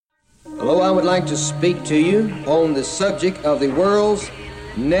Hello, I would like to speak to you on the subject of the world's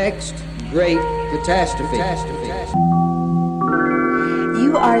next great catastrophe.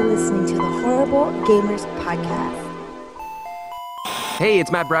 You are listening to the Horrible Gamers Podcast. Hey,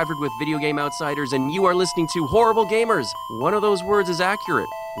 it's Matt Bradford with Video Game Outsiders, and you are listening to Horrible Gamers. One of those words is accurate.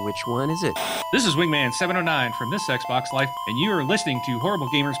 Which one is it? This is Wingman 709 from This Xbox Life, and you are listening to Horrible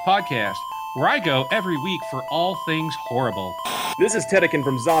Gamers Podcast, where I go every week for all things horrible. This is Tedekin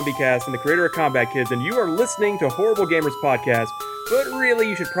from ZombieCast and the creator of Combat Kids, and you are listening to Horrible Gamers Podcast, but really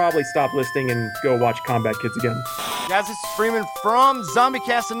you should probably stop listening and go watch Combat Kids again. Guys, it's Freeman from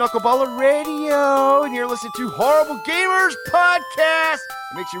ZombieCast and Knuckleballer Radio, and you're listening to Horrible Gamers Podcast.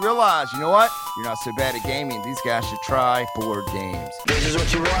 It makes you realize, you know what? You're not so bad at gaming. These guys should try board games. This is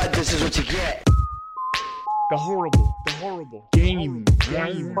what you want, this is what you get. The horrible game.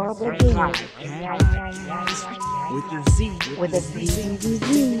 Horrible Gamers. With your Z. With a Z.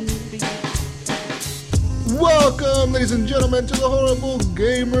 Welcome, ladies and gentlemen, to the Horrible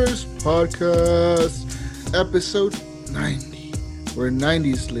Gamers Podcast, episode 90. We're in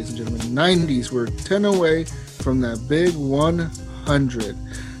 90s, ladies and gentlemen. 90s. We're 10 away from that big 100.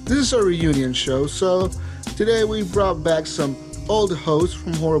 This is a reunion show, so today we brought back some old hosts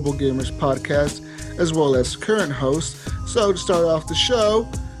from Horrible Gamers Podcast, as well as current hosts. So to start off the show,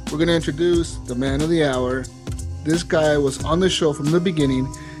 we're going to introduce the man of the hour. This guy was on the show from the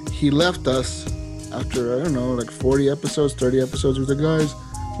beginning. He left us after, I don't know, like 40 episodes, 30 episodes. He was like, guys,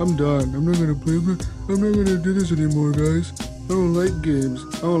 I'm done. I'm not going to play. I'm not going to do this anymore, guys. I don't like games.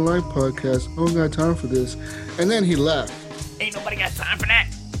 I don't like podcasts. I don't got time for this. And then he left. Ain't nobody got time for that.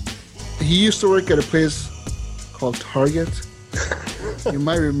 He used to work at a place called Target. You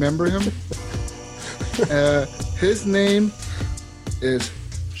might remember him. His name is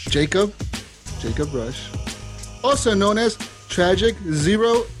Jacob Rush, also known as Tragic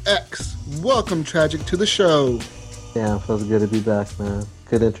Zero X. Welcome, Tragic, to the show. Yeah, feels good to be back, man.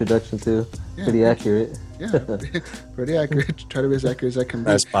 Good introduction too. Yeah, pretty accurate. Yeah, pretty accurate. Try to be as accurate as I can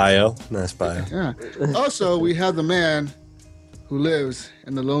be. Nice bio. Yeah. Also, we have the man who lives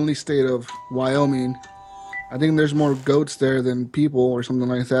in the lonely state of Wyoming. I think there's more goats there than people or something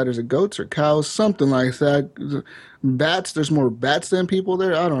like that. Is it goats or cows? Something like that. Bats. There's more bats than people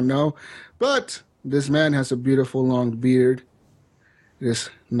there. I don't know. But this man has a beautiful long beard. It is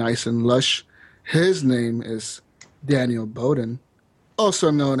nice and lush. His name is Daniel Bowden, also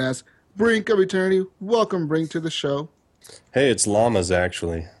known as Brink of Eternity. Welcome, Brink, to the show. Hey, it's llamas,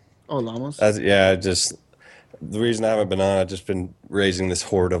 actually. Oh, llamas? The reason I haven't been on, I've just been raising this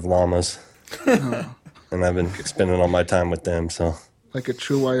horde of llamas. Oh. And I've been spending all my time with them, so. Like a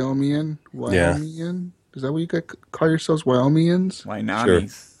true Wyomingian? Yeah. Is that what you call yourselves, Wyomingians?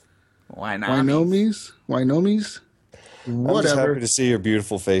 Wynomies. Sure. Wyomies? I'm Whatever. just happy to see your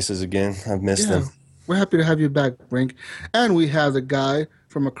beautiful faces again. I've missed them. We're happy to have you back, Brink. And we have the guy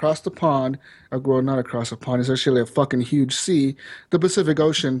from across the pond. Well, not across the pond. It's actually a fucking huge sea. The Pacific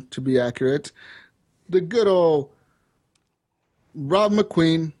Ocean, to be accurate. The good old Rob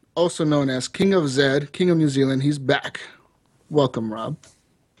McQueen, also known as King of Zed, King of New Zealand. He's back. Welcome, Rob.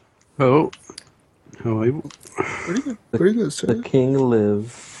 Oh. How are you? Pretty good, sir. The king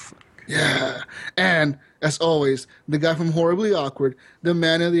lives. Yeah. And, as always, the guy from Horribly Awkward, the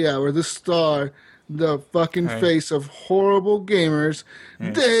man of the hour, the star, the fucking face of Horrible Gamers.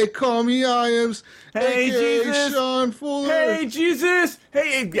 They call me Iams. Hey, AKA Jesus. Sean Fuller. Hey, Jesus!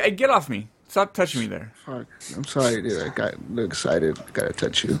 Hey, get off me. Stop touching me there. Fuck. I'm sorry, dude. I got excited. I gotta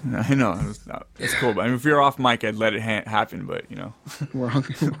touch you. I know. It's cool. But I mean, if you're off mic, I'd let it happen, but, you know. We're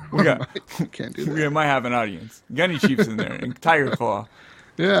can't do that. We might have an audience. Gunny Chief's in there, and Tiger Claw.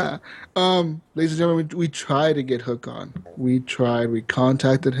 Yeah. Ladies and gentlemen, we tried to get Hook on. We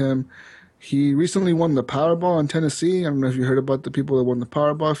contacted him. He recently won the Powerball in Tennessee. I don't know if you heard about the people that won the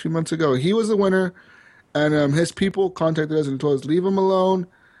Powerball a few months ago. He was the winner, and his people contacted us and told us, leave him alone.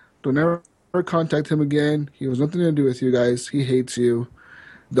 Don't ever contact him again. He has nothing to do with you guys. He hates you.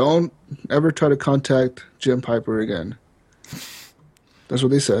 Don't ever try to contact Jim Piper again. That's what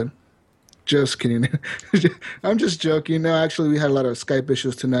they said. Just kidding. I'm just joking. No, actually, we had a lot of Skype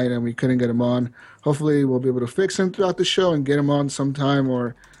issues tonight, and we couldn't get him on. Hopefully, we'll be able to fix him throughout the show and get him on sometime,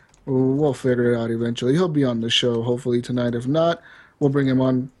 or we'll figure it out eventually. He'll be on the show, hopefully, tonight. If not, we'll bring him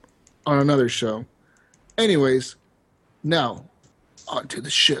on another show. Anyways, now, on to the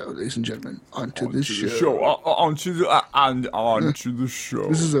show, ladies and gentlemen. On to the show.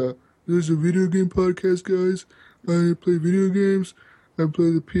 This is a video game podcast, guys. I play video games. I play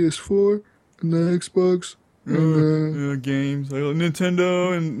the PS4 and the Xbox. And, games like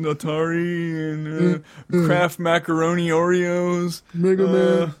Nintendo and Atari and Kraft Macaroni Oreos. Mega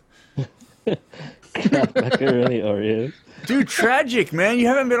Man. Macaroni Oreos. Dude, tragic, man. You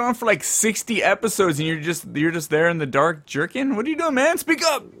haven't been on for like 60 episodes and you're just there in the dark jerking? What are you doing, man? Speak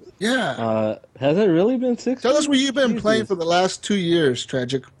up. Yeah. Has it really been 60? Tell us where you've been playing for the last 2 years,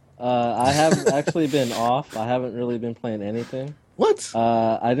 Tragic. I have actually been off. I haven't really been playing anything. What?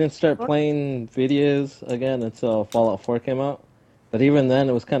 I didn't start playing videos again until Fallout 4 came out. But even then,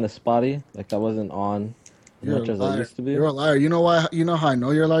 it was kind of spotty. Like, I wasn't on as much as I used to be. You're a liar. You know why? You know how I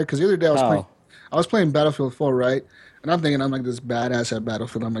know you're a liar? Because the other day I was playing Battlefield 4, right? And I'm thinking I'm like this badass at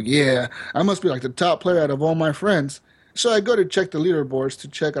Battlefield. I'm like, yeah, I must be like the top player out of all my friends. So I go to check the leaderboards to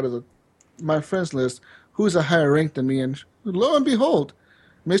check out of my friends list who's a higher rank than me. And lo and behold,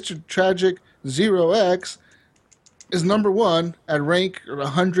 Mr. Tragic 0X is number 1 at rank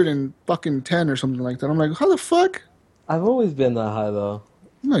 110 or something like that. I'm like, how the fuck? I've always been that high, though.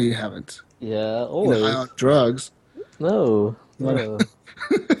 No, you haven't. Yeah, always. You're high on drugs. No. Never.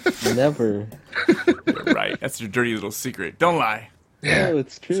 Right. That's your dirty little secret. Don't lie. Yeah, no,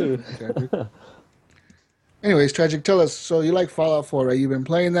 it's true. Anyways, Tragic, tell us. So you like Fallout 4, right? You've been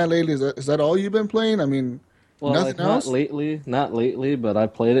playing that lately. Is that all you've been playing? I mean, well, nothing like, else? Not lately, but I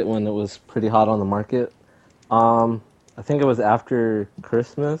played it when it was pretty hot on the market. I think it was after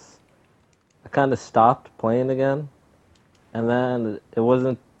Christmas. I kind of stopped playing again. And then it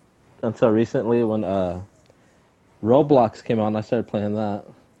wasn't until recently when Roblox came out and I started playing that.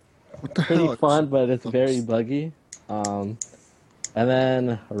 What the Pretty hell? fun, but it's very buggy. And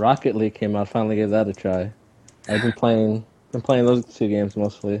then Rocket League came out. Finally gave that a try. I've been playing those 2 games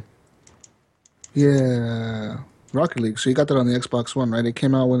mostly. Yeah, Rocket League. So you got that on the Xbox One, right? It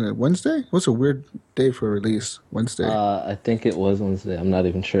came out Wednesday? What's a weird day for release? Wednesday. I think it was Wednesday. I'm not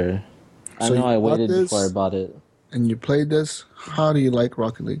even sure. So I know I waited this, before I bought it. And you played this. How do you like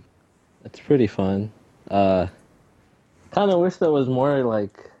Rocket League? It's pretty fun. Kind of wish there was more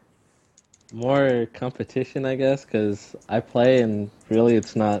competition, I guess, because I play and really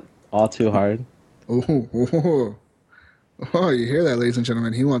it's not all too hard. Oh, you hear that, ladies and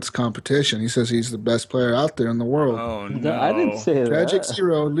gentlemen? He wants competition. He says he's the best player out there in the world. Oh, no. I didn't say Tragic that.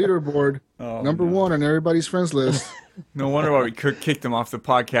 Zero, leaderboard, number 1 on everybody's friends list. No wonder why we kicked him off the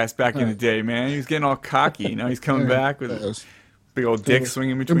podcast back in the day, man. He was getting all cocky. Now he's coming back with a big old dick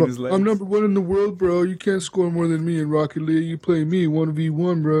swinging between his legs. I'm number 1 in the world, bro. You can't score more than me in Rocket League. You play me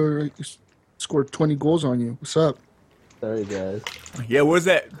 1v1, bro. I scored 20 goals on you. What's up? Sorry, guys. Yeah, what is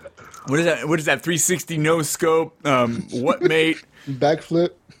that? What is that 360 no scope? What mate?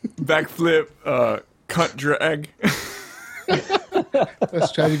 Backflip. Cunt drag.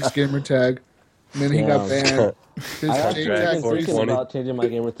 That's Tragic's gamer tag. And then he got banned. His I've been thinking about changing my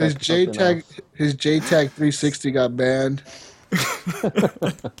gamer tag. His JTAG 360 got banned.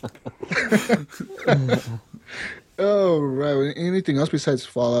 Oh, right. Anything else besides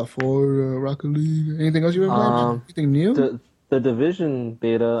Fallout 4, Rocket League? Anything else you ever played? Anything new? The Division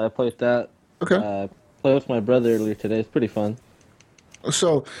beta, I played that. Okay. Played with my brother earlier today. It's pretty fun.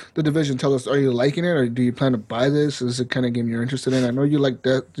 So, The Division, tell us, are you liking it, or do you plan to buy this? Is it the kind of game you're interested in? I know you like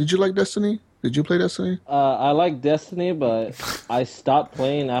that. Did you like Destiny? Did you play Destiny? I like Destiny, but I stopped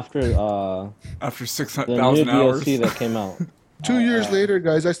playing after 600,000 the new hours. DLC that came out. 2 years later,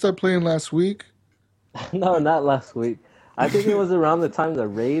 guys. I started playing last week. No, not last week. I think it was around the time the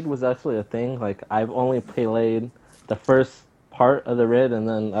raid was actually a thing. Like, I've only played the first part of the raid, and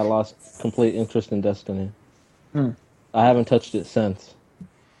then I lost complete interest in Destiny. I haven't touched it since.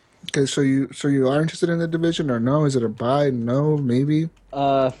 Okay, so you are interested in The Division, or no? Is it a buy? No, maybe?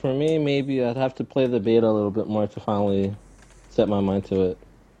 For me, maybe I'd have to play the beta a little bit more to finally set my mind to it.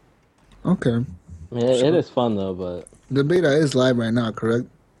 Okay. I mean, it is fun, though, but... The beta is live right now, correct?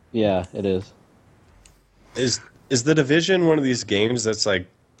 Yeah, it is. Is The Division one of these games that's, like,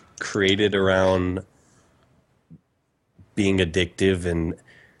 created around being addictive and...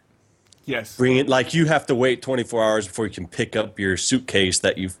 Yes. Bring it, like, you have to wait 24 hours before you can pick up your suitcase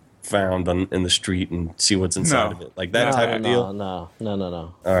that you've found in the street and see what's inside of it. Like that type of deal? No.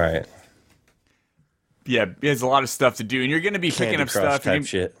 All right. Yeah, there's a lot of stuff to do, and you're going to be Candy picking up Crush stuff. type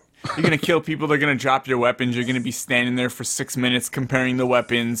shit. You're going to kill people. They're going to drop your weapons. You're going to be standing there for 6 minutes comparing the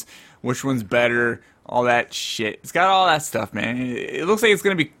weapons, which one's better, all that shit. It's got all that stuff, man. It looks like it's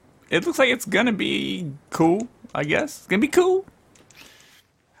going to be. It looks like it's going to be cool. I guess it's going to be cool.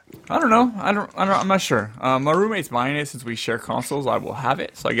 I don't know. I'm not sure. My roommate's buying it since we share consoles. I will have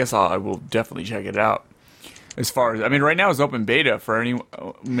it, so I guess I will definitely check it out. As far as right now it's open beta for any.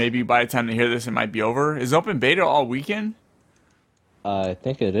 Maybe by the time they hear this, it might be over. Is open beta all weekend? I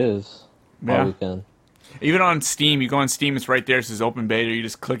think it is all weekend. Even on Steam, you go on Steam, it's right there. It says open beta. You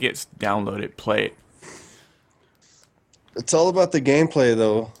just click it, download it, play it. It's all about the gameplay,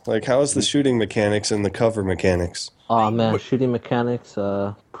 though. Like, how is the shooting mechanics and the cover mechanics? Oh man, shooting mechanics,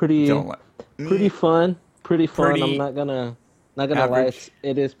 pretty fun. Pretty fun. I'm not gonna lie.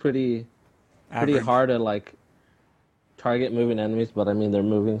 It is pretty hard to like target moving enemies, but I mean they're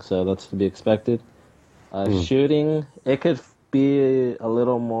moving, so that's to be expected. Shooting, it could be a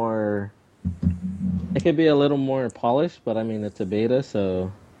little more. It could be a little more polished, but I mean it's a beta,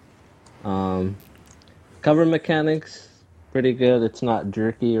 so. Cover mechanics, pretty good. It's not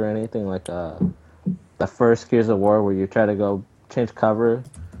jerky or anything like the first Gears of War where you try to go change cover,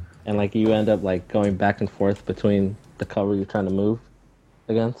 and like you end up like going back and forth between the cover you're trying to move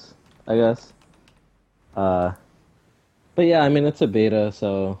against, I guess. But yeah, I mean it's a beta,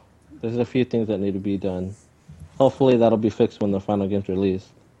 so there's a few things that need to be done. Hopefully that'll be fixed when the final game's released.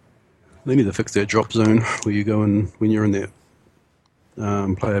 They need to fix that drop zone where you go in when you're in that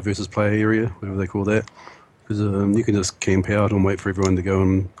player versus player area, whatever they call that. Because you can just camp out and wait for everyone to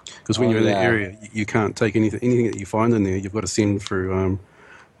go. Because when you're in that area, you can't take anything that you find in there. You've got to send through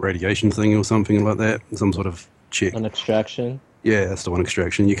radiation thing or something like that, some sort of check. An extraction? Yeah, that's the one,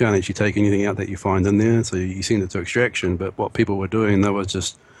 extraction. You can't actually take anything out that you find in there, so you send it to extraction. But what people were doing, they were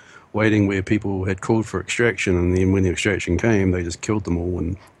just waiting where people had called for extraction, and then when the extraction came, they just killed them all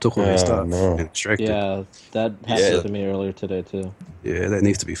and took all their stuff and extracted. Yeah, that happened to me earlier today too. Yeah, that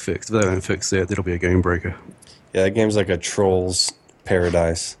needs to be fixed. If they don't fix that, that'll be a game breaker. Yeah, that game's like a troll's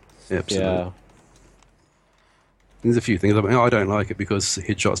paradise. Absolutely. Yeah. There's a few things. I mean, I don't like it because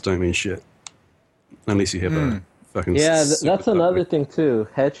headshots don't mean shit. Unless you have a fucking... Yeah, that's another thing too.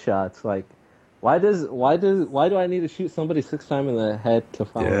 Headshots. Like, why do I need to shoot somebody 6 times in the head to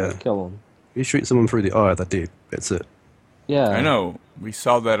finally kill them? You shoot someone through the eye, they're dead. That's it. Yeah. I know. We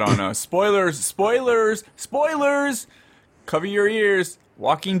saw that on spoilers. Cover your ears.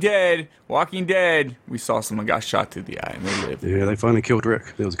 Walking Dead. We saw someone got shot through the eye and they lived. Yeah, they finally killed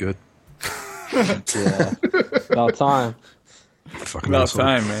Rick. That was good. Yeah. About time. About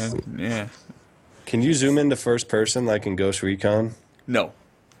time, man. Yeah. Can you zoom into first person like in Ghost Recon? No.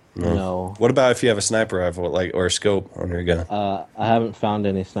 No. What about if you have a sniper rifle, like, or a scope on your gun? I haven't found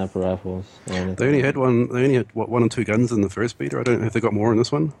any sniper rifles. Or anything. They only had one. They only had one or two guns in the first beta. I don't know if they got more in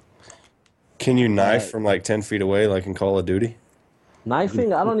this one. Can you knife from like 10 feet away, like in Call of Duty?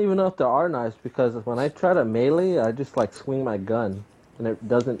 Knifing, I don't even know if there are knives because when I try to melee, I just like swing my gun and it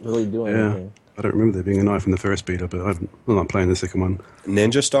doesn't really do anything. I don't remember there being a knife in the first beta, but I'm not playing the second one.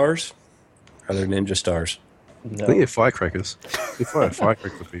 Ninja stars? Are there ninja stars? No. I think they're firecrackers. They fire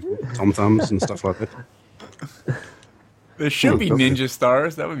firecrackers at people, tom-toms and stuff like that. There should be ninja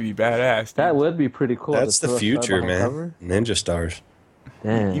stars. That would be badass. Dude. That would be pretty cool. That's the future, man. Ninja stars.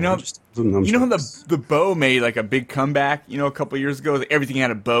 Damn. You know the bow made like a big comeback. You know, a couple years ago, like, everything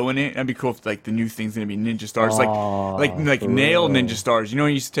had a bow in it. That'd be cool if like the new thing's gonna be ninja stars, like nail ninja stars. You know,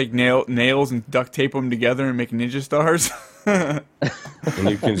 you used to take nails and duct tape them together and make ninja stars. And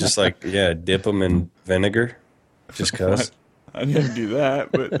you can just dip them in vinegar, just cause. I didn't do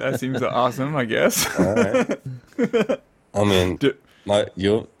that, but that seems awesome. I guess. All right. I mean,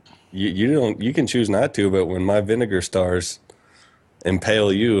 you can choose not to, but when my vinegar stars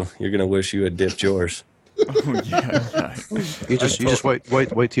impale you, you're gonna wish you had dipped yours. Oh yeah. You just wait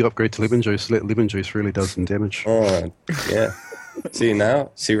till you upgrade to lemon juice. Lemon juice really does some damage. Oh yeah.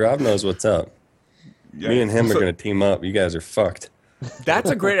 See, Rob knows what's up. Yeah. Me and him are gonna team up. You guys are fucked.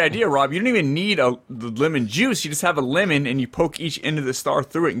 That's a great idea, Rob. You don't even need the lemon juice. You just have a lemon and you poke each end of the star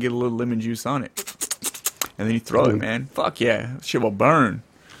through it and get a little lemon juice on it. And then you throw it, man. Fuck yeah. Shit will burn.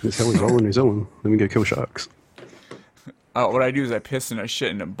 That's how we roll in New Zealand. Then we go kill sharks. What I do is I piss and I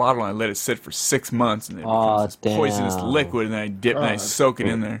shit in a bottle and I let it sit for 6 months and it becomes this poisonous liquid and then I dip and I soak it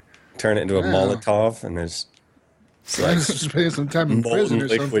in there. Turn it into a Molotov and there's like spending some time in prison or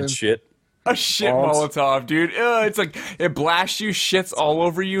liquid something. Shit. A shit Molotov, dude. It's like it blasts you, shits all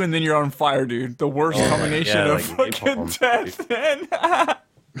over you, and then you're on fire, dude. The worst combination of fucking death, man.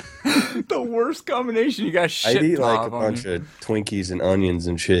 The worst combination. You got shit. I'd eat like a bunch of Twinkies and onions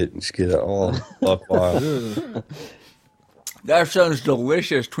and shit and just get it all buck wild. That sounds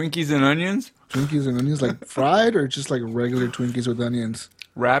delicious. Twinkies and onions? Twinkies and onions, like fried or just like regular Twinkies with onions?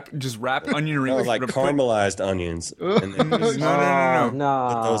 Wrap onion rings. Like caramelized onions. And then No.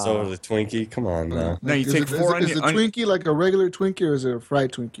 put those over the Twinkie. Come on now. No, you take four onions. Is the Twinkie like a regular Twinkie or is it a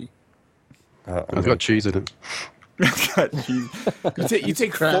fried Twinkie? It's got cheese in it. You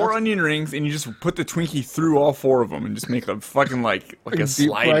take 4 onion rings and you just put the Twinkie through all 4 of them and just make a fucking like a deep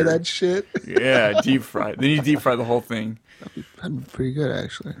slider. Fry that shit. Yeah, deep fry. Then you deep fry the whole thing. That'd be pretty good,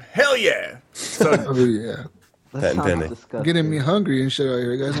 actually. Hell yeah! So, oh yeah. That sounds disgusting. Getting me hungry and shit out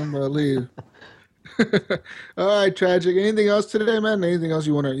here, guys. I'm about to leave. All right, Tragic. Anything else today, man? Anything else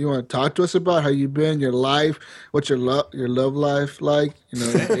you wanna talk to us about? How you been? Your life? What's your love life like? You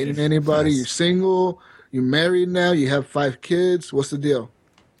know, you dating anybody? You're single? You married now? You have 5 kids? What's the deal?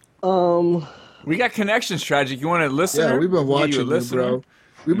 We got connections, Tragic. You want to listen? Yeah, we've been watching you, bro.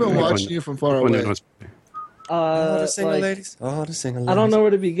 We've been watching you from far away. All the single ladies. All the single ladies. I don't know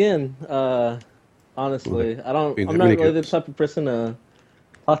where to begin. Honestly, I'm not really the type of person to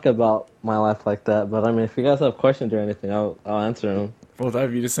talk about my life like that. But I mean, if you guys have questions or anything, I'll answer them. Well,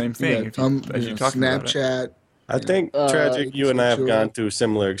 that'd be the same thing. As you talk about it. Snapchat. I think Tragic, you and I have gone through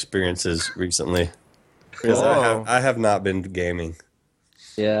similar experiences recently. Because I have not been gaming.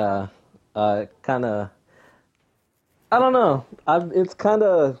 Yeah, kind of. I don't know. It's kind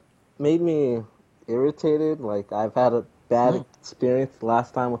of made me irritated. Like I've had a bad experience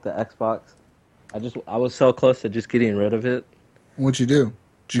last time with the Xbox. I was so close to just getting rid of it. What'd you do?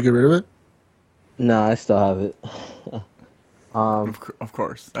 Did you get rid of it? No, I still have it. Of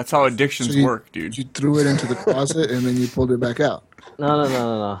course. That's how addictions work, dude. You threw it into the closet and then you pulled it back out.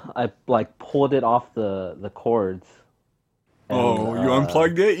 No. I like pulled it off the cords. And, you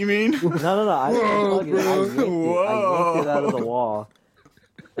unplugged it, you mean? No. I didn't unplug it. I yanked it out of the wall.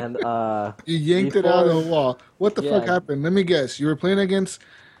 And you yanked it out of the wall. What the fuck happened? Let me guess. You were playing against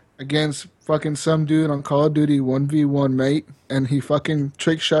fucking some dude on Call of Duty 1v1, mate, and he fucking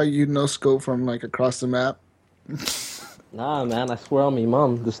trick shot you no scope from like across the map. Nah, man, I swear on me,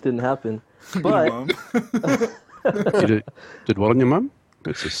 mom, this didn't happen. But you did what on your mum?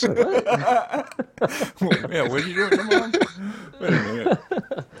 That's just sick. Yeah, what did you do with your mom? Wait a minute.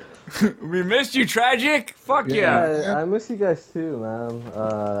 We missed you, Tragic. Fuck yeah. I miss you guys too, man.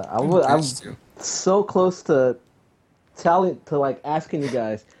 I'm so close to asking you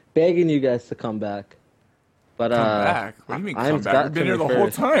guys, begging you guys to come back. But come back? What do you mean come back? We've been here the whole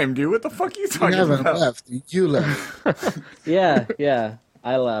time, dude. What the fuck are you talking about? You haven't left. You left. Yeah.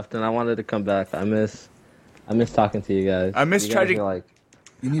 I left and I wanted to come back. I miss talking to you guys. I miss Tragic. I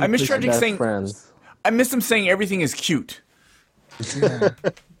miss Tragic saying friends. I miss him saying everything is cute. Yeah.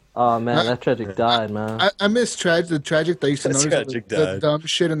 Oh man, that Tragic died, man. I miss the Tragic that used to notice the dumb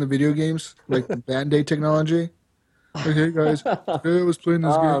shit in the video games, like the Band-Aid technology. Like, hey guys, I was playing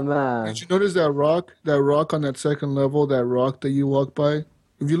this game. Oh man. Did you notice that rock on that second level, that rock that you walk by?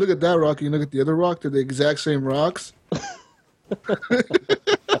 If you look at that rock and you look at the other rock, they're the exact same rocks. That's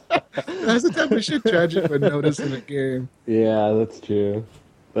the type of shit Tragic would notice in a game. Yeah, that's true.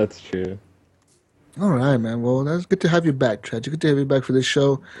 All right, man. Well, that's good to have you back, Tragic. Good to have you back for this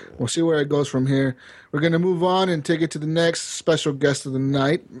show. We'll see where it goes from here. We're going to move on and take it to the next special guest of the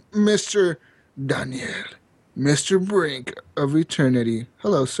night, Mr. Daniel. Mr. Brink of Eternity.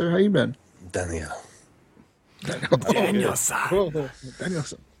 Hello, sir. How you been? Daniel. Daniel-san.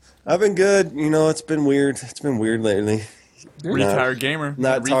 I've been good. You know, it's been weird. It's been weird lately. Retired gamer.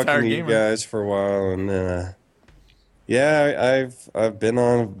 Not talking to you guys for a while, and I've been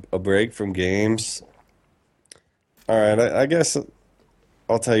on a break from games. All right, I guess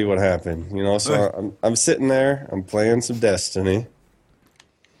I'll tell you what happened. You know, so I'm sitting there, I'm playing some Destiny,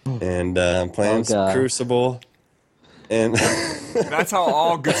 and I'm playing some Crucible, and that's how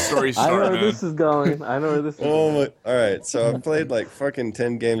all good stories start. I know where man. this is going. All right, so I've played like fucking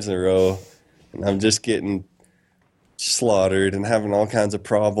 10 games in a row, and I'm just getting slaughtered and having all kinds of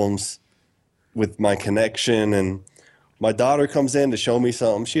problems with my connection. And my daughter comes in to show me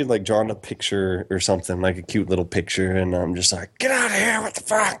something. She had like drawn a picture or something, like a cute little picture, and I'm just like, get out of here, what the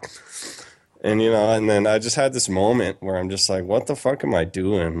fuck? And you know, and then I just had this moment where I'm just like, what the fuck am I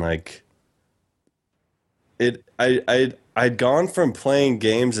doing? Like, I'd gone from playing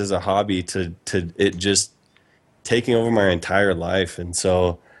games as a hobby to it just taking over my entire life. And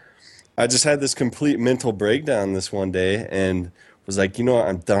so I just had this complete mental breakdown this one day and was like, you know what,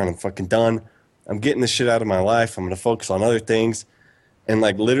 I'm done. I'm fucking done. I'm getting this shit out of my life. I'm going to focus on other things. And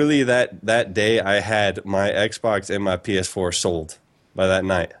like literally that day I had my Xbox and my PS4 sold by that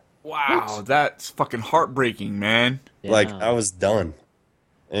night. Wow, that's fucking heartbreaking, man. Yeah. Like I was done.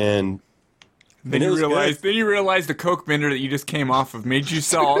 And then you realize the coke bender that you just came off of made you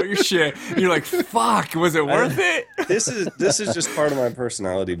sell all your shit. And you're like, fuck, was it worth it? This is just part of my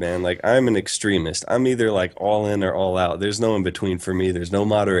personality, man. Like I'm an extremist. I'm either like all in or all out. There's no in between for me. There's no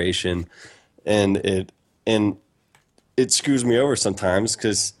moderation. And it screws me over sometimes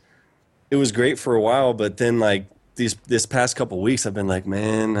because it was great for a while, but then like this past couple weeks I've been like,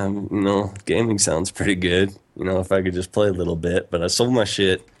 man, gaming sounds pretty good. You know, if I could just play a little bit, but I sold my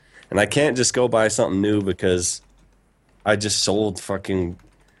shit. And I can't just go buy something new because I just sold fucking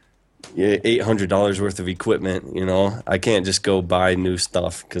 $800 worth of equipment. You know, I can't just go buy new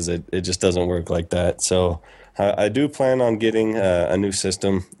stuff because it just doesn't work like that. So I do plan on getting a new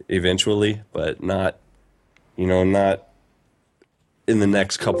system eventually, but not in the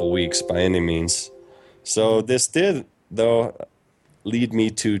next couple weeks by any means. So this did, though, lead me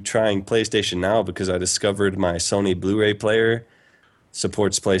to trying PlayStation Now because I discovered my Sony Blu-ray player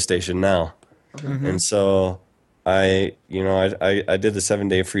supports PlayStation Now. Mm-hmm. And so I did the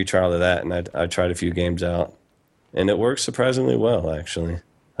 7-day free trial of that, and I tried a few games out. And it works surprisingly well, actually.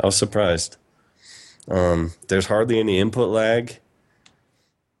 I was surprised. There's hardly any input lag.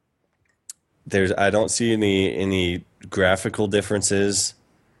 I don't see any graphical differences.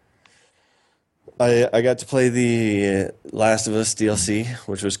 I got to play the Last of Us DLC,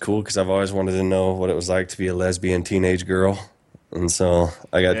 which was cool because I've always wanted to know what it was like to be a lesbian teenage girl, and so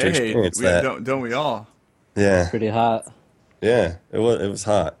I got to experience that. Don't we all? Yeah, pretty hot. Yeah, it was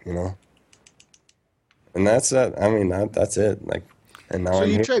hot, you know. And that's that. I mean, that's it. Like, and now so I'm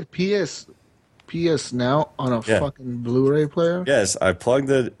you here. tried PS Now on a fucking Blu-ray player? Yes, I plugged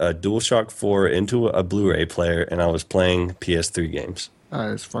a DualShock 4 into a Blu-ray player, and I was playing PS3 games.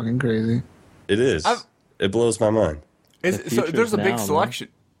 It's fucking crazy. It is. It blows my mind. So there's a big selection.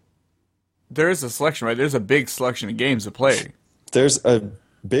 There is a selection, right? There's a big selection of games to play. There's a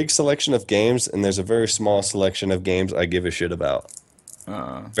big selection of games, and there's a very small selection of games I give a shit about.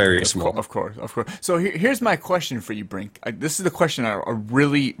 Very small. Of course. So here's my question for you, Brink. This is the question I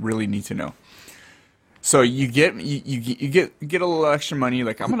really, really need to know. So you get a little extra money.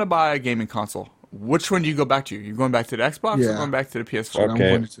 Like, I'm gonna buy a gaming console. Which one do you go back to? You going back to the Xbox or going back to the PS4? Okay.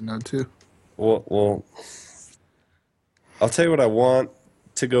 I wanted to know too. Well, I'll tell you what I want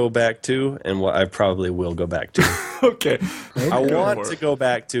to go back to and what I probably will go back to. Okay. I want to go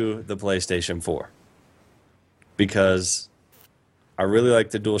back to the PlayStation 4 because I really like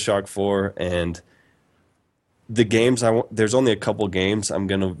the DualShock 4 and the games there's only a couple games I'm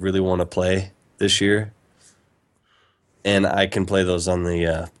going to really want to play this year. And I can play those on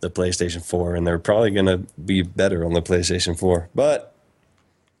the PlayStation 4 and they're probably going to be better on the PlayStation 4. But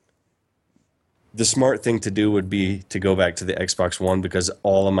the smart thing to do would be to go back to the Xbox One because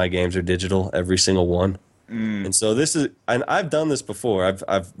all of my games are digital, every single one. And so and I've done this before.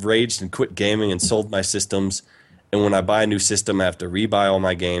 I've raged and quit gaming and sold my systems. And when I buy a new system, I have to rebuy all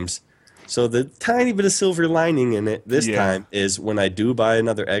my games. So the tiny bit of silver lining in it this time is when I do buy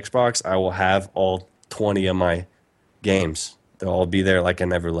another Xbox, I will have all 20 of my games. They'll all be there like I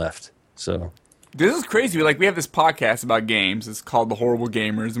never left. So this is crazy. We have this podcast about games. It's called The Horrible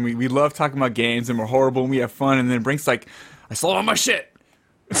Gamers, and we love talking about games, and we're horrible, and we have fun. And then Brink's like, I sold all my shit.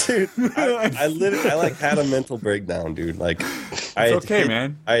 Dude, I literally had a mental breakdown, dude. Like,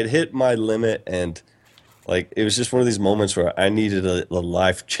 man. I had hit my limit, and like it was just one of these moments where I needed a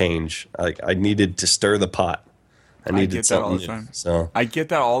life change. Like, I needed to stir the pot. I needed something new. So I get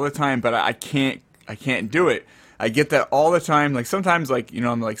that all the time, but I can't do it. I get that all the time. Like, sometimes,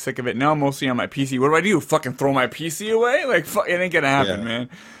 I'm like sick of it. Now I'm mostly on my PC. What do? Fucking throw my PC away? Like, it ain't gonna happen, man.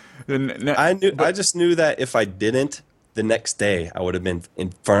 I just knew that if I didn't, the next day I would have been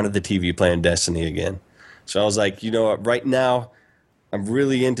in front of the TV playing Destiny again. So I was like, you know what? Right now, I'm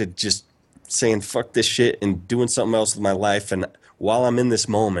really into just saying fuck this shit and doing something else with my life. And while I'm in this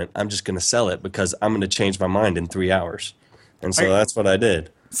moment, I'm just gonna sell it because I'm gonna change my mind in 3 hours. And so that's what I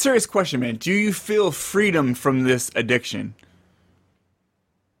did. Serious question, man. Do you feel freedom from this addiction?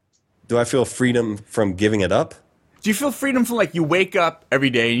 Do I feel freedom from giving it up? Do you feel freedom from, you wake up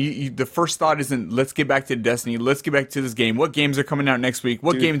every day, and the first thought isn't, let's get back to Destiny, let's get back to this game, what games are coming out next week,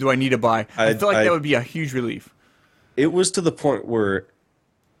 what game do I need to buy? I feel like that would be a huge relief. It was to the point where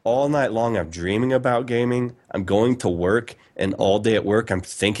all night long I'm dreaming about gaming, I'm going to work, and all day at work I'm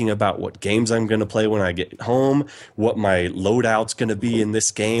thinking about what games I'm going to play when I get home, what my loadout's going to be in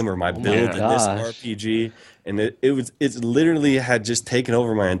this game or my build in this RPG. And it literally had just taken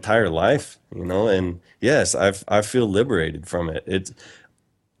over my entire life, and yes, I feel liberated from it.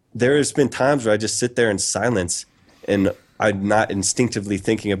 There has been times where I just sit there in silence and I'm not instinctively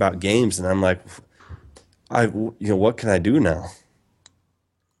thinking about games, and I'm like, what can I do now?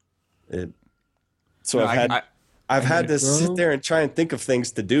 I've had to sit there and try and think of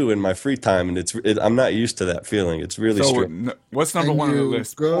things to do in my free time, and I'm not used to that feeling. It's really strange. What's number one on the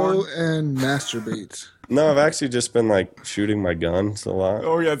list? Go and masturbate. No, I've actually just been shooting my guns a lot.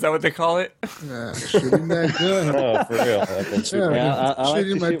 Oh yeah, is that what they call it? Yeah, shooting that gun. Oh, for real. I've been shooting. I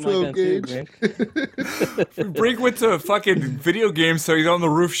shooting like my 12 gauge. Brink went to fucking video games, so he's on the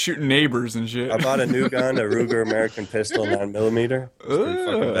roof shooting neighbors and shit. I bought a new gun, a Ruger American Pistol 9mm. It's pretty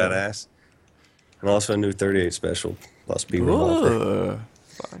fucking badass. And also a new 38 Special plus B revolver.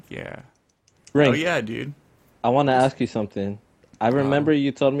 Fuck yeah. Rink, Oh yeah, dude. I want to ask you something. I remember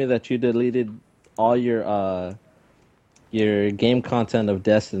you told me that you deleted all your game content of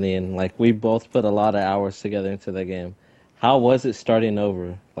Destiny, and like we both put a lot of hours together into the game. How was it starting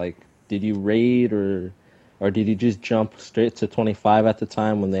over? Like, did you raid or did you just jump straight to 25 at the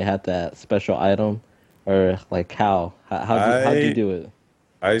time when they had that special item, or like how'd you do it?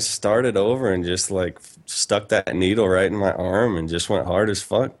 I started over and just like stuck that needle right in my arm and just went hard as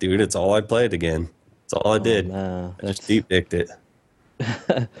fuck, dude. It's all I played again. It's all I did. Man, I just deep dicked it.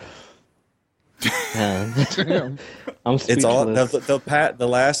 Man. I'm speechless. It's all the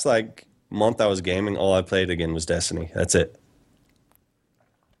last like month I was gaming. All I played again was Destiny. That's it.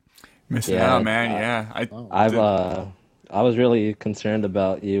 Missing out, man. Yeah, I was really concerned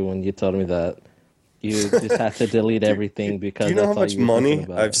about you when you told me that you just had to delete everything because. Do you know how much money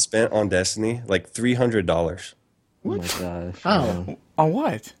I've spent on Destiny? Like $300. Oh my gosh! How? On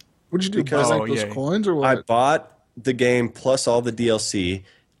what? What'd you do? Because buy those coins or what? I bought the game plus all the DLC,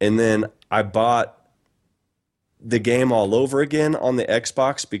 and then I bought the game all over again on the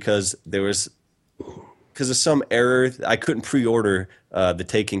Xbox because of some error. I couldn't pre-order the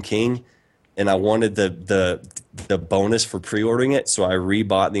Taken King, and I wanted the bonus for pre-ordering it, so I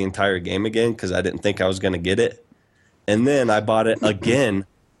rebought the entire game again because I didn't think I was going to get it. And then I bought it again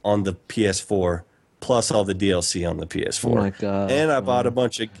on the PS4, plus all the DLC on the PS4. Oh my God. And I bought a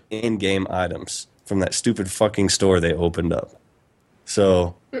bunch of in-game items from that stupid fucking store they opened up.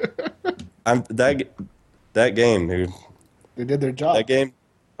 So, that game, dude. They did their job. That game,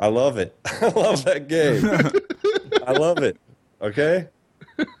 I love it. I love that game. I love it. Okay?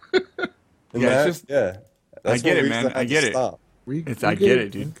 Yeah, I get it, man. I get it. I get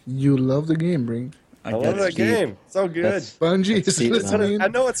it, dude. You love the game, Brink. I love that game. So good. Bungie is listening. I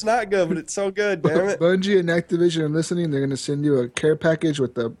know it's not good, but it's so good, damn it. Bungie and Activision are listening. They're going to send you a care package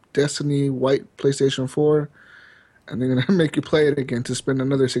with the Destiny White PlayStation 4, and they're going to make you play it again to spend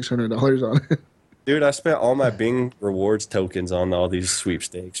another $600 on it. Dude, I spent all my Bing rewards tokens on all these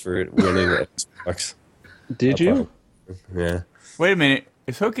sweepstakes for winning the Xbox. Did you? Yeah. Wait a minute.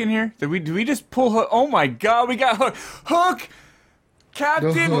 Is Hook in here? Did we just pull Hook? Oh my God, we got Hook. Hook!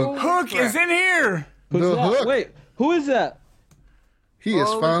 Captain Hook is in here! Who's The that? Hook. Wait, who is that? He is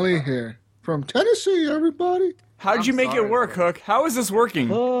finally here. From Tennessee, everybody. How'd you make it work, Hook? How is this working?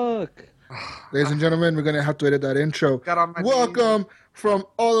 Hook. Ladies and gentlemen, we're going to have to edit that intro. Welcome from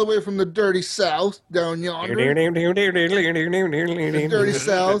all the way from the dirty South, down yonder. The dirty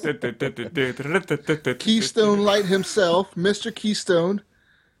South. Keystone Light himself, Mr. Keystone.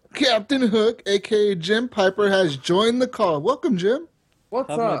 Captain Hook, a.k.a. Jim Piper, has joined the call. Welcome, Jim. What's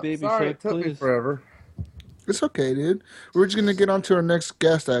Have my up? baby Sorry Hook, it took me please. forever. It's okay, dude. We're just going to get on to our next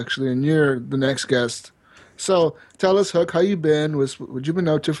guest, actually, and you're the next guest. So, tell us, Hook, how you been? What you been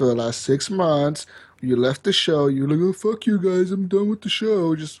up to for the last 6 months? You left the show. You were like, oh, fuck you guys. I'm done with the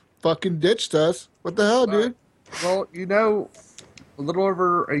show. Just fucking ditched us. What the hell, dude? Well, you know, a little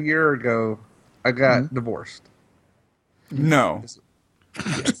over a year ago, I got divorced. No.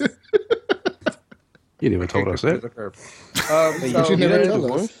 You never told us that. You never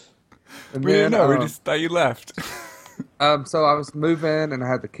tell us. And We didn't then, know. We just thought you left. so I was moving, and I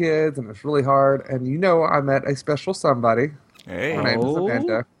had the kids, and it was really hard. And you know, I met a special somebody. Hey. Her name is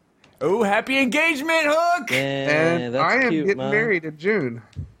Amanda. Oh, happy engagement, Hook! And I am getting married in June.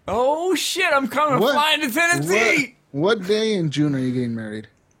 Oh, shit, I'm coming flying to Tennessee! What day in June are you getting married?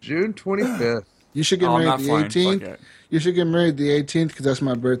 June 25th. You should get married the 18th. You should get married the 18th because that's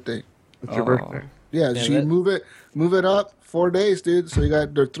my birthday. It's your birthday. Yeah, so you move it up 4 days, dude. So you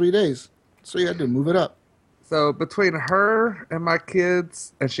got 3 days. So you got to move it up. So between her and my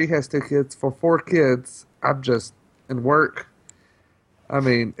kids, and she has 2 kids, for 4 kids, I'm just in work. I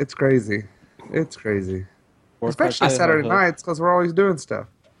mean, it's crazy. It's crazy. Especially Saturday nights because we're always doing stuff.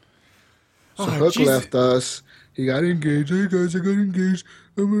 So Hook left us. He got engaged. Hey guys, I got engaged.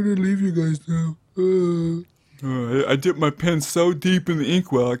 I'm going to leave you guys now. I dipped my pen so deep in the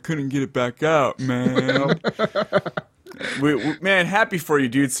inkwell I couldn't get it back out, man. Man, happy for you,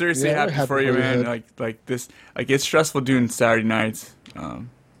 dude. Seriously, happy for you, man. Like this, it's stressful doing Saturday nights.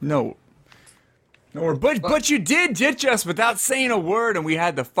 No, but you did ditch us without saying a word, and we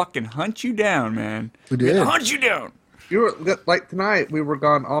had to fucking hunt you down, man. We did hunt you down. You were like tonight. We were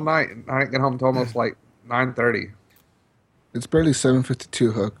gone all night, and I didn't get home until almost like 9:30. It's barely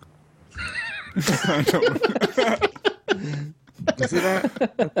 7:52, Hook. You see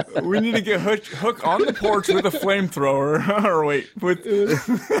that? We need to get Hook on the porch with a flamethrower. Or wait,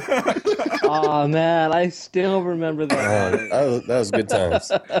 Oh man, I still remember that. That was good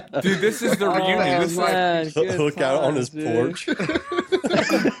times. Dude, this is the reunion. Man, Hook out on his porch.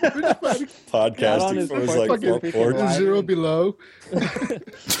 Podcasting for his like front porch. Zero below.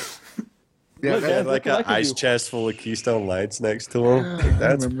 Yeah, he had like an ice chest full of Keystone Lights next to him.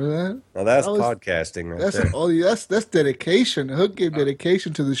 I remember that. Now that's podcasting right there. That's dedication. Hook gave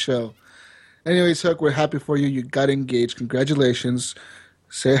dedication to the show. Anyways, Hook, we're happy for you. You got engaged. Congratulations.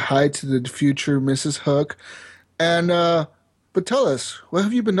 Say hi to the future Mrs. Hook. And but tell us, what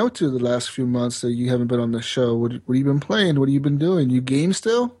have you been up to the last few months that you haven't been on the show? What have you been playing? What have you been doing? You game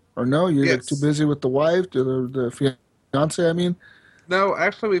still? Or no? You're like too busy with the wife, the fiance, I mean? No,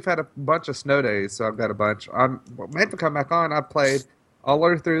 actually, we've had a bunch of snow days, so I've got a bunch. I'm meant to come back on. I played all the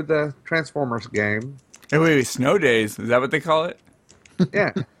way through the Transformers game. Hey, wait, snow days? Is that what they call it?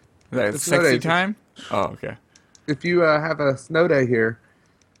 Yeah. Is that It's sexy snow days. time? Oh, okay. If you have a snow day here,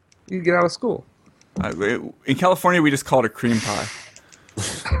 you can get out of school. In California, we just call it a cream pie.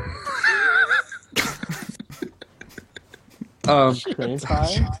 Cream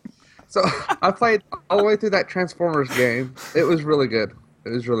pie? So I played all the way through that Transformers game. It was really good.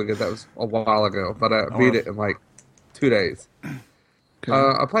 That was a while ago, but I beat it in like 2 days.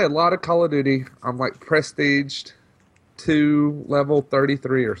 I play a lot of Call of Duty. I'm like prestiged to level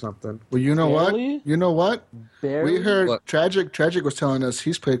 33 or something. Well, you know what? You know what? Barely? We heard Tragic was telling us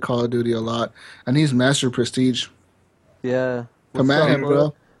he's played Call of Duty a lot, and he's master prestige. Yeah. Come at him,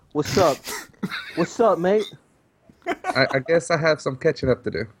 bro. What's up? What's up, mate? I guess I have some catching up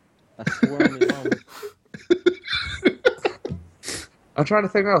to do. I swear on your mama. I'm trying to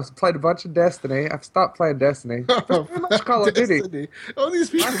think else. Played a bunch of Destiny. I've stopped playing Destiny. Pretty much Call of Duty. All these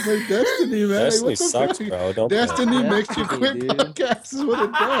people play Destiny, man. Destiny sucks, bro. Don't Destiny makes you quit podcasts is what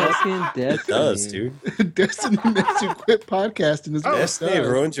it does. Fucking It does, dude. Destiny makes you quit podcasting is what Destiny it does.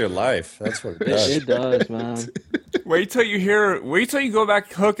 ruins your life. That's what it does. It does, man. Wait till you go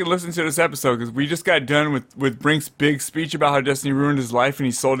back, Hook, and listen to this episode, because we just got done with Brink's big speech about how Destiny ruined his life and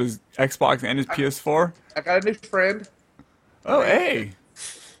he sold his Xbox and his PS4. I got a new friend. Oh, hey.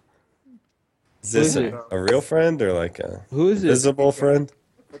 Is this a real friend or like a Who is it? visible friend?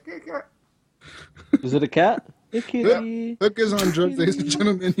 Is it a cat? Hey, kitty. Hook is on drugs, ladies and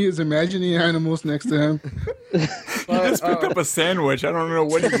gentlemen. He is imagining animals next to him. He just picked up a sandwich. I don't know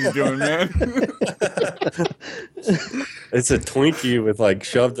what he's doing, man. It's a Twinkie with like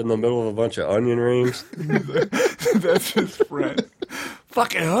shoved in the middle of a bunch of onion rings. That's his friend.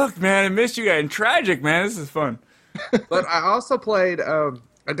 Fucking Hook, man. I missed you guys. And Tragic, man. This is fun. But I also played, I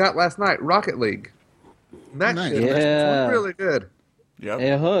got last night, Rocket League. And that shit was really good. Yep.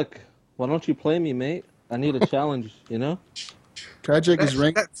 Hey, Hook, why don't you play me, mate? I need a challenge, you know? Tragic is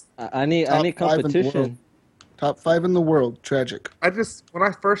ranked. I need competition. Top 5 in the world. Tragic. When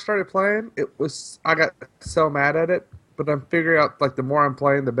I first started playing, I got so mad at it, but I'm figuring out, like, the more I'm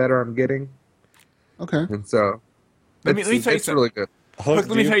playing, the better I'm getting. Okay. And so, Let me tell you it's something. really good. Hook,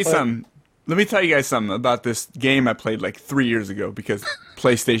 let me tell you something. Let me tell you guys something about this game I played like 3 years ago, because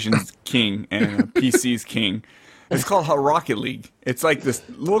PlayStation's king and PC's king. It's called Rocket League. It's like this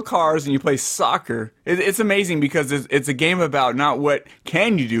little cars and you play soccer. It's amazing because it's a game about not what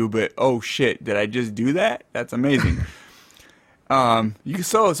can you do, but oh shit, did I just do that? That's amazing. So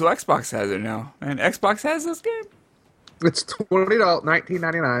Xbox has it now, and Xbox has this game. It's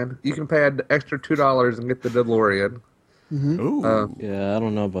 $19.99. You can pay an extra $2 and get the DeLorean. Mm-hmm. Ooh. Yeah, I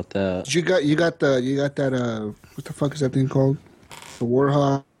don't know about that. You got that what the fuck is that thing called? The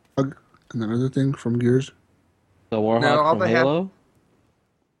Warhog and that other thing from Gears. The Warhog from Halo?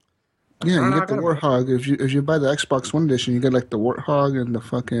 Yeah, you get the Warhog. If you buy the Xbox One edition, you get like the Warthog and the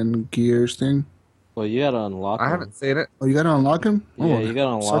fucking Gears thing. Well, you gotta unlock him. I haven't seen it. Oh, you gotta unlock him? Yeah, Oh, you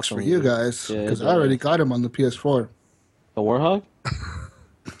gotta unlock sucks him. for you guys, Yeah, because it I already does. got him on the PS4. The Warhog?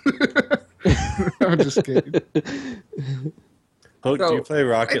 I'm just kidding. Hook, do you play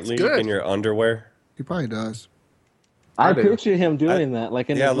Rocket League in your underwear? He probably does. I picture him doing that, like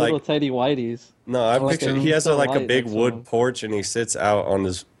in his little tidy whiteys. No, I Like picture a he has a light big next to wood him. porch and he sits out on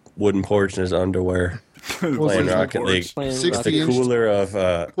his wooden porch in his underwear playing Rocket League. Playing With the 60-inch cooler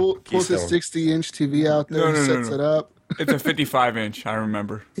of Pulls his Keystone. 60-inch TV out there, No. sets it up. It's a 55-inch. I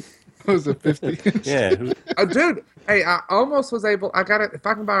remember. It was a 50-inch. Yeah. Dude, hey, I almost was able. I got it. If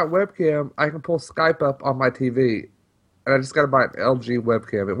I can buy a webcam, I can pull Skype up on my TV. And I just got to buy an LG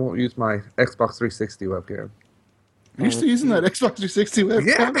webcam. It won't use my Xbox 360 webcam. Are you still using that Xbox 360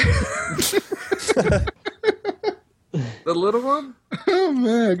 webcam? The little one? Oh,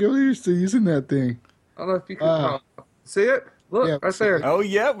 man. I can't believe you're still using that thing. I don't know if you can see it. Look, Yeah, right there. Oh,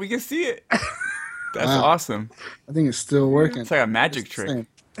 yeah, we can see it. That's Wow. awesome. I think it's still working. It's like a magic It's the trick. same.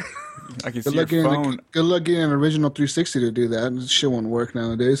 I can Good see luck, your getting phone. good luck getting an original 360 to do that. This shit won't work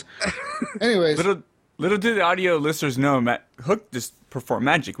nowadays. Anyways, Little did the audio listeners know, Matt Hook just perform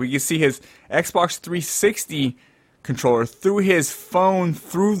magic. We can see his Xbox 360 controller through his phone,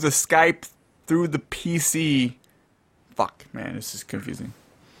 through the Skype, through the PC. Fuck, man, this is confusing.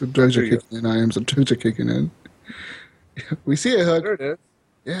 The drugs are kicking in. The drugs are kicking in. We see it, Hook. There it is.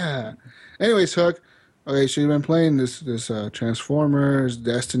 Yeah. Anyways, Hook. Okay, so you've been playing this Transformers,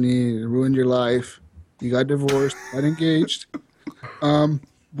 Destiny, it ruined your life. You got divorced, got engaged.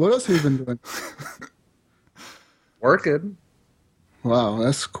 What else have you been doing? Working. Wow,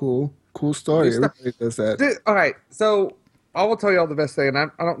 that's cool. Cool story. Everybody does that. Dude, all right, so I will tell you all the best thing, and I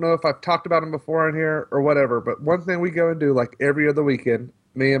don't know if I've talked about them before in here or whatever, but one thing we go and do like every other weekend,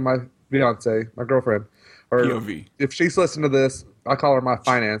 me and my fiance, my girlfriend, or POV. If she's listening to this, I call her my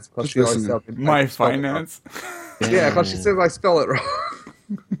finance because she always tells me my finance. Yeah, because she says I spell it wrong.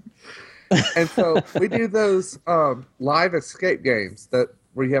 And so we do those live escape games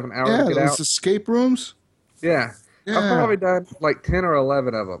where you have an hour to get out. Those escape rooms. Yeah. I've probably done like 10 or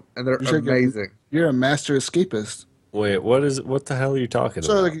 11 of them, and they're amazing. You're a master escapist. Wait, what the hell are you talking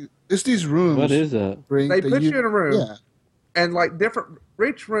So, about? like, it's these rooms. What is that? They put you in a room, and like different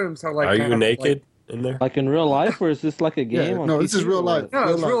each rooms have like. Are you naked in there? Like in real life, or is this like a game? Yeah, no, this is real life. No,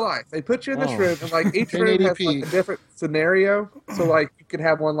 it's real life. They put you in this room, and like each room has like a different scenario. So like you could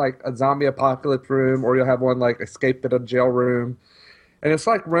have one like a zombie apocalypse room, or you'll have one like escape at a jail room. And it's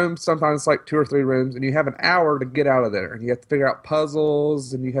like rooms, sometimes like 2 or 3 rooms, and you have an hour to get out of there. And you have to figure out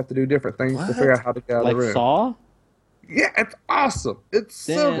puzzles, and you have to do different things to figure out how to get out of the room. Like Saw? Yeah, it's awesome. It's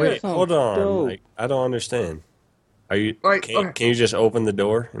so good. Wait, hold on. Like, I don't understand. Are you? Like, can you just open the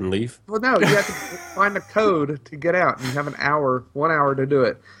door and leave? Well, no, you have to find a code to get out, and you have 1 hour to do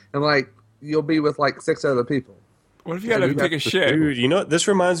it. And like you'll be with like 6 other people. What if you gotta take a shit? Dude, you know, this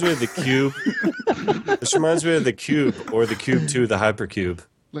reminds me of the Cube. This reminds me of the Cube, or the Cube 2, the Hypercube.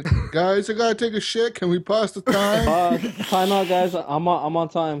 Like, guys, I gotta take a shit. Can we pass the time? Time out, guys. I'm on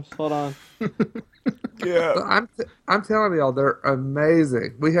time. Hold on. Yeah, I'm telling y'all, they're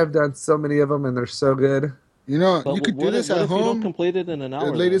amazing. We have done so many of them, and they're so good. You know, But you could do what this if at you don't home. complete it in an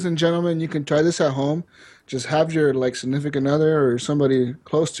hour, Ladies and gentlemen, you can try this at home. Just have your like significant other or somebody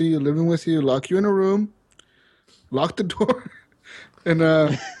close to you living with you lock you in a room, lock the door, and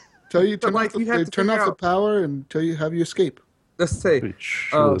tell you turn off the power and have you escape. Let's say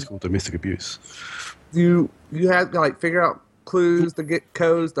Sure, that's called domestic abuse. You have to like figure out clues to get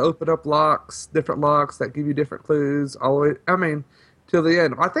codes to open up locks, different locks that give you different clues. All the way, I mean, till the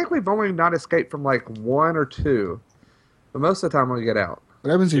end. I think we've only not escaped from like 1 or 2, but most of the time we get out.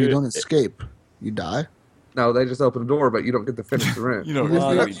 What happens if you don't escape? You die. No, they just open the door, but you don't get to finish the room.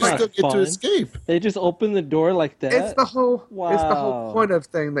 You still get to escape. They just open the door like that. It's the whole point of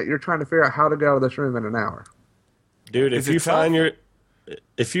thing that you're trying to figure out how to get out of this room in an hour. Dude, if you find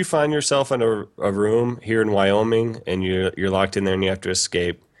yourself in a room here in Wyoming and you're locked in there and you have to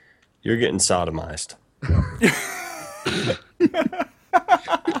escape, you're getting sodomized.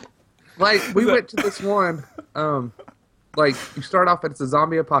 Like we went to this one, like you start off it's a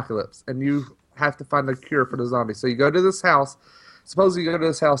zombie apocalypse and you have to find a cure for the zombie. So you go to this house. Suppose you go to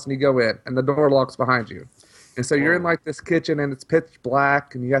this house and you go in and the door locks behind you. And so you're in like this kitchen and it's pitch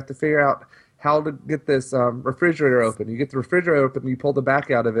black and you have to figure out how to get this refrigerator open. You get the refrigerator open and you pull the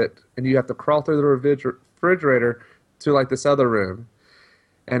back out of it and you have to crawl through the refrigerator to like this other room.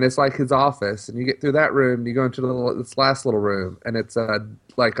 And it's like his office. And you get through that room and you go into this last little room and it's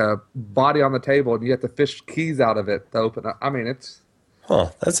like a body on the table and you have to fish keys out of it to open up. I mean, it's...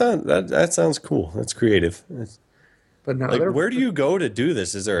 Huh, that sounds cool. That's creative. But no, like, where do you go to do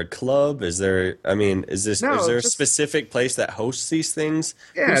this? Is there a club? Is there a specific place that hosts these things?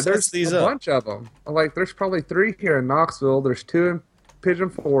 Yeah, there's a bunch of them. Like, there's probably 3 here in Knoxville. There's 2 in Pigeon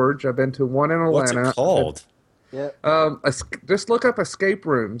Forge. I've been to 1 in Atlanta. What's it called? Yeah. Just look up escape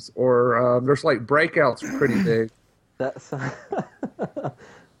rooms, or there's like breakouts pretty big. That's.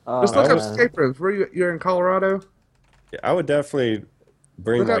 Just look up escape rooms. You're in Colorado? Yeah, I would definitely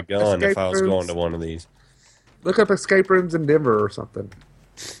bring my gun if I was going to one of these. Look up escape rooms in Denver or something.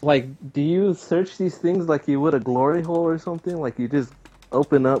 Like, do you search these things like you would a glory hole or something? Like, you just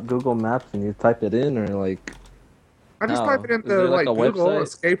open up Google Maps and you type it in, or like... I just type it into like Google, website?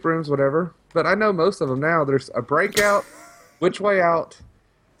 Escape rooms, whatever. But I know most of them now. There's a Breakout, Which Way Out,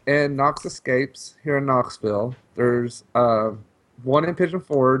 and Knox Escapes here in Knoxville. There's 1 in Pigeon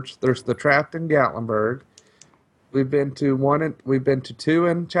Forge. There's the Trapped in Gatlinburg. We've been to 2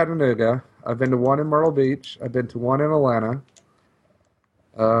 in Chattanooga. I've been to 1 in Myrtle Beach. I've been to 1 in Atlanta.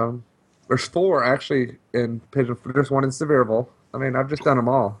 There's 4 actually in Pigeon Forge. There's 1 in Sevierville. I mean, I've just done them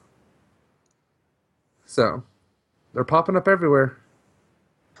all. So, they're popping up everywhere.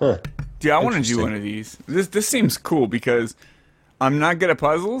 Huh. Dude, I want to do one of these. This seems cool because I'm not good at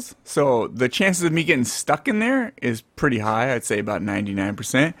puzzles, so the chances of me getting stuck in there is pretty high. I'd say about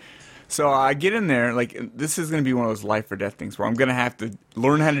 99%. So I get in there, like, this is going to be one of those life or death things where I'm going to have to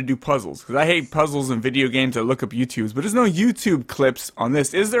learn how to do puzzles. Because I hate puzzles in video games. I look up YouTubes, but there's no YouTube clips on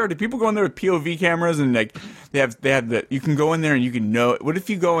this. Is there? Do people go in there with POV cameras and, like, they have the, you can go in there and you can know, what if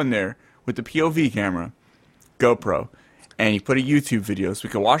you go in there with the POV camera, GoPro, and you put a YouTube video so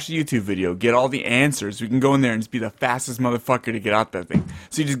we can watch the YouTube video, get all the answers. We can go in there and just be the fastest motherfucker to get out that thing.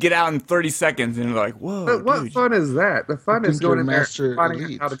 So you just get out in 30 seconds and you're like, whoa, But what dude. fun is that? The fun is going in there and finding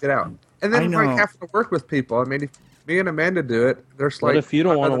elite. out how to get out. And then like having to work with people. I mean, if me and Amanda do it, there's like What if you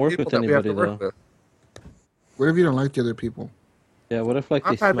don't want to other work people with that we have to anybody, work though? with. What if you don't like the other people? Yeah, what if, like,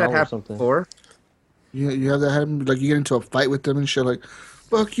 they I've had that smell or happen something? before. You have that happen? Like, you get into a fight with them and shit, like,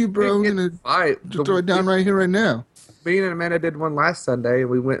 fuck you, bro. I'm going to throw it down right here, right now. Me and Amanda did one last Sunday, and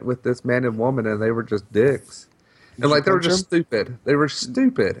we went with this man and woman, and they were just dicks. And, like, they were just stupid. They were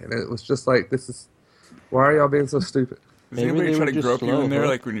stupid. And it was just like, why are y'all being so stupid? Does anybody try to grope you in there,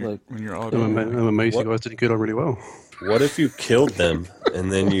 like, when you're all I'm amazed you guys didn't get on really well. What if you killed them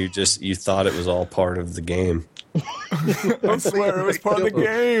and then you thought it was all part of the game? I swear it was part of the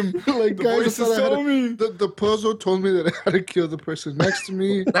game. Like, The guys, I voices thought I had told me. the puzzle told me that I had to kill the person next to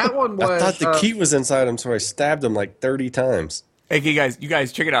me. That one was. I thought the key was inside him, so I stabbed him like 30 times. Hey, you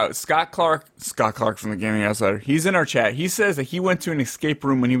guys, check it out. Scott Clark from the Gaming Outsider. He's in our chat. He says that he went to an escape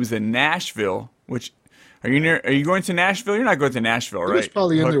room when he was in Nashville. Which, are you going to Nashville? You're not going to Nashville, He right? was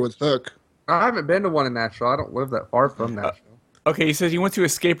probably in Hook. there with Hook. I haven't been to one in Nashville. I don't live that far from Nashville. Okay, he says he went to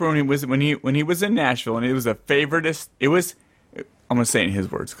escape room when he was in Nashville, and it was a favorite. It was. I'm gonna say it in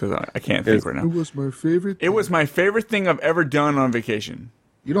his words because I can't think right now. It was my favorite. It was my favorite thing I've ever done on vacation.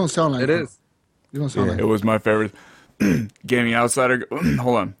 You don't sound like It is. You don't sound like It was my favorite. Gaming Outsider.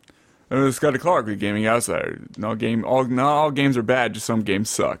 Hold on. Scotty Clark, the Gaming Outsider. Not all games are bad. Just some games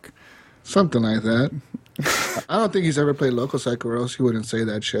suck. something like that. I don't think he's ever played Local Cycle, or else he wouldn't say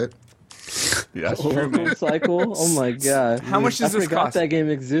that shit. Yeah, that's true, man. Local Cycle? Oh my god! How much does I this forgot cost? that game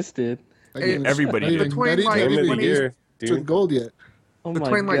existed. Everybody did. Between like not even 20 year, dude. Gold yet. Oh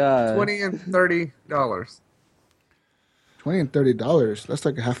between my like god! $20 and $30. $20 and $30. That's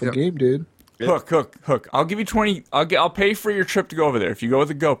like a half a game, dude. Hook. I'll give you 20. I'll pay for your trip to go over there if you go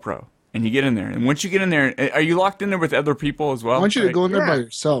with a GoPro and you get in there. And once you get in there, are you locked in there with other people as well? I want you to go in there by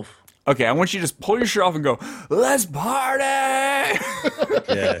yourself. Okay, I want you to just pull your shirt off and go, let's party!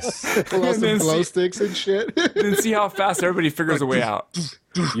 Yes. Pull out some glow sticks and shit. Then see how fast everybody figures a way out.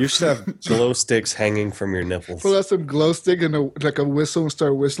 You should have glow sticks hanging from your nipples. Pull out some glow stick and a whistle and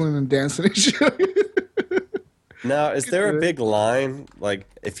start whistling and dancing and shit. Now, is there a big line? Like,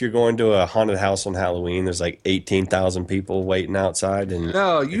 if you're going to a haunted house on Halloween, there's like 18,000 people waiting outside, and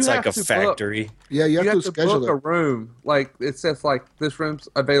No, you it's have like a to factory. Yeah, you have to schedule book it. a room. Like it says, like this room's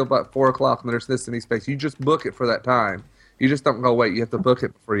available at 4 o'clock, and there's this many space. You just book it for that time. You just don't go wait. You have to book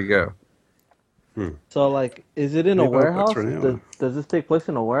it before you go. So, like, is it in a Maybe I'll warehouse? put it in. Does this take place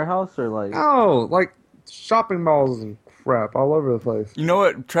in a warehouse or like? Oh, like shopping malls and crap all over the place. You know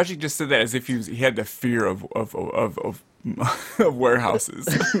what? Tragic just said that as if he had the fear of warehouses.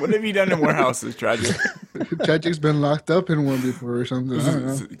 What have you done in warehouses, Tragic? Tragic's been locked up in one before or something. I don't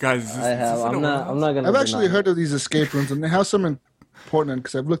know. Guys, I have. I'm not gonna. I've actually deny heard of these escape rooms, and they have some in Portland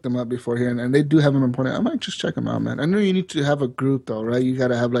because I've looked them up before here, and they do have them in Portland. I might just check them out, man. I know you need to have a group though, right? You got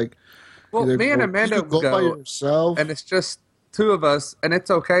to have like. Well, either me and you Amanda could go would by go, yourself, and it's just 2 of us, and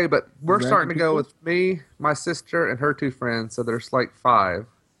it's okay. But we're Random starting to go people? with me, my sister, and her 2 friends. So there's like 5.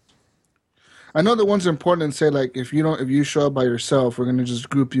 I know the ones in Portland say like if you show up by yourself, we're gonna just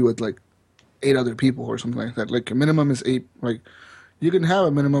group you with like 8 other people or something like that. Like a minimum is 8. Like you can have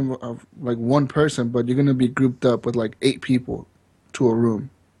a minimum of like 1 person, but you're gonna be grouped up with like 8 people to a room.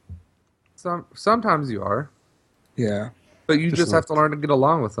 Sometimes you are, Yeah, but you just have to learn to get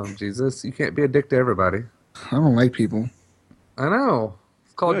along with them. Jesus, you can't be a dick to everybody. I don't like people. I know.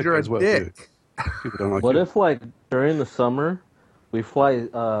 It's called Yeah, you're a as well, dick. People don't like What you. if, like, during the summer, we fly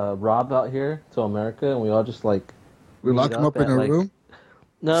Rob out here to America, and we all just like We lock meet him up in at, a like- room.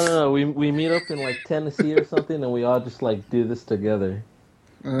 No. We meet up in like Tennessee or something, and we all just like do this together.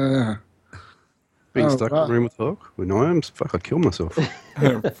 Being Oh, stuck in wow. a room with Hook? With knives? Fuck, I'd kill myself.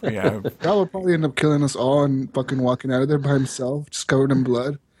 Yeah. That would probably end up killing us all and fucking walking out of there by himself, just covered in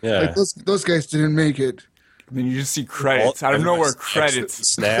blood. Yeah. Like those guys didn't make it. Then you just see credits out of nowhere. Credits.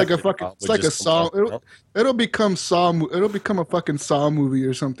 It's like a fucking. It's like a Saw. It'll become Saw. It'll become a fucking Saw movie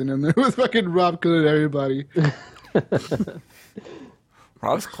or something in there with fucking Rob killing everybody.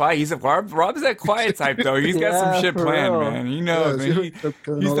 Rob's quiet. Rob's that quiet type though. He's got some Yeah, shit for planned, real. man. He knows, Yeah, man.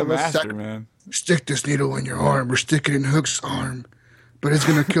 He's the master, man. Stick this needle in your arm or stick it in Hook's arm, but it's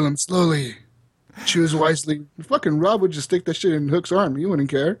going to kill him slowly. Choose wisely. Fucking Rob would just stick that shit in Hook's arm. You wouldn't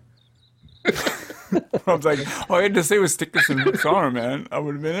care. Rob's like, all I had to say was stick this in Hook's arm, man. I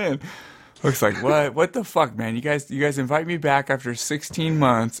would have been in. Hook's like, what? What the fuck, man? You guys invite me back after 16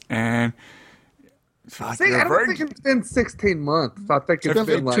 months and... Fuck, See, I don't think it's been 16 months. I think it's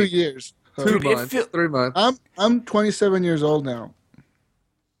been like 2 years. 2 months, 3 months. I'm 27 years old now.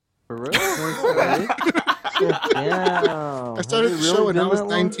 For real? Yeah. I started the show when I was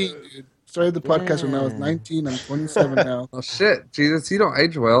 19, dude. Started the podcast when I was 19. I'm 27 now. Oh shit, Jesus, you don't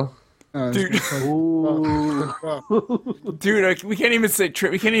age well. Dude, dude, we can't even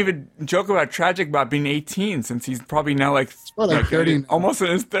we can't even joke about tragic about being 18 since he's probably now like 30 now. almost in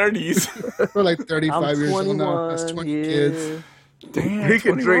his 30s. We're like 35 years old now. That's 20 kids. Damn, He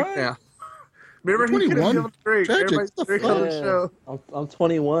can 21? drink now. Remember, he couldn't 21? be able to drink. Tragic. Everybody's What the drinking on the show. I'm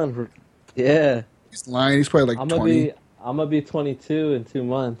 21. Yeah. He's lying. He's probably like 20. I'm gonna be 22 in 2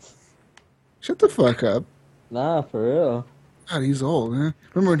 months. Shut the fuck up. Nah, for real. God, he's old, man.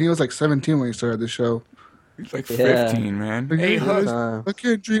 Remember when he was like 17 when he started the show? He's like 15, man. Like, Hey, guys, Hook. I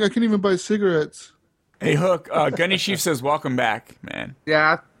can't drink. I can't even buy cigarettes. Hey, Hook. Gunny Chief says, welcome back, man.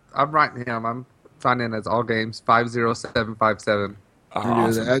 Yeah, I'm writing him. I'm signing in as all games 50757. Oh, You're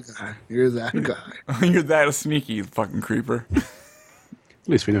awesome. that guy. You're that guy. You're that sneaky, you fucking creeper. At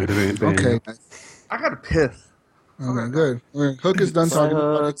least we know the band. Okay. I got to piss. Okay, good. All right, Hook is done talking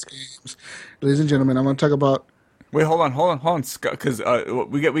about its games. Ladies and gentlemen, I'm going to talk about... Wait, hold on, Scott, because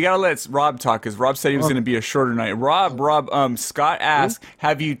we gotta let Rob talk, because Rob said he was going to be a shorter night. Rob, Scott asked,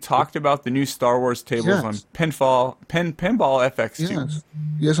 have you talked about the new Star Wars tables on Pinball FX2? Yes.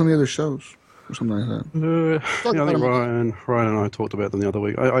 Yes, on the other shows. Or something like that. Yeah, I think Ryan and I talked about them the other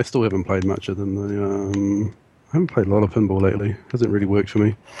week. I still haven't played much of them. I haven't played a lot of pinball lately. Hasn't really worked for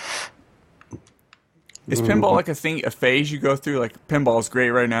me. Is pinball like a phase you go through? Like, pinball's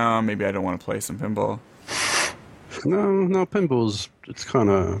great right now, maybe I don't want to play some pinball. No, pinball's,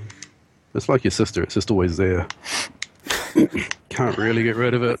 it's like your sister. It's just always there. Can't really get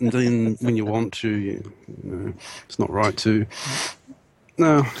rid of it, and then when you want to, it's not right to.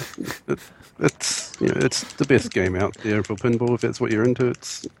 No, it's the best game out there for pinball if that's what you're into.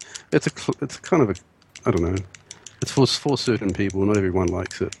 It's kind of a, I don't know. It's for certain people. Not everyone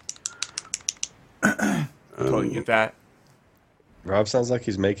likes it. Totally get that. Rob sounds like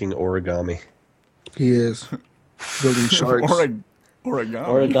he's making origami. He is. Building sharks.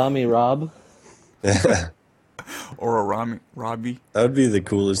 Origami Rob. Or Robbie. That would be the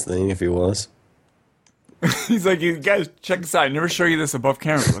coolest thing if he was. He's like, you guys, check this out. I never show you this above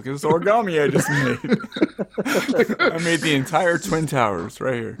camera. Look at this origami I just made. I made the entire Twin Towers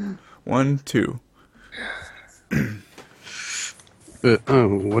right here. 1, 2. But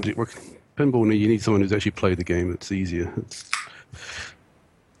what pinball? You need someone who's actually played the game. It's easier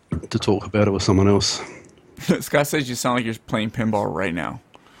to talk about it with someone else. Scott says you sound like you're playing pinball right now.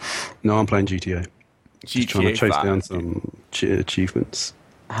 No, I'm playing GTA. Just trying to chase 5. down some achievements.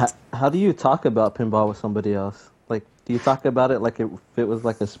 How do you talk about pinball with somebody else? Like, do you talk about it like if it was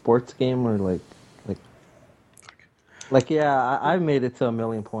like a sports game or like yeah, I made it to 1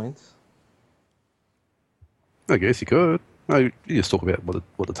 million points. I guess you could. You just talk about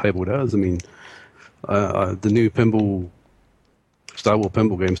what the table does. I mean, the new Star Wars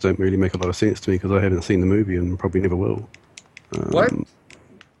pinball games don't really make a lot of sense to me because I haven't seen the movie and probably never will. What?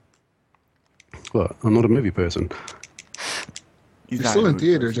 Well, I'm not a movie person. It's still in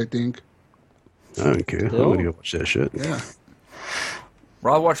theaters, I think. I don't care. I'm going to go watch that shit. Yeah.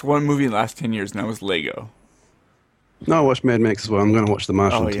 Rob watched one movie in the last 10 years, and that was Lego. No, I watched Mad Max as well. I'm going to watch The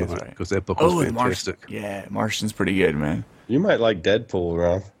Martian yeah, tonight right. because that book was The fantastic. Martian. Yeah, Martian's pretty good, man. You might like Deadpool,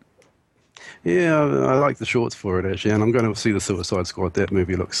 Rob. Yeah, I like the shorts for it actually, and I'm going to see the Suicide Squad. That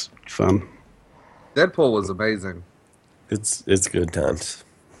movie looks fun. Deadpool was amazing. It's good times.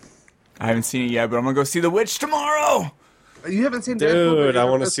 I haven't seen it yet, but I'm going to go see The Witch tomorrow. You haven't seen Deadpool? Dude, I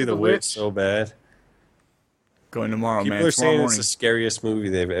want to see The Witch so bad. Going tomorrow, People man. are saying it's the scariest movie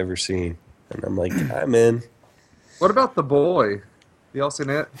they've ever seen. And I'm like, I'm in. What about The Boy? Y'all seen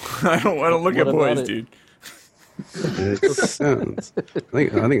it? I don't look at boys, dude. It sounds. I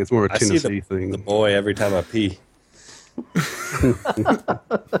think it's more a Tennessee thing. The Boy every time I pee.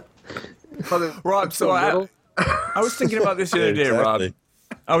 Rob, so I was thinking about this the other day, Exactly. Rob.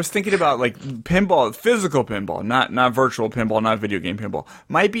 I was thinking about like pinball, physical pinball, not virtual pinball, not video game pinball.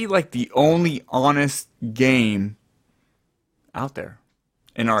 Might be like the only honest game out there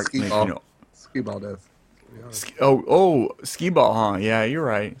in our Skee-ball. Skee-ball does. Skee ball, huh? Yeah, you're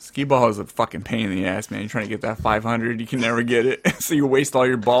right. Skee ball is a fucking pain in the ass, man. You're trying to get that 500, you can never get it. So you waste all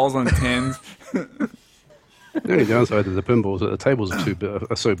your balls on tens. The only downside of the pinballs is that the tables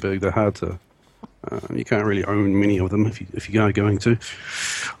are so big they're hard to. You can't really own many of them if you are going to.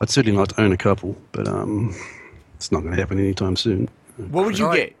 I'd certainly like to own a couple, but it's not going to happen anytime soon. What would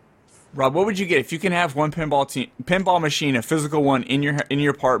you get, Rob? What would you get if you can have one pinball machine, a physical one in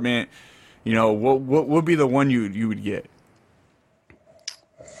your apartment? You know, what would be the one you would get?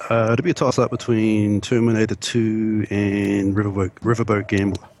 It'd be a toss-up between Terminator 2 and Riverboat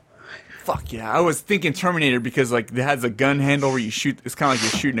Gambler. Fuck yeah! I was thinking Terminator because like it has a gun handle where you shoot. It's kind of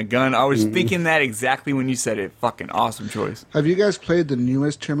like you're shooting a gun. I was thinking that exactly when you said it. Fucking awesome choice. Have you guys played the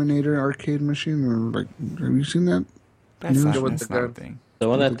newest Terminator arcade machine? Or like, have you seen that? That's not a thing. The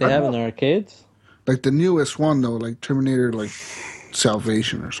one that they have in the arcades? Like the newest one though, like Terminator, like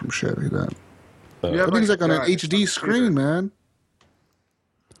Salvation or some shit like that. Yeah, I think it's like on an HD screen, man.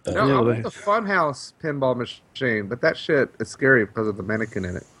 No, I want the Funhouse pinball machine, but that shit is scary because of the mannequin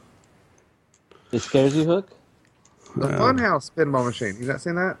in it. It scares you, Hook? The Funhouse pinball machine. You not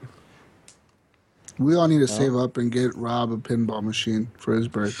seen that? We all need to save up and get Rob a pinball machine for his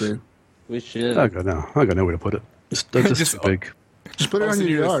birthday. We should. I got nowhere to put it. It's just too big. Just put it in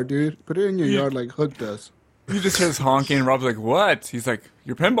your yard, dude. Put it in your yard like Hook does. You just hear us honking, and Rob's like, "What?" He's like,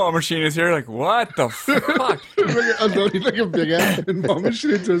 "Your pinball machine is here." Like, what the fuck? He's like a big ass pinball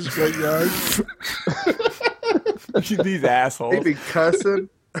machine into his front yard. These assholes. He be cussing.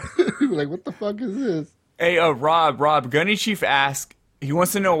 Like, what the fuck is this? Hey, Rob, Gunny Chief asks, he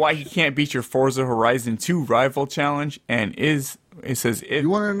wants to know why he can't beat your Forza Horizon 2 rival challenge, and it says if you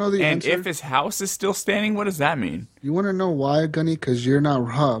want to know the and answer? if his house is still standing. What does that mean? You want to know why, Gunny? Because you're not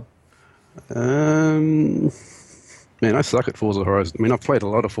Rob. Man, I suck at Forza Horizon. I mean, I've played a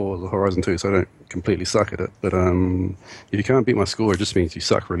lot of Forza Horizon 2, so I don't completely suck at it. But if you can't beat my score, it just means you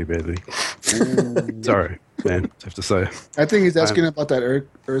suck really badly. Sorry, man, I have to say. I think he's asking about that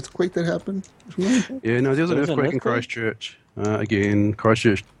earthquake that happened. Yeah, no, there was an earthquake in Christchurch. Again,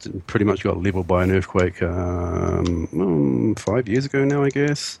 Christchurch pretty much got leveled by an earthquake 5 years ago now, I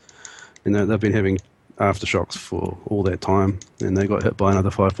guess. And they've been having aftershocks for all that time, and they got hit by another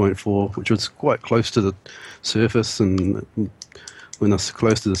 5.4, which was quite close to the surface, and when they're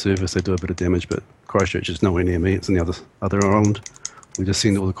close to the surface they do a bit of damage, but Christchurch is nowhere near me. It's in the other island. We just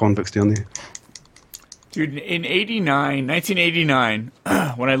seen all the convicts down there. Dude, in 1989,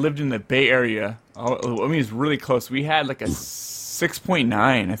 when I lived in the Bay Area, I mean, it's really close. We had like a 6.9,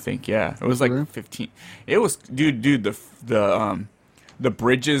 I think, yeah. It was like 15. It was, dude, the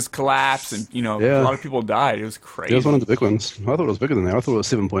bridges collapsed, and a lot of people died. It was crazy. It was one of the big ones. I thought it was bigger than that. I thought it was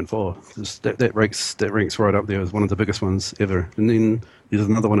 7.4. That ranks right up there as one of the biggest ones ever. And then there's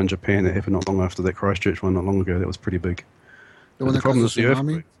another one in Japan that happened not long after that Christchurch one, not long ago. That was pretty big. The one that problem caused is the the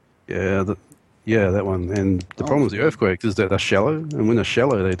tsunami? earthquake. Yeah, that one. And the problem with the earthquake is that they're shallow, and when they're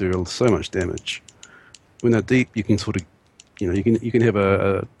shallow, they do so much damage. When they're deep, you can sort of, you can have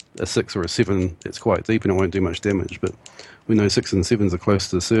a 6 or a 7 that's quite deep and it won't do much damage, but when those 6s and 7s are close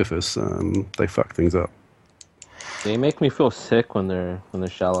to the surface, they fuck things up. They make me feel sick when they're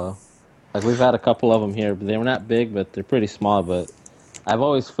shallow. Like, we've had a couple of them here, but they were not big, but they're pretty small. But I've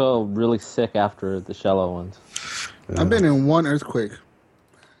always felt really sick after the shallow ones. I've been in one earthquake.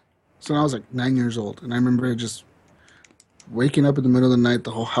 So I was like 9 years old, and I remember just waking up in the middle of the night.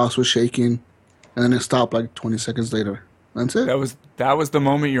 The whole house was shaking, and then it stopped like 20 seconds later. That's it. That was the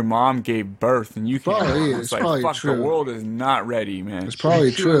moment your mom gave birth, and you came out. It's like, probably fuck, true. the world is not ready, man. It's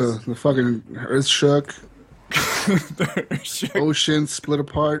probably true. The fucking earth shook. Ocean split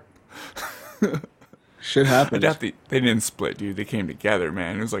apart. Shit happened. They didn't split, dude. They came together,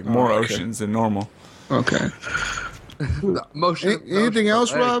 man. It was like more oceans than normal. Okay. Anything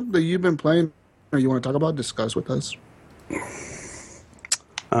else, Rob, that you've been playing or you want to talk about, discuss with us?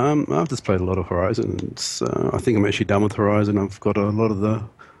 I've just played a lot of Horizon. I think I'm actually done with Horizon. I've got a lot of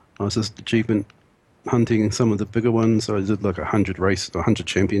I was just achievement hunting some of the bigger ones. So I did like 100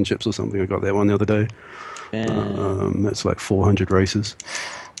 championships or something. I got that one the other day. That's like 400 races.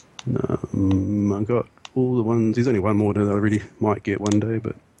 I got all the ones. There's only one more that I really might get one day,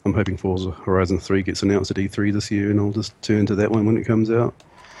 but I'm hoping Forza Horizon 3 gets announced at E3 this year, and I'll just turn to that one when it comes out.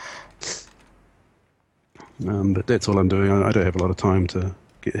 But that's all I'm doing. I don't have a lot of time to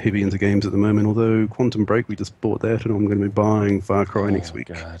get heavy into games at the moment, although Quantum Break, we just bought that, and I'm going to be buying Far Cry next week.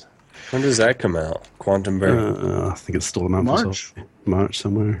 God. When does that come out? Quantum Break? I think it's still a month or so. March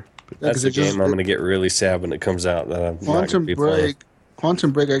somewhere. That's a game I'm going to get really sad when it comes out that I'm not going to be playing.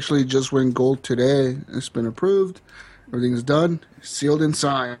 Quantum Break actually just went gold today. It's been approved. Everything's done, sealed and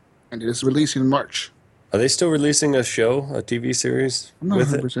signed, and it is releasing in March. Are they still releasing a show, a TV series I'm not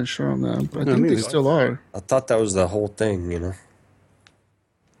with 100% sure on that, but I No, think me they neither. still are. I thought that was the whole thing, you know.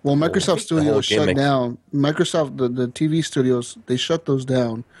 Well, The Microsoft whole Studios shut gimmick. down. Microsoft, the TV studios, they shut those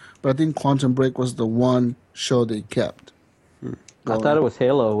down. But I think Quantum Break was the one show they kept. I thought it was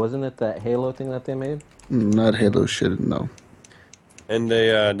Halo. Wasn't it that Halo thing that they made? Not Halo shit, no. And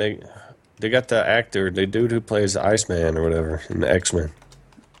they got the actor, the dude who plays Iceman or whatever in the X-Men.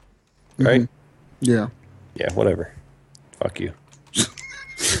 Right? Yeah. Yeah, whatever. Fuck you.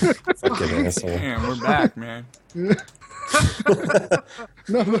 Fucking asshole. Damn, we're back, man.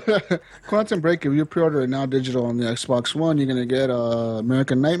 No, but Quantum Break, if you pre-order it now digital on the Xbox One, you're going to get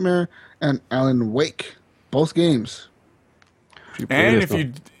American Nightmare and Alan Wake. Both games. And if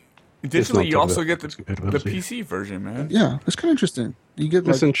you it's not digitally, you talk also about get the compatibility. PC version, man. Yeah, it's kind of interesting. You get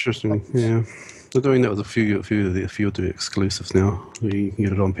That's like interesting. Yeah, they're doing that with a few of the exclusives now. You can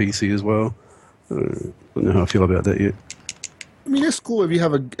get it on PC as well. Don't know how I feel about that yet. I mean, it's cool if you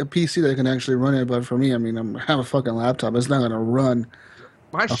have a PC that can actually run it, but for me, I mean, I have a fucking laptop. It's not going to run.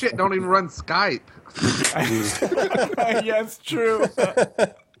 My shit don't even run Skype. Yeah, it's true.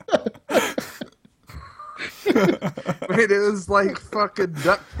 I mean, it was like fucking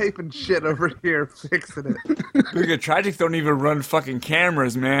duct tape and shit over here fixing it. Look at Tragic don't even run fucking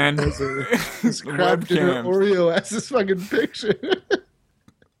cameras, man. It's crap dinner Webcams. Oreo as this fucking picture.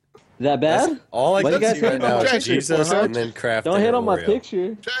 That bad? All I Why you can guys see right hate now my is picture, Jesus Farhad? and then Kraft. Don't hit Dinner on my Oreo.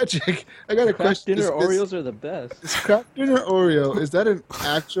 picture. Tragic. I got a Kraft question. dinner Is Oreos are the best. Kraft dinner Oreo, is that an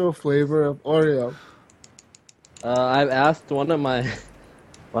actual flavor of Oreo? I've asked one of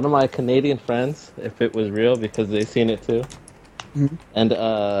my Canadian friends if it was real because they've seen it too, and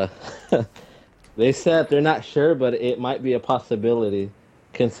they said they're not sure, but it might be a possibility,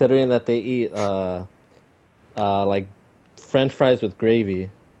 considering that they eat like French fries with gravy.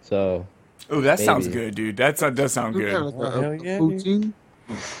 So. Oh, that maybe. sounds good, dude. That does sound good. Poutine?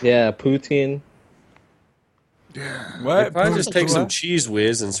 Yeah, poutine. What? If I just take some cheese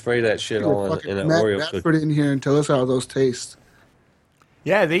whiz and spray that shit all in an Matt Oreo Bradford cookie. in here and tell us how those taste.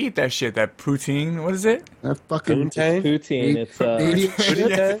 Yeah, they eat that shit. That poutine. What is it? That fucking Poutine. It's Canadian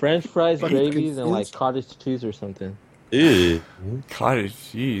shit. French fries, Fucking gravies, and like confused. cottage cheese or something. Ew. Cottage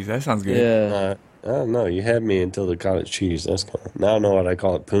cheese. That sounds good. Yeah. I don't know. You had me until the cottage cheese. That's kind of, now I know what I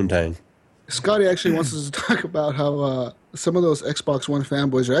call it, poontang. Scotty actually wants us to talk about how some of those Xbox One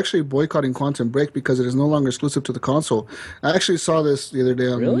fanboys are actually boycotting Quantum Break because it is no longer exclusive to the console. I actually saw this the other day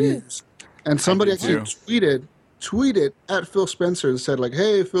on the news, and somebody actually tweeted at Phil Spencer and said like,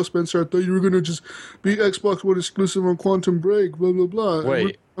 "Hey, Phil Spencer, I thought you were gonna just be Xbox One exclusive on Quantum Break, blah blah blah.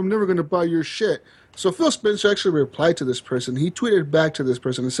 Wait. I'm never gonna buy your shit." So Phil Spencer actually replied to this person. He tweeted back to this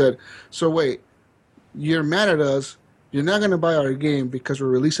person and said, "So wait, you're mad at us. You're not going to buy our game because we're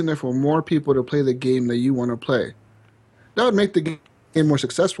releasing it for more people to play the game that you want to play. That would make the game more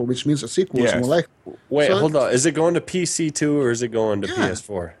successful, which means a sequel is more likely." Wait, So- hold on. Is it going to PC too, or is it going to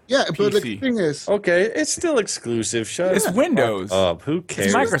PS4? Yeah, but the PC. thing is, Okay, it's still exclusive. Shut It's up. Windows. Up. Who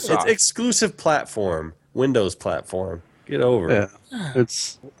cares? Microsoft. It's exclusive platform. Windows platform. Get over it. Yeah,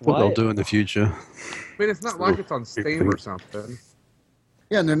 it's what they'll do in the future. I mean, it's not like it's on Steam or something.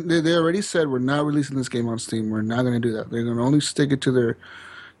 yeah, and then they already said we're not releasing this game on Steam. We're not going to do that. They're going to only stick it to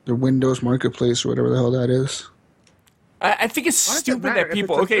their Windows Marketplace or whatever the hell that is. I think it's Why does it stupid matter that if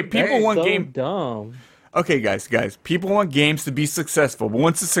people. it's a Okay, good people game? want So game. dumb. Okay, guys, people want games to be successful, but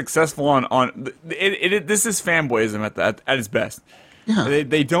once it's successful on this is fanboyism at its best. Yeah.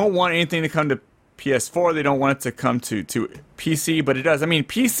 They don't want anything to come to PS4. They don't want it to come to PC, but it does. I mean,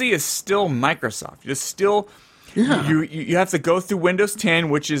 PC is still Microsoft. It's still you have to go through Windows 10,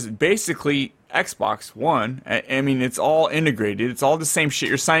 which is basically Xbox One. I mean, it's all integrated. It's all the same shit.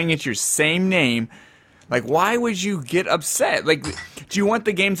 You're signing into your same name. Like, why would you get upset? Like, do you want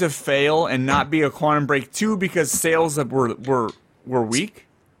the game to fail and not be a Quantum Break 2 because sales were weak?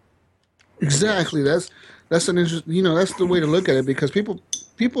 Exactly. That's an interesting. That's the way to look at it because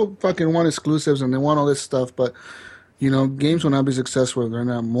people fucking want exclusives and they want all this stuff, but games will not be successful if they're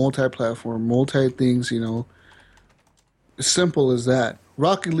not multi-platform, multi-things. As simple as that.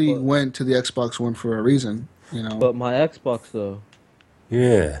 Rocket League went to the Xbox One for a reason. But my Xbox though.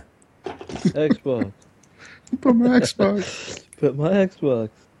 Yeah. Xbox. But my Xbox. But my Xbox.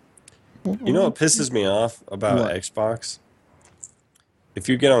 You know what pisses me off about What? Xbox? If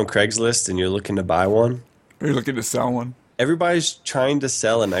you get on Craigslist and you're looking to buy one, Or you're looking to sell one? everybody's trying to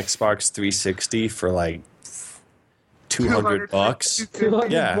sell an Xbox 360 for like $200.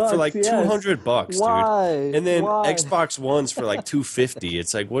 Yeah, for like $200, dude. Why? And then Why? Xbox Ones for like $250.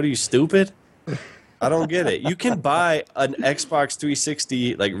 It's like, what are you, stupid? I don't get it. You can buy an Xbox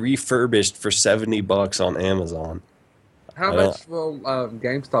 360 like refurbished for $70 on Amazon. How much will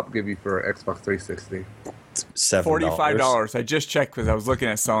GameStop give you for an Xbox 360? $7. $45. I just checked because I was looking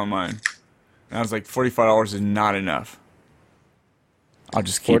at selling mine. And I was like, $45 is not enough. I'll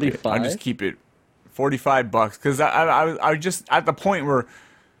just keep it. I'll just keep it. $45 because I was just at the point where,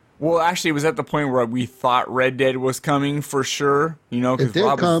 well, actually, it was at the point where we thought Red Dead was coming for sure. You know,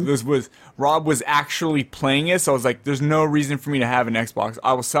 because Rob was actually playing it, so I was like, "There's no reason for me to have an Xbox.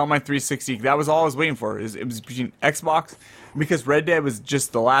 I will sell my 360." That was all I was waiting for. It was between Xbox, because Red Dead was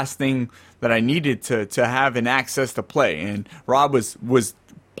just the last thing that I needed to have an access to play, and Rob was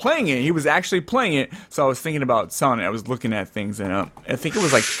playing it. He was actually playing it, so I was thinking about selling it. I was looking at things, and I think it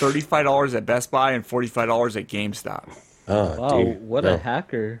was like $35 at Best Buy and $45 at GameStop. Oh, wow, what a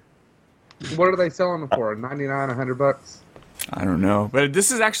hacker! What are they selling them for? $99, $100? I don't know, but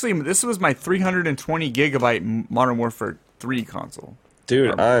this was my 320 gigabyte Modern Warfare 3 console.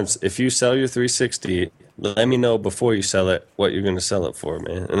 Dude, if you sell your 360, let me know before you sell it what you're going to sell it for,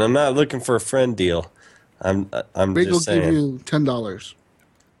 man. And I'm not looking for a friend deal. I'm Big just saying. will give you $10.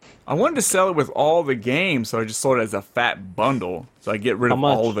 I wanted to sell it with all the games, so I just sold it as a fat bundle, so I get rid of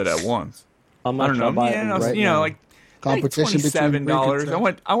all of it at once. How much? I don't know. Like competition between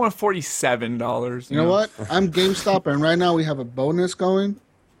 $27. I want $47. You know what? I'm GameStop, and right now we have a bonus going.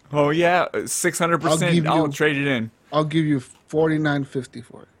 Oh yeah, 600%. I'll trade it in. I'll give you $49.50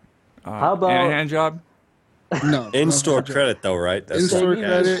 for it. How about and a hand job? No. In-store credit, though, right? That's in-store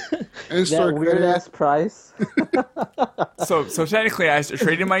credit. In-store that weird ass price. So technically, I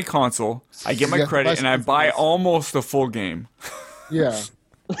trade in my console, I get my credit, and I buy almost the full game. Yeah.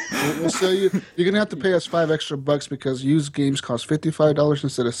 We'll sell you. You're gonna have to pay us $5 extra because used games cost $55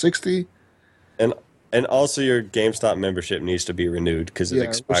 instead of $60. And also your GameStop membership needs to be renewed because it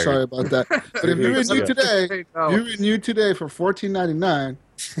expired. We're sorry about that. But if you renew today for $14.99,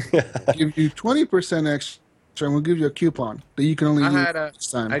 give you 20% extra, and we'll give you a coupon that you can only use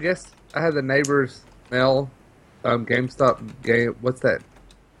next time. I guess I had the neighbor's mail GameStop game. What's that?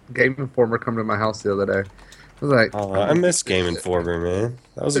 Game Informer come to my house the other day. I was like, I miss Game Informer, man.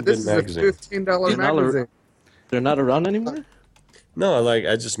 That was a good magazine. This is a $15 magazine. They're not around anymore? No,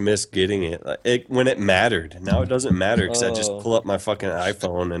 I just miss getting it. When it mattered. Now it doesn't matter because I just pull up my fucking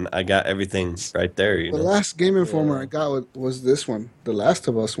iPhone and I got everything right there. You know? The last Game Informer I got was this one, the Last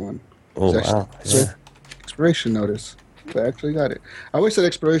of Us one. Oh, wow. Yeah. Expiration notice. I actually got it. I wish that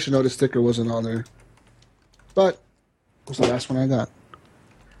expiration notice sticker wasn't on there. But it was the last one I got.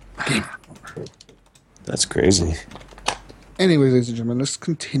 Game Informer. That's crazy. Anyways, ladies and gentlemen, let's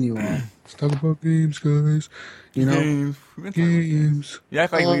continue on. Let's talk about games, guys. You know, games. Yeah, I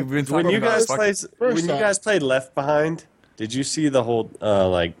think we've been talking when you about guys played Left Behind, did you see the whole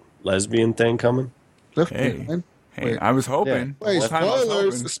lesbian thing coming? Left Behind? Hey, I was hoping. Yeah. Wait,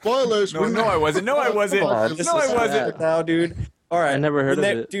 spoilers. No, I wasn't. No, I wasn't. Now, dude. All right. I never heard of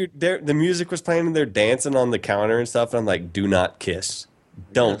it. Dude, the music was playing and they're dancing on the counter and stuff. And I'm like, do not kiss.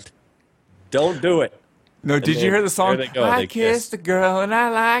 Don't do it. No, did you hear the song? I kissed a girl and I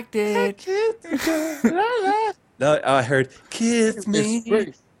liked it. No, I heard, kiss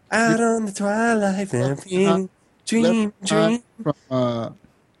me out on the twilight and dream. From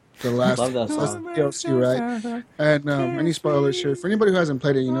the last DLC, right? And any spoilers here for anybody who hasn't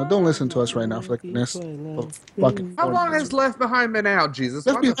played it, don't listen to us right now for like the next fucking. How long has Left Behind been out, Jesus?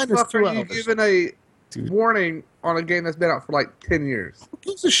 Left Why the Behind is fuck 2 are you hours. giving a warning on a game that's been out for like 10 years? Who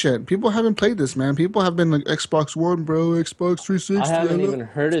gives a shit? People haven't played this, man. People have been like Xbox One, bro, Xbox 360. I haven't even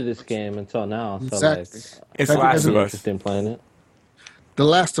heard of this game until now. So Exactly. It's Last of Us. Interested in playing it. The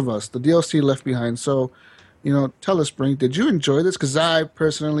Last of Us, the DLC Left Behind. So, tell us, Brink, did you enjoy this? Because I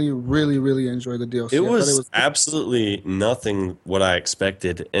personally really, really enjoyed the DLC. It was absolutely nothing what I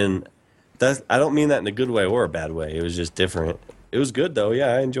expected. And I don't mean that in a good way or a bad way. It was just different. It was good, though. Yeah,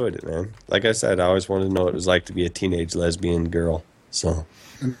 I enjoyed it, man. Like I said, I always wanted to know what it was like to be a teenage lesbian girl. So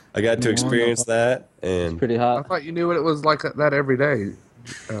I got to experience that. And it's pretty hot. I thought you knew what it was like that every day.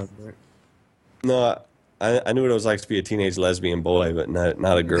 No, I knew what it was like to be a teenage lesbian boy, but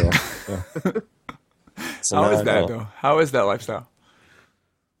not a girl. So How is that, though? How is that lifestyle?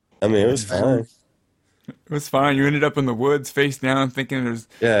 I mean, it was fine. It was fine. You ended up in the woods, face down, thinking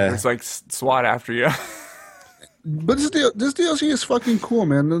there's like SWAT after you. But this DLC is fucking cool,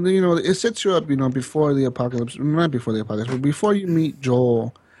 man. It sets you up, before the apocalypse. Not before the apocalypse, but before you meet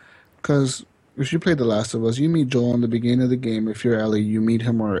Joel. Because if you play The Last of Us, you meet Joel in the beginning of the game. If you're Ellie, you meet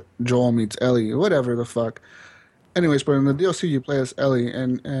him, or Joel meets Ellie, whatever the fuck. Anyways, but in the DLC, you play as Ellie,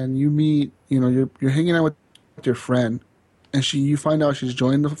 and you meet, you're hanging out with your friend, and you find out she's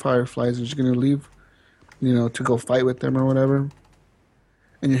joined the Fireflies, and she's gonna leave to go fight with them or whatever.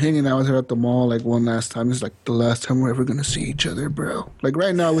 And you're hanging out with her at the mall like one last time. It's like the last time we're ever gonna see each other, bro. Like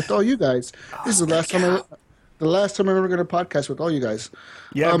right now with all you guys. This is the last time I'm ever gonna podcast with all you guys.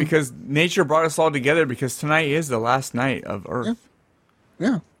 Yeah, because nature brought us all together because tonight is the last night of Earth.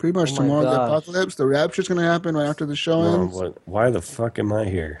 Yeah, pretty much tomorrow the apocalypse, the rapture's gonna happen right after the show ends. Why the fuck am I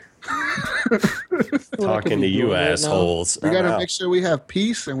here? Talking to you assholes. We gotta make sure we have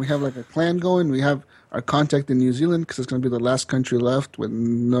peace and we have like a clan going. We have our contact in New Zealand because it's going to be the last country left with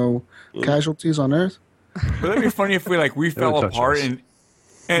no casualties on Earth. Would that be funny if we fell apart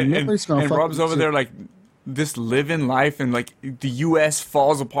and Rob's over there like this living life and like the U.S.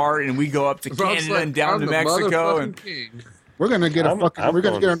 falls apart and we go up to Canada and down to Mexico and we're gonna get we're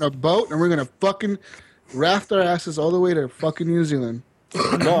gonna get on a boat and we're gonna fucking raft our asses all the way to fucking New Zealand.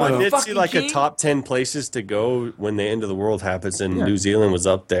 No, I did see like a top 10 places to go when the end of the world happens, and New Zealand was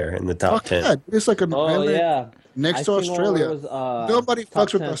up there in the top 10. Yeah. It's like an island next to Australia. Nobody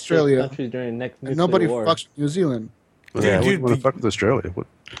fucks with Australia. Nobody fucks with New Zealand. Well, dude, want to fuck with Australia?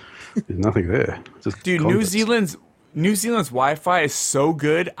 There's nothing there. Dude, New Zealand's Wi-Fi is so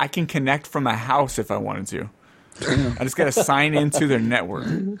good, I can connect from a house if I wanted to. I just got to sign into their network.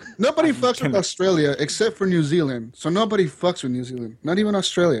 Nobody fucks with Australia except for New Zealand. So nobody fucks with New Zealand. Not even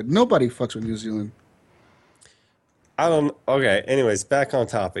Australia. Nobody fucks with New Zealand. Okay, anyways, back on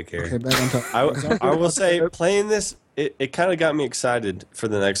topic here. Okay, back on topic. I will say, playing this, it kind of got me excited for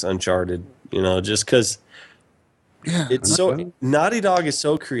the next Uncharted, just because it's so... Naughty Dog is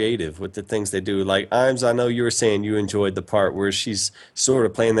so creative with the things they do. Like, Imes, I know you were saying you enjoyed the part where she's sort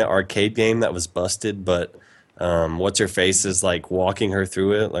of playing that arcade game that was busted, but... what's-her-face is like walking her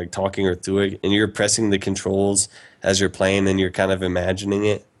through it, like talking her through it, and you're pressing the controls as you're playing and you're kind of imagining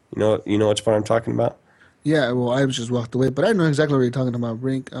it. You know which part I'm talking about? Yeah, well, I just walked away, but I know exactly what you're talking about,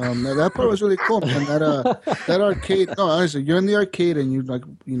 Brink. That part was really cool, man. That arcade. No, honestly, you're in the arcade and you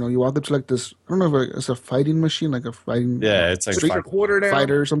you walk up to like this. I don't know if it's a fighting machine, like a fighting. Yeah, it's like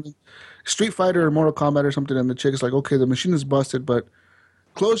fighter or something. Street Fighter or Mortal Kombat or something, and the chick is like, okay, the machine is busted, but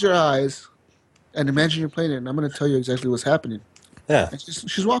close your eyes. And imagine you're playing it, and I'm going to tell you exactly what's happening. Yeah. And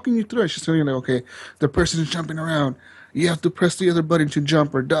she's walking you through it. She's telling you, like, okay, the person is jumping around. You have to press the other button to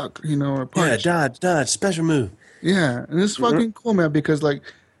jump or duck, or punch. Yeah, dodge, special move. Yeah, and it's fucking cool, man, because, like,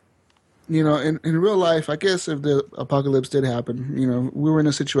 in real life, I guess if the apocalypse did happen, we were in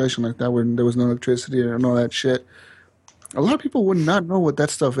a situation like that where there was no electricity and all that shit. A lot of people would not know what that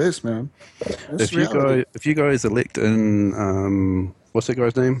stuff is, man. If you guys elect in, what's that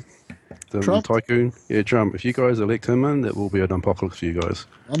guy's name? The Trump? Tycoon? Yeah, Trump. If you guys elect him in, that will be an apocalypse for you guys.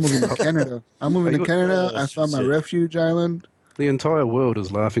 I'm moving to Canada. I found my refuge island. The entire world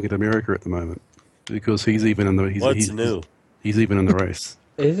is laughing at America at the moment because he's even in the He's even in the race.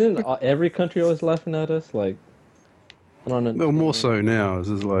 Isn't every country always laughing at us? Like, I don't know. Well, more so now. It's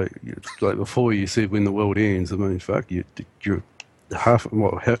like before you said when the world ends. I mean, fuck, you're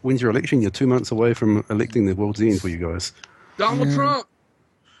when's your election? You're 2 months away from electing the world's end for you guys. Donald Trump.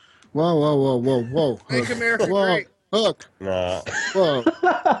 Whoa. Make America great. Hook. Nah. Whoa,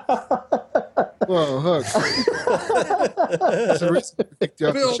 Hook. That's the reason I kicked you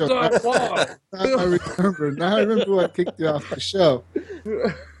off the show. Now I remember what kicked you off the show.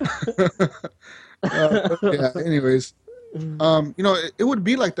 Anyways. It would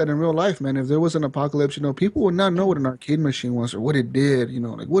be like that in real life, man. If there was an apocalypse, people would not know what an arcade machine was or what it did.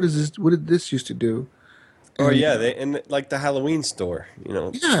 Like what did this used to do? Oh yeah, in like the Halloween store,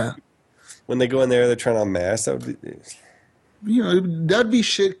 Yeah. When they go in there, they're trying to unmask. That would be, that'd be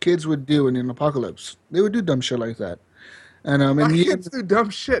shit kids would do in an apocalypse. They would do dumb shit like that. And kids do dumb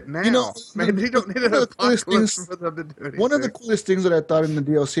shit now. Man, they don't need an apocalypse for them to do anything. One of the coolest things that I thought in the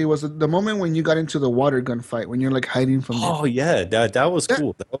DLC was the moment when you got into the water gun fight, when you're like hiding from. Oh yeah, that was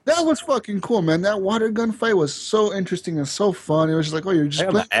cool. That was fucking cool, man. That water gun fight was so interesting and so fun. It was just like, oh, you're just.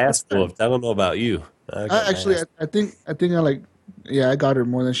 I got my ass whooped. I don't know about you. I think I got her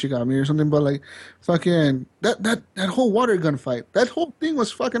more than she got me or something. But like, fucking that whole water gun fight, that whole thing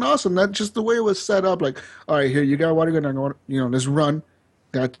was fucking awesome. That's just the way it was set up. Like, all right, here you got a water gun. Let's run.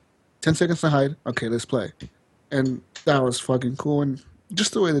 Got 10 seconds to hide. Okay, let's play. And that was fucking cool. And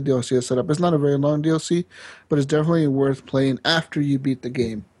just the way the DLC is set up. It's not a very long DLC, but it's definitely worth playing after you beat the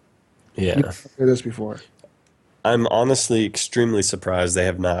game. Yeah, you played this before. I'm honestly extremely surprised they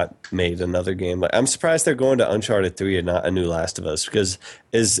have not made another game. I'm surprised they're going to Uncharted 3 and not a new Last of Us, because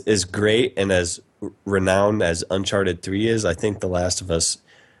as great and as renowned as Uncharted 3 is, I think The Last of Us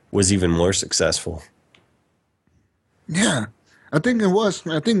was even more successful. Yeah, I think it was.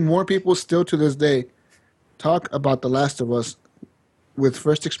 I think more people still to this day talk about The Last of Us with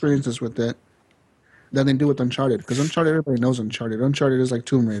first experiences with it than they do with Uncharted. Because Uncharted, everybody knows Uncharted. Uncharted is like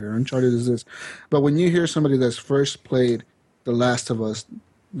Tomb Raider. Uncharted is this. But when you hear somebody that's first played The Last of Us,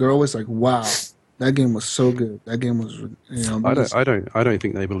 they're always like, wow, that game was so good. That game was, I don't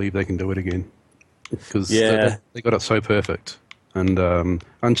think they believe they can do it again. Because they got it so perfect. And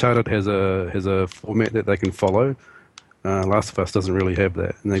Uncharted has a format that they can follow. Last of Us doesn't really have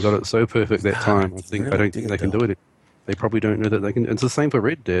that, and they got it so perfect that time. I don't think they can do it. They probably don't know that they can. It's the same for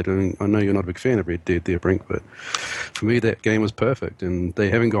Red Dead, and I know you're not a big fan of Red Dead, there, Brink, but for me that game was perfect, and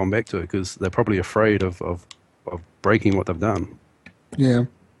they haven't gone back to it because they're probably afraid of breaking what they've done. Yeah.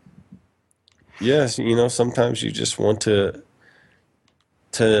 Yes, sometimes you just want to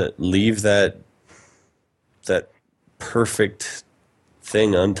leave that perfect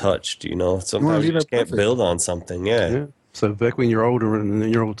thing untouched, Sometimes you just can't build on something, yeah. So back when you're older and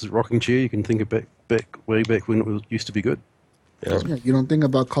in your old rocking chair, you can think of way back when it used to be good. Yeah, you don't think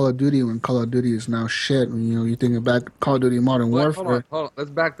about Call of Duty when Call of Duty is now shit. You think about Call of Duty Modern Warfare. Hold on.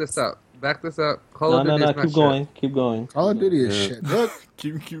 Let's back this up. Call of Duty is not keep going. Call of Duty is shit. Look,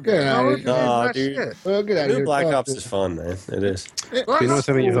 keep get out of here. Nah, dude. Well, get out of here. Black Ops is fun, man. It is. You know what's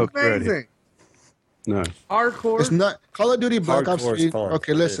having you hooked already? No. Hardcore. It's not Call of Duty Black Ops 3.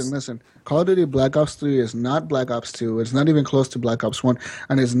 Okay, listen. Call of Duty Black Ops 3 is not Black Ops 2. It's not even close to Black Ops 1,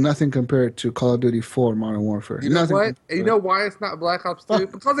 and it's nothing compared to Call of Duty 4 Modern Warfare. You know what? You know why it's not Black Ops 2?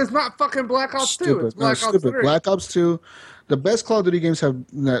 Because it's not fucking Black Ops 2. It's Black Ops 3. Black Ops 2. The best Call of Duty games have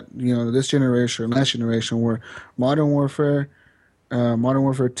that this generation, last generation, were Modern Warfare. Modern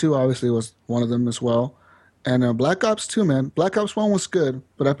Warfare 2 obviously was one of them as well. And Black Ops 2, man. Black Ops 1 was good,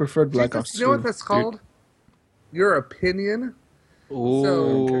 but I preferred Black Ops 2. You know what that's called? Your opinion.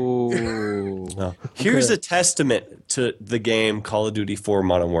 Ooh. No. Here's a testament to the game Call of Duty 4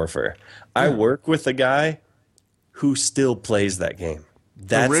 Modern Warfare. I work with a guy who still plays that game.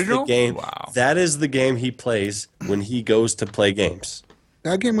 That's original? The game. Wow. That is the game he plays when he goes to play games.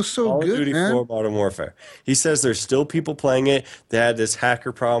 That game was so Call good, of Duty man. 4 Modern Warfare. He says there's still people playing it. They had this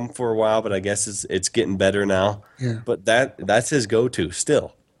hacker problem for a while, but I guess it's getting better now. Yeah. But that's his go-to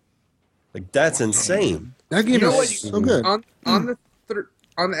still. Like, that's insane. That game is so good. On the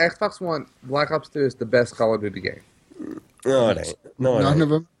Xbox One, Black Ops 2 is the best Call of Duty game. No, it ain't. No, it None ain't. of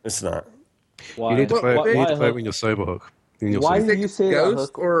them. It's not. You need to play it when you're sober, Hook. Why do you say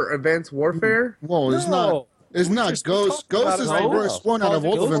Ghost or Advanced Warfare? Whoa, it's not. It's not Ghost. Ghost is the worst one out of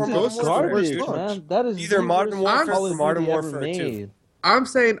all of them. Ghost is the worst one. Man, that is Either Modern Warfare Call or of Modern Duty ever Warfare 2. made. I'm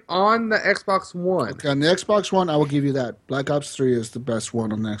saying on the Xbox One. Okay, on the Xbox One, I will give you that. Black Ops 3 is the best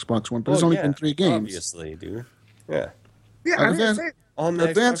one on the Xbox One, but there's only been 3 games. Obviously, dude. Yeah. Yeah, I didn't say it. On the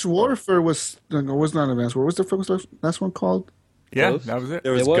Advanced Xbox Warfare was not Advanced Warfare. What's the first last one called? Yeah, Ghost? that was it.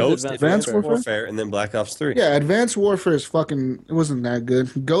 There was It was Ghost, Advanced Advanced Warfare, and then Black Ops 3. Yeah, Advanced Warfare is fucking. It wasn't that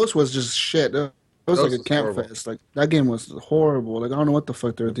good. Ghost was just shit. It was Ghost like a was camp horrible. fest. Like that game was horrible. Like I don't know what the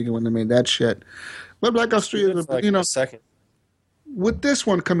fuck they were thinking when they made that shit. But Black Ops 3 is, It's like a second. with this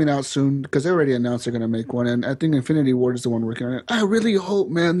one coming out soon, because they already announced they're gonna make one, and I think Infinity Ward is the one working on it. I really hope,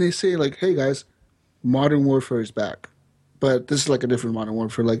 man, they say like, hey guys, Modern Warfare is back. But this is like a different Modern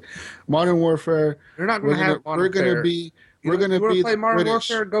Warfare. Like Modern Warfare, You're not going to have Modern Warfare. We're gonna you wanna be play the Modern British.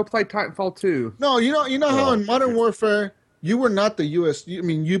 Warfare? Go play Titanfall 2. No, you know how in Modern Warfare you were not the U.S.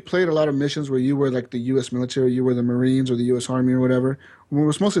 You played a lot of missions where you were like the U.S. military, you were the Marines or the U.S. Army or whatever. Well, it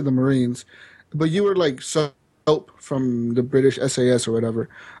was mostly the Marines, but you were like soap from the British SAS or whatever.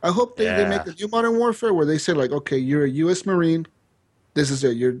 I hope they make a new Modern Warfare where they say like, okay, you're a U.S. Marine. This is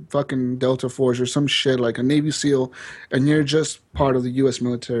it. You're fucking Delta Force or some shit like a Navy SEAL, and you're just part of the U.S.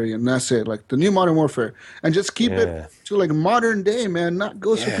 military, and that's it. Like the new Modern Warfare, and just keep it to like modern day, man. Not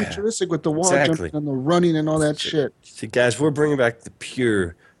go so futuristic with the wall jumping and the running and all that shit. See, guys, we're bringing back the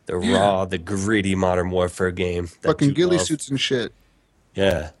pure, the raw, the gritty Modern Warfare game. Fucking ghillie suits and shit.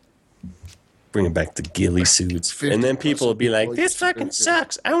 Yeah. Bringing back the ghillie suits. And then people will be like, this fucking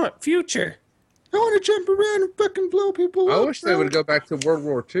sucks. I want future. I want to jump around and fucking blow people I up. wish they would go back to World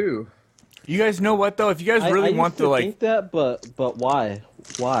War II. You guys know what though? If you guys really I want used to to like, think that, but why?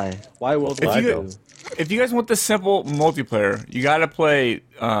 Why World War II? If you guys want the simple multiplayer, you got to play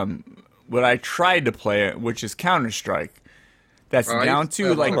what I tried to play it, which is Counter-Strike. That's down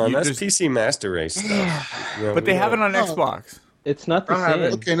to like that's PC Master Race stuff. But they have it on Xbox. It's not the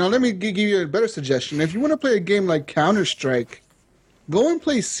same. Okay, now let me give you a better suggestion. If you want to play a game like Counter-Strike, go and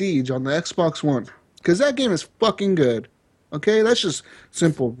play Siege on the Xbox One, because that game is fucking good. Okay, that's just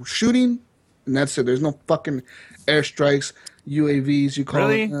simple shooting, and that's it. There's no fucking airstrikes, UAVs. You call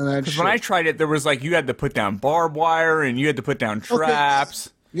Really? it none of that Because shit. when I tried it, there was like you had to put down barbed wire and you had to put down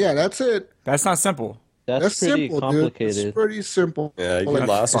traps. Yeah, that's it. That's not simple. That's pretty simple, complicated. dude. It's pretty simple. Yeah, you Like,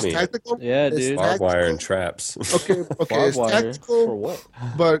 lost it's me. tactical. Yeah, It's dude. Barbed wire tactical. and traps. Okay, it's Barbed wire tactical. for what?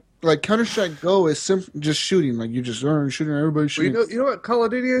 But like Counter-Strike Go is just shooting. Like you just shooting, everybody Well, shooting. you know what Call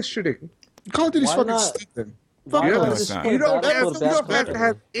of Duty is? Shooting. Call of Duty's Why fucking not? stupid. Why Fuck not off. just not. play You don't Battlefield have to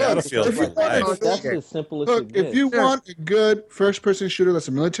have Battlefield If you for want life. That's as simple as Look, it gets. if you want a good first-person shooter that's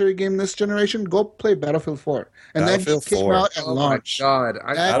a military game this generation, go play Battlefield 4. And that game Battlefield came 4. out at Oh my launch. God!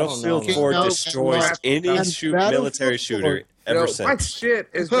 That Battlefield came 4 out destroys at any launch. And Battlefield military 4 shooter ever My since. shit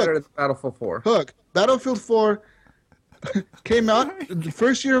is Hook. better than Battlefield 4. Hook. Battlefield 4 came out the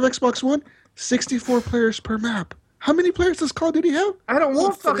first year of Xbox One, 64 players per map. How many players does Call of Duty have? I don't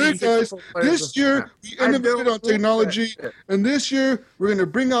want Three, fucking guys. 64 players This with year, that. we I innovated don't on want that technology, shit. and this year we're gonna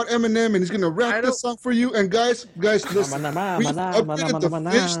bring out Eminem, and he's gonna rap this song for you. And guys, listen, we upgraded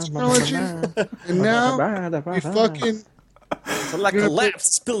the fish technology, and now we fucking. So like You're a gonna laugh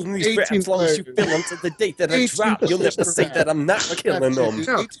spilling these 18 raps as long as you players. fill them to the date that I 18 drop. You'll players never per say map. that I'm not killing them. 18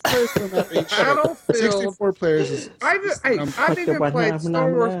 players per map each. Battlefield. 64 players is. I've even played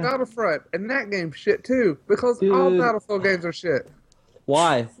Star Wars Battlefront, and that game's shit too. Because all Dude. Battlefield games are shit.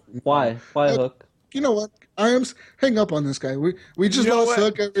 Why? Why Hook? You know what? Hang up on this guy. We just You know lost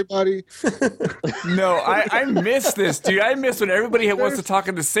what? Hook, everybody. No, I miss this, dude. I miss when everybody wants to talk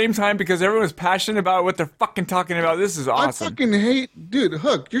at the same time because everyone's passionate about what they're fucking talking about. This is awesome. I fucking hate, dude.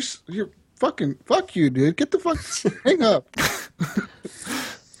 Hook, you're fucking fuck you, dude. Get the fuck hang up.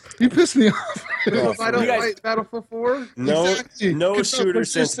 You pissed me off. Because I don't You guys- play Battlefield 4. No, Exactly. no Because shooter you're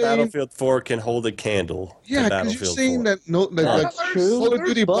since saying- Battlefield 4 can hold a candle Yeah, to because you're Battlefield saying 4. that That's true, Call of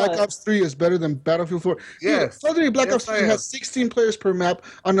Duty Black but- Ops 3 is better than Battlefield 4. Yes. Dude, Call of Duty Black Yes, Ops 3 I am. has 16 players per map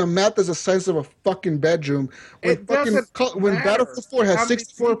on a map that's the size of a fucking bedroom. When It doesn't when matter Battlefield 4 has how many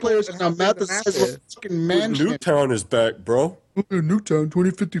 64 people players and on a how map big that's the the size map of a fucking mansion. Nuketown is back, bro. Nuketown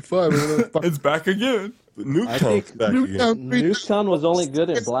 2055. It's back again. Nuketown's back again. Nuketown was only good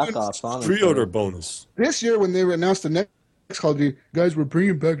in Black Ops, honestly. Pre-order bonus. This year, when they announced the next Call of Duty, guys, we're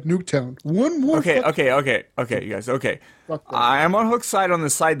bringing back Nuketown. One more. Okay, fucking- you guys. Okay, Fuck that. I am on Hook's side on the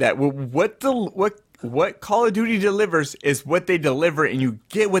side that what Call of Duty delivers is what they deliver, and you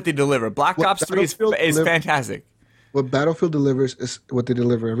get what they deliver. Black What Ops 3 is Battlefield fantastic. What Battlefield delivers is what they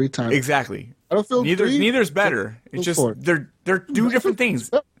deliver every time. Exactly. Battlefield 3, Neither's better. It's just 4. they're two different things.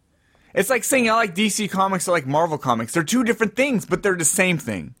 It's like saying I like DC Comics or like Marvel Comics. They're two different things, but they're the same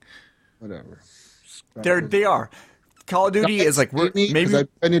thing. Whatever. They are. Call of Duty is like Maybe maybe I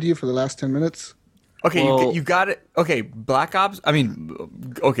offended you for the last 10 minutes. okay. Well- You got it. Okay, Black Ops. I mean,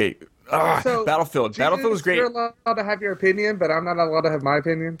 okay. So, Battlefield. Battlefield was great. You're allowed to have your opinion, but I'm not allowed to have my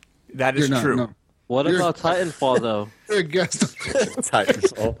opinion. That is You're not, true. no. What You're- about Titanfall though? You're a guest.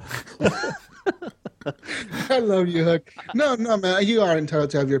 Titanfall. I love you, Hook. No, man. You are entitled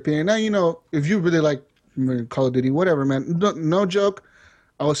to have your opinion. Now, if you really like Call of Duty, whatever, man. No joke.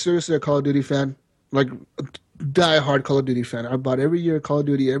 I was seriously a Call of Duty fan. Like, die-hard Call of Duty fan. I bought every year Call of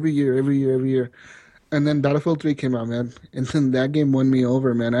Duty, every year. And then Battlefield 3 came out, man. And then that game won me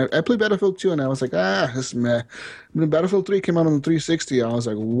over, man. I played Battlefield 2, and I was like, this is meh. When Battlefield 3 came out on the 360, I was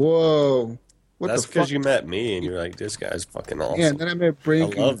like, whoa. That's because you met me and you're like, this guy's fucking awesome. Yeah, and then I met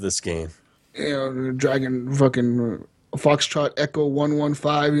Brink. I love this game. Dragon fucking Foxtrot Echo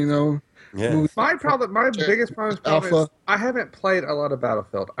 115, Yeah. My biggest problem is Alpha. I haven't played a lot of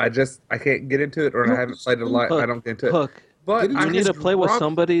Battlefield. I can't get into it, or I haven't played it a lot. I don't get into it. Hook. But You need to play with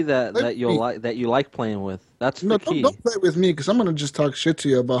somebody Let that you like playing with. That's No, the key. don't play with me because I'm gonna just talk shit to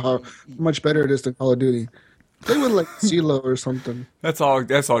you about how much better it is than Call of Duty. Play with like CeeLo or something. That's all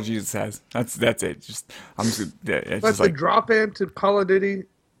Jesus has. That's it. It's But just the like drop into Call of Duty,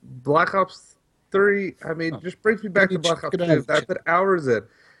 Black Ops 3, I mean, just brings me back to Black Ops 2. I put hours in.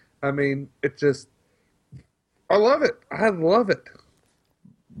 I mean, it just, I love it. I love it.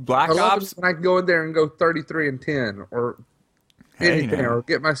 Black I love Ops. it when I can go in there and go 33-10 or Hey, anything, now. or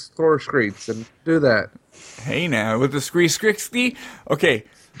get my score screens and do that. Hey now, with the Scree Scrixty, okay.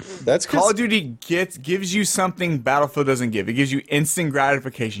 That's Call of Duty gives you something Battlefield doesn't give. It gives you instant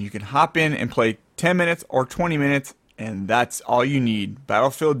gratification. You can hop in and play 10 minutes or 20 minutes, and that's all you need.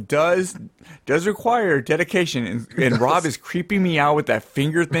 Battlefield does require dedication, and Rob is creeping me out with that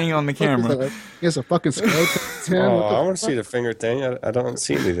finger thing on the camera. He has a fucking skeleton. I want to see the finger thing. I don't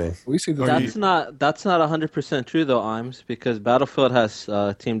see anything. We see the That's not 100% true though, Imes, because Battlefield has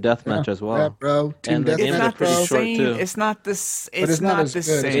team deathmatch as well. Yeah, bro. Team And the game deathmatch, is pretty bro. short too. It's not the But not as the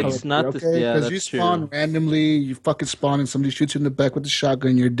good as same. Call of It's not Duty, the- okay? yeah, Because that's you spawn true. randomly, you fucking spawn and somebody shoots you in the back with a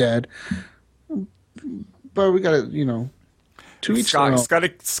shotgun, you're dead. But we gotta, 2 weeks ago.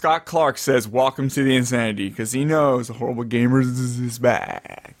 Scott Clark says, "Welcome to the insanity," because he knows the Horrible Gamers is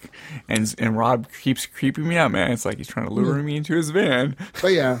back, and Rob keeps creeping me out, man. It's like he's trying to lure me into his van.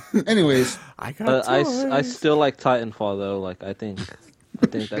 But yeah, anyways, I still like Titanfall though. Like I think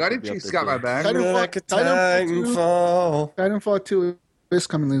that Got Chief's got my back. Titanfall 2 is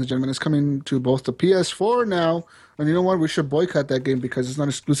coming, ladies and gentlemen. It's coming to both the PS4 now, and you know what? We should boycott that game because it's not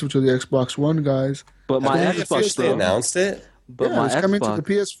exclusive to the Xbox One, guys. But my Xbox, they announced it. But yeah, it's coming to the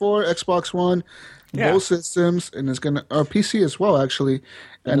PS4, Xbox One, both systems, and it's gonna PC as well, actually,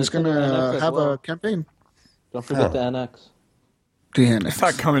 and it's gonna have a campaign. Don't forget the NX. The NX. It's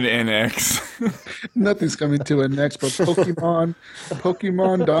not coming to NX. Nothing's coming to NX, but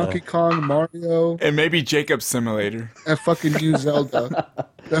Pokemon, Donkey Kong, Mario, and maybe Jacob Simulator, and fucking new Zelda.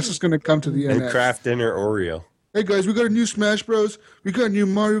 That's just gonna come to the NX. And Kraft Dinner Oreo. Hey guys, we got a new Smash Bros. We got a new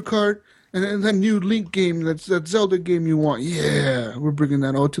Mario Kart. And that new Link game, that Zelda game you want. Yeah, we're bringing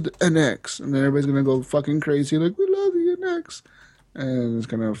that all to the NX. And then everybody's going to go fucking crazy. Like, we love the NX. And it's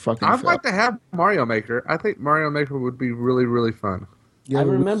going to fucking I'd like to have Mario Maker. I think Mario Maker would be really, really fun. Yeah, I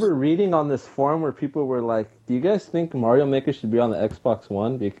remember reading on this forum where people were like, do you guys think Mario Maker should be on the Xbox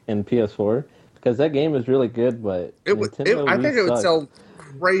One and PS4? Because that game is really good, but I think it would sell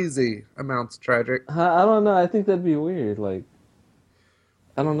crazy amounts, Tragic. I don't know. I think that'd be weird. Like,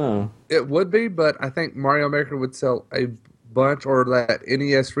 I don't know. It would be, but I think Mario Maker would sell a bunch, or that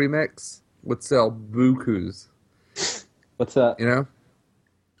NES remix would sell bukus. What's that? You know?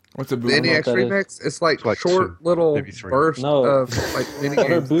 What's a buku? The NES remix? It's like short little bursts of like mini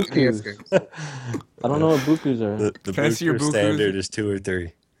games. NES games. I don't know what bukus are. The Can I see your bukus? Standard is 2 or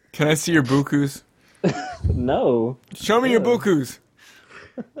 3. Can I see your bukus? No. Show me your bukus.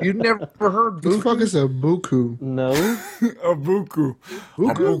 You never heard buku? What the fuck is a buku? No. A buku. A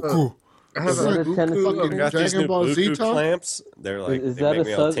buku. I have a buku. Got these new Dragon Ball Z buku talk? clamps. They're like, Is they that make a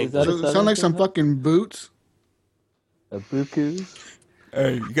me all sub- is that a tingly. sub- Sound like some fucking boots. A buku?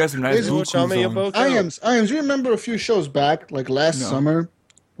 Hey, you got some nice bukus Show me a on. buku. I am. Do you remember a few shows back, like last summer,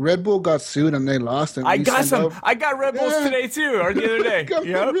 Red Bull got sued and they lost. And I got Red Bulls today too, or the other day.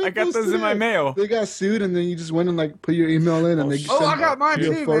 I got those in my mail. They got sued, and then you just went and like put your email in, and they sent I got mine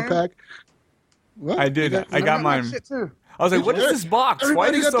you a too, 4-pack. What? I did. I got mine. Shit too. I was like, what is this box? Why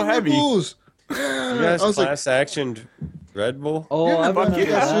is it so heavy? Bulls. You Yeah. guys I was like, class actioned Red Bull? Oh, yeah, I've but heard they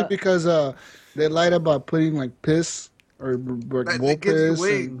got that. sued because they lied about putting like piss or bull That gives you piss.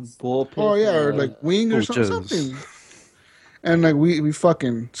 wings. Bull piss, Or like wing or jizz. something. And like we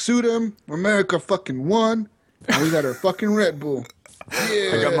fucking sued him. America fucking won. And we got our fucking Red Bull.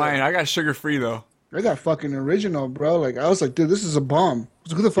 Yeah. I got mine. I got sugar free though. I got fucking original, bro. Like I was like, dude, this is a bomb.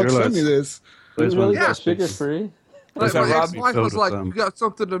 Who the fuck Here, sent me this? Those really ones got sugar free? Was Like, that my Rob? ex-wife was like, you got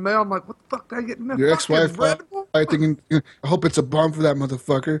something to mail? I'm like, what the fuck did I get in there? Your ex-wife, Red Bull? I thinking, I hope it's a bomb for that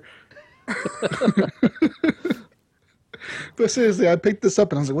motherfucker. But seriously, I picked this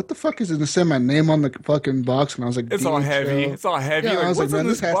up and I was like, what the fuck is it? And it said my name on the fucking box, and I was like, It's all DHL. heavy. It's all heavy. Yeah, Like, I was like, what's man, in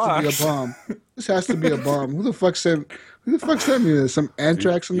this has box? to be a bomb. This has to be a bomb. Who the fuck sent me this? Some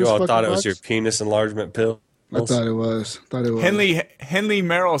anthrax in You this all fucking thought it box? was your penis enlargement pill? I thought it was. Henley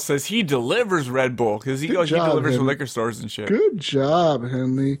Merrill says he delivers Red Bull because he Good job, delivers to Henley. liquor stores and shit. Good job,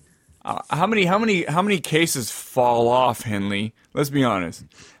 Henley. How many cases fall off, Henley? Let's be honest.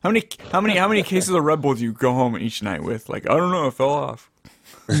 How many cases of Red Bull do you go home each night with? Like, I don't know, it fell off.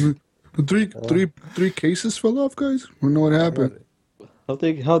 Three cases fell off, guys. We know what happened.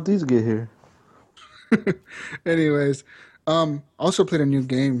 How'd these get here? Anyways, also played a new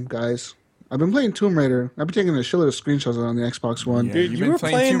game, guys. I've been playing Tomb Raider. I've been taking a shitload of screenshots on the Xbox One. Yeah, dude, you were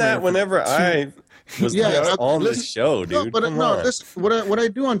playing that whenever I was on the show, dude. No, but Come no, on. listen, what I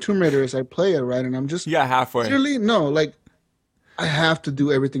do on Tomb Raider is I play it, right? And I'm just halfway. Clearly, no, like I have to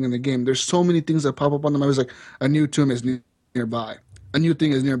do everything in the game. There's so many things that pop up on them. I was like, a new tomb is nearby. A new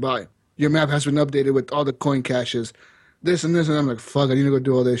thing is nearby. Your map has been updated with all the coin caches. This and this, and I'm like, fuck, I need to go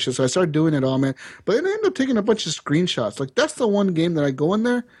do all this shit. So I started doing it all, man. But then I ended up taking a bunch of screenshots. Like, that's the one game that I go in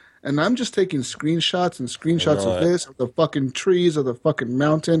there, and I'm just taking screenshots and screenshots of this, of the fucking trees, of the fucking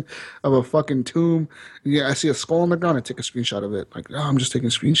mountain, of a fucking tomb. Yeah, I see a skull on the ground, I take a screenshot of it. Like, oh, I'm just taking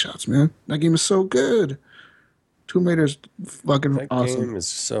screenshots, man. That game is so good. Tomb Raider's fucking That awesome. game is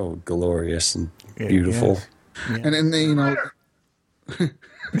so glorious and beautiful. Yeah. And then, you know...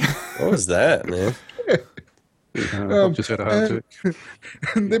 What was that, man? Just had a heart attack.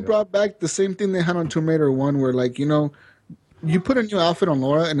 And they brought back the same thing they had on Tomb Raider 1 where, like, you know, you put a new outfit on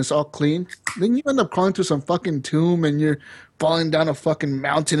Laura and it's all clean. Then you end up crawling through some fucking tomb and you're falling down a fucking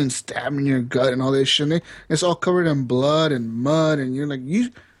mountain and stabbing your gut and all this shit. And it's all covered in blood and mud. And you're like,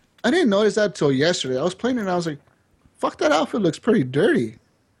 I didn't notice that till yesterday. I was playing it and I was like, fuck, that outfit looks pretty dirty.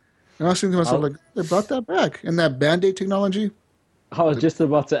 And I was thinking to myself, like, they brought that back. And that Band-Aid technology. I was just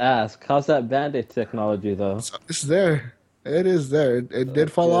about to ask, how's that Band-Aid technology, though? It's there. It is there. It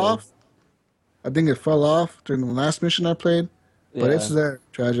did fall off. I think it fell off during the last mission I played. But it's there,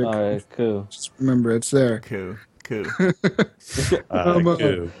 Tragic. All right, cool. Just remember, it's there. Cool. Cool.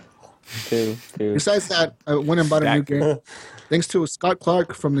 Besides that, I went and bought a new game. Thanks to Scott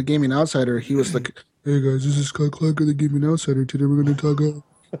Clark from the Gaming Outsider, he was like, "Hey guys, this is Scott Clark of the Gaming Outsider. Today we're going to talk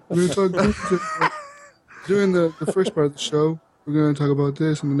during the first part of the show. We're going to talk about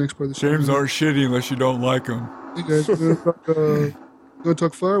this, and the next part of the show. Games aren't shitty unless you don't like them. Hey guys, we're going to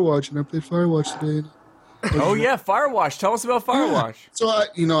talk Firewatch, and I played Firewatch today." Oh yeah, Firewatch. Tell us about Firewatch. So I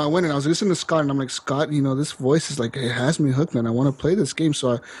went and I was listening to Scott, and I'm like, Scott, this voice is like, it has me hooked, man. I want to play this game.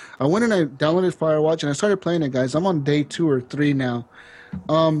 So I went and I downloaded Firewatch, and I started playing it, guys. I'm on day 2 or 3 now.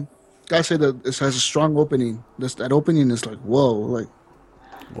 Gotta say that this has a strong opening. That opening is like, whoa, like,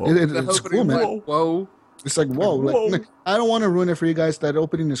 it's cool, man. Whoa. It's like, whoa. Like, I don't want to ruin it for you guys. That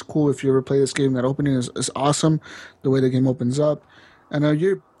opening is cool if you ever play this game. That opening is awesome, the way the game opens up. And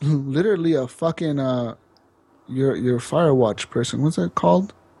you're literally a fucking... You're a Firewatch person. What's that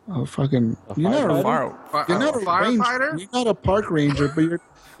called? You're not a ranger. You're not a park ranger, but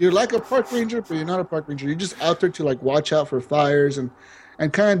you're like a park ranger, but you're not a park ranger. You're just out there to like watch out for fires and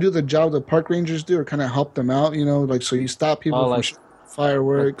kind of do the job that park rangers do, or kind of help them out. Like so you stop people from shooting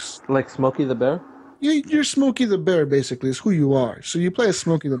fireworks. Like Smokey the Bear. You're Smokey the Bear, basically. Is who you are. So you play as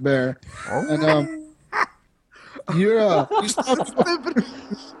Smokey the Bear, and you stop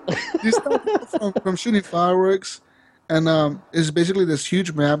people from shooting fireworks, and it's basically this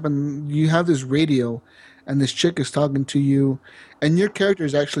huge map, and you have this radio, and this chick is talking to you, and your character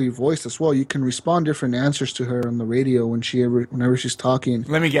is actually voiced as well. You can respond different answers to her on the radio whenever she's talking.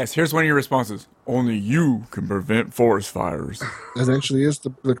 Let me guess. Here's one of your responses. Only you can prevent forest fires. That actually is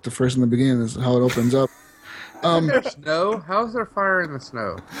the first in the beginning. Is how it opens up. Snow? How's there fire in the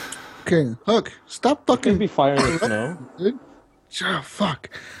snow? Okay, Hook, stop fucking... be fire in the snow. Dude. Oh,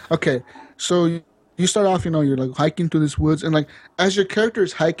 fuck. Okay, so you start off, you're like hiking through this woods, and like as your character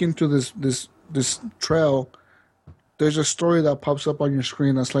is hiking through this trail, there's a story that pops up on your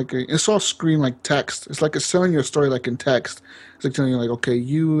screen that's like it's all screen like text. It's like it's telling you a story like in text. It's like telling you like, okay,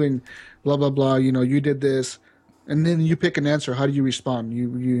 you and blah blah blah, you did this, and then you pick an answer. How do you respond?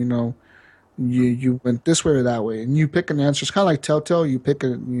 You went this way or that way, and you pick an answer. It's kind of like Telltale. You pick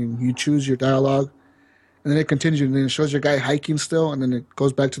you choose your dialogue, and then it continues, and then it shows your guy hiking still, and then it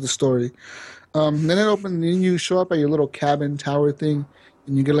goes back to the story. Then it opens, and then you show up at your little cabin tower thing,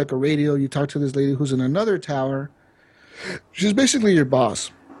 and you get like a radio. You talk to this lady who's in another tower. She's basically your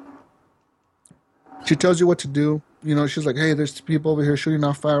boss. She tells you what to do. She's like, hey, there's people over here shooting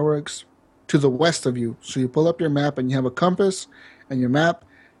off fireworks to the west of you. So you pull up your map, and you have a compass and your map,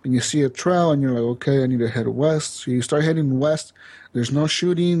 and you see a trail, and you're like, okay, I need to head west. So you start heading west. There's no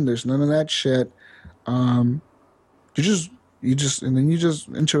shooting. There's none of that shit. And then you just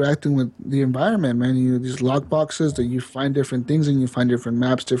interacting with the environment, man. These log boxes that you find different things, and you find different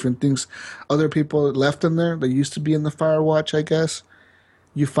maps, different things other people left in there that used to be in the Firewatch, I guess.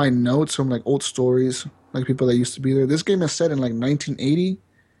 You find notes from like old stories, like people that used to be there. This game is set in like 1980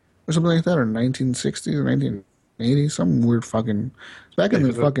 or something like that, or 1960 or 1980, some weird fucking. It's back in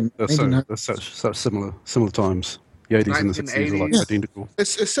the fucking. That's such similar times. The 80s and the 60s are like identical.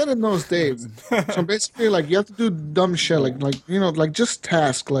 It's set in those days. So basically, like you have to do dumb shit, like just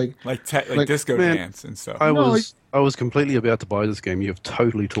task, like disco dance and stuff. I was completely about to buy this game. You've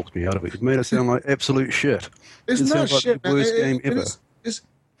totally talked me out of it. You've made it sound like absolute shit. It's not shit, like the worst game ever. It's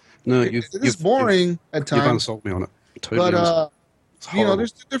boring at times. You've unsold me on it. Totally. But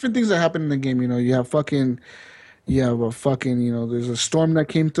there's different things that happen in the game. You have there's a storm that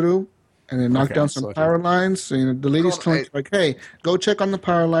came through. And then knocked down some power lines. So, the lady's telling you, like, hey, go check on the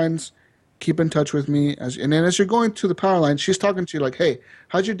power lines. Keep in touch with me. And then as you're going to the power lines, she's talking to you like, hey,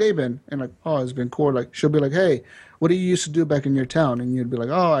 how's your day been? And like, oh, it's been cool. Like, she'll be like, hey, what do you used to do back in your town? And you'd be like,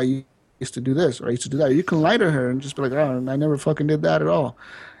 oh, I used to do this or I used to do that. You can lie to her and just be like, oh, I never fucking did that at all.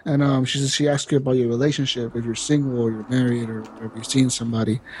 And she asks you about your relationship, if you're single or you're married or if you're seeing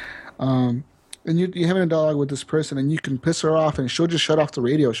somebody. And you're having a dialogue with this person, and you can piss her off, and she'll just shut off the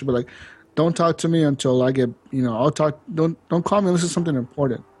radio. She'll be like, don't talk to me until I get, I'll talk. Don't call me unless it's something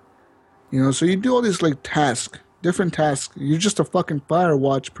important. So you do all these like different tasks. You're just a fucking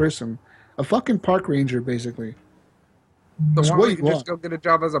Firewatch person, a fucking park ranger, basically. So why don't you just go get a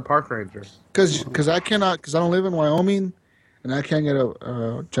job as a park ranger? Because I cannot, because I don't live in Wyoming, and I can't get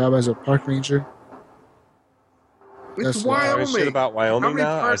a job as a park ranger. It's Wyoming. Shit about Wyoming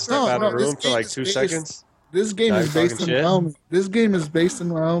now. I stepped out of the room for like 2 seconds. This game is based in Wyoming. This game is based in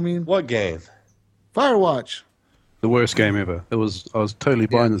Wyoming. What game? Firewatch. The worst game ever. I was totally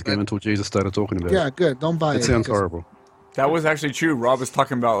buying this game until Jesus started talking about it. Yeah, good. Don't buy it. It sounds horrible. That was actually true. Rob was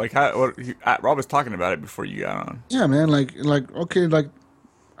talking about Rob was talking about it before you got on. Yeah, man.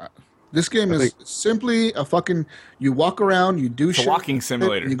 This game is simply a fucking. You walk around, you do shit. It's a walking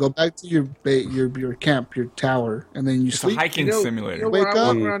simulator. You go back to your camp, your tower, and then you sleep. It's a hiking simulator. You know Wake where I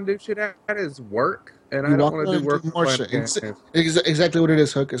up. walk around and do shit at is work, and You I don't walk want to around do work. and more shit. Exactly what it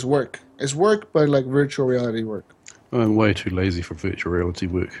is, Hook. It's work. It's work, but like virtual reality work. I'm way too lazy for virtual reality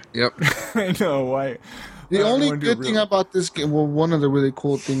work. Yep. I know why. The only good thing about this game, well, one of the really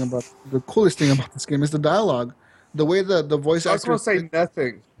coolest thing about this game is the dialogue. The way the voice actors. I was going to say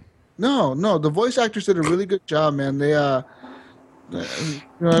nothing. No, the voice actors did a really good job, man. They I've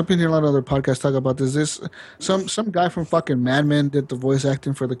been hearing a lot of other podcasts talk about this. Some guy from fucking Mad Men did the voice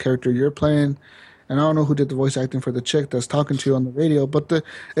acting for the character you're playing, and I don't know who did the voice acting for the chick that's talking to you on the radio. But it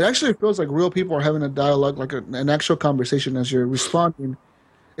actually feels like real people are having a dialogue, like an actual conversation as you're responding.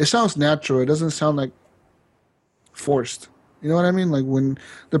 It sounds natural. It doesn't sound like forced. You know what I mean? Like when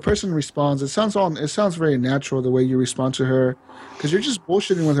the person responds, it sounds very natural the way you respond to her, because you're just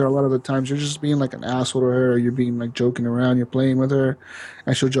bullshitting with her a lot of the times. You're just being like an asshole to her, or you're being like joking around. You're playing with her,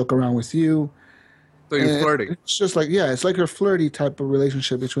 and she'll joke around with you. So you're flirting. It's just like it's like a flirty type of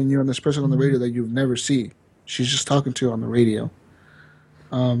relationship between you and this person on the radio that you never see. She's just talking to you on the radio.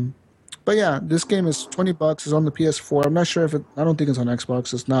 But yeah, this game is $20. It's on the PS4. I'm not sure if I don't think it's on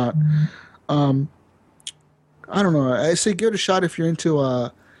Xbox. It's not. I don't know. I say give it a shot if you're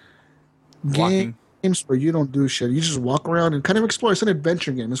into games where you don't do shit. You just walk around and kind of explore. It's an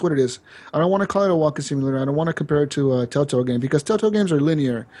adventure game. That's what it is. I don't want to call it a walking simulator. I don't want to compare it to a Telltale game, because Telltale games are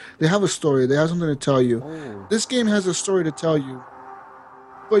linear. They have a story. They have something to tell you. This game has a story to tell you,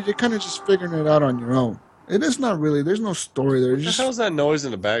 but you're kind of just figuring it out on your own. It is not really. There's no story there. What the hell's that noise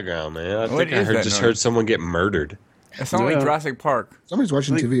in the background, man? I What think I is that heard noise? someone get murdered. It sounds like Jurassic Park. Somebody's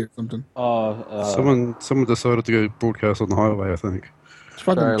watching TV or something. Someone decided to go broadcast on the highway, I think. It's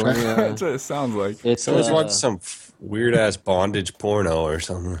fucking Sorry, let me, That's what it sounds like. Someone's watching some weird-ass bondage porno or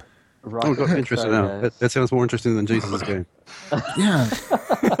something. Oh, got interested now. That sounds more interesting than Jesus' game. Yeah.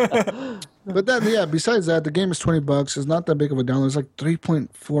 But besides that, the game is $20. It's not that big of a download. It's like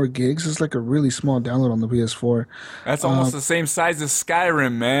 3.4 gigs. It's like a really small download on the PS4. That's almost the same size as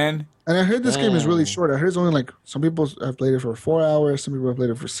Skyrim, man. And I heard this game is really short. I heard it's only like, some people have played it for 4 hours. Some people have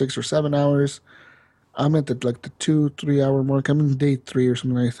played it for 6 or 7 hours. I'm at the 2-3 hour mark. I'm in day 3 or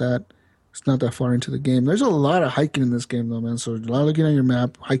something like that. It's not that far into the game. There's a lot of hiking in this game, though, man. So a lot of looking at your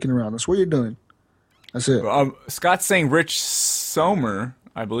map, hiking around. That's what you're doing. That's it. Scott's saying Rich Sommer,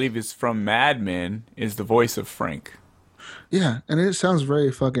 I believe is from Mad Men, is the voice of Frank. Yeah, and it sounds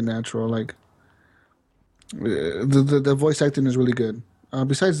very fucking natural. Like the voice acting is really good.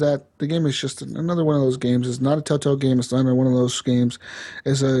 Besides that, the game is just another one of those games. It's not a Telltale game. It's not one of those games.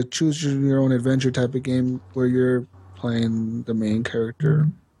 It's a choose your own adventure type of game where you're playing the main character.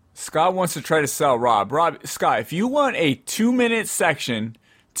 Scott wants to try to sell Rob. Scott, if you want a 2-minute section,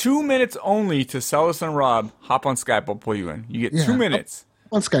 2 minutes only to sell this on Rob, hop on Skype. I'll pull you in. You get 2 minutes.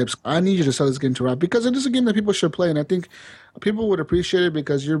 On Skype, I need you to sell this game to Rob, because it is a game that people should play, and I think people would appreciate it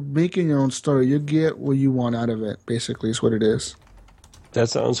because you're making your own story. You get what you want out of it, basically, is what it is. That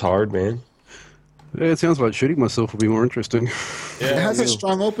sounds hard, man. Yeah, it sounds like shooting myself would be more interesting. It has a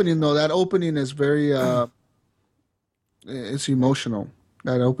strong opening, though. That opening is very, it's emotional.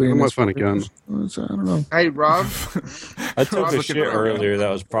 That opening I might is find a gun. I don't know. Hey, Rob. I took a shit earlier that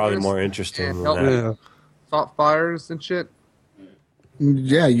was probably more interesting than that. Salt fires and shit.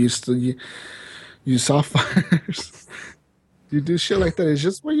 Yeah, you saw fires. You do shit like that. It's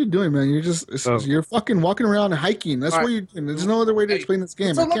just what you're doing, man. You're just you're fucking walking around and hiking. That's what you're doing. There's no other way to explain this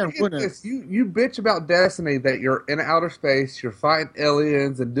game. So I can't ruin it. You bitch about Destiny that you're in outer space, you're fighting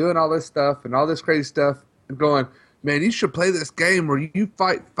aliens and doing all this stuff and all this crazy stuff, and going, man, you should play this game where you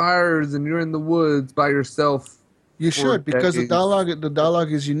fight fires and you're in the woods by yourself. You should, because the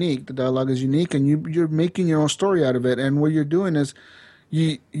dialogue is unique. The dialogue is unique, and you're making your own story out of it. And what you're doing is,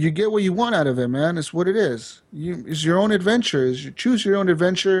 you get what you want out of it, man. It's what it is. It's your own adventure. You choose your own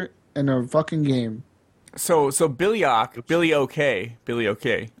adventure in a fucking game. So Billy OK,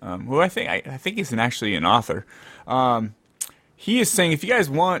 who I think he's actually an author. He is saying, if you guys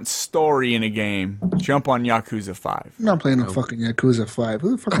want story in a game, jump on Yakuza 5. I'm not playing a fucking Yakuza 5.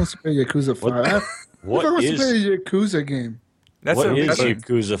 Who the fuck wants to play Yakuza 5? Who the fuck wants to play a Yakuza game? What is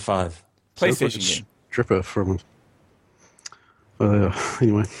Yakuza 5? PlayStation game. Stripper from...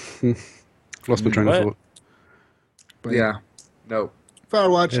 anyway. Lost my train of thought. Yeah. No.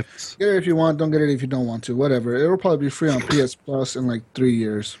 Firewatch. Yes. Get it if you want. Don't get it if you don't want to. Whatever. It'll probably be free on PS Plus in like 3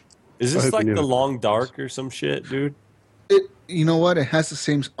 years. Is this like The Long Dark or some shit, dude? You know what? It has the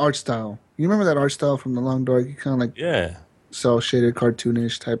same art style. You remember that art style from The Long Dark? You kind of like cell shaded,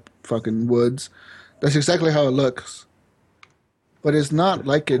 cartoonish type fucking woods. That's exactly how it looks. But it's not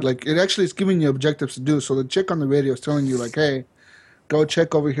like it. Like it actually is giving you objectives to do. So the chick on the radio is telling you like, "Hey, go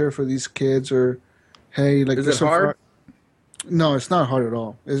check over here for these kids," or "Hey, like." Is it hard? No, it's not hard at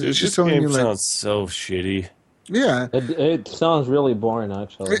all. It's Dude, just this telling game you like. sounds so shitty. Yeah. It sounds really boring,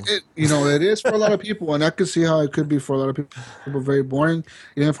 actually. It is for a lot of people, and I can see how it could be for a lot of people very boring.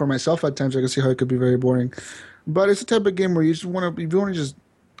 Even for myself, at times, I can see how it could be very boring. But it's a type of game where you just want to, if you want to just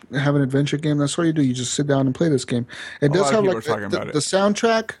have an adventure game, that's what you do. You just sit down and play this game. It does have like the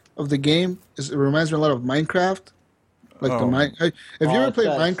soundtrack of the game. It reminds me a lot of Minecraft. Like if you ever played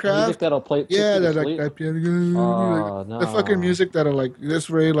Minecraft, music that'll play. Yeah, that sleep. The fucking music that'll like this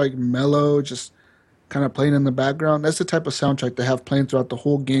very like mellow, just kind of playing in the background. That's the type of soundtrack they have playing throughout the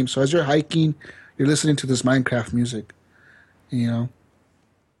whole game. So as you're hiking, you're listening to this Minecraft music. You know,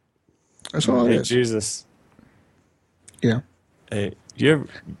 that's all it is. Jesus. Yeah. Hey, you ever?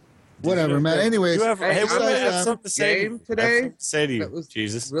 Whatever, man. Anyways, you ever, hey, I have something to say today. Say to you,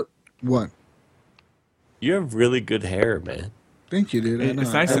 Jesus. What? You have really good hair, man. Thank you, dude.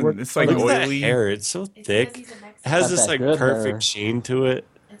 It's nice and it's like Look at that oily. hair. It's so thick. It has this like perfect sheen to it.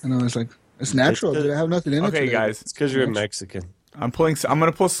 I know it's like it's natural. Dude. I have nothing in it. Okay, today. guys. It's because you're a Mexican. I'm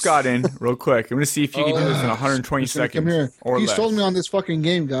gonna pull Scott in real quick. I'm gonna see if you can do this in 120 seconds. Come here. Or He less. sold me on this fucking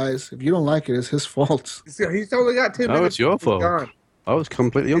game, guys. If you don't like it, it's his fault. He's only got 2 minutes. Oh, it's your He's fault. gone. I was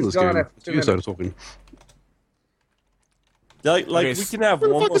completely on He's this gone game. after 2 You started minutes. talking. Like Okay, we can have where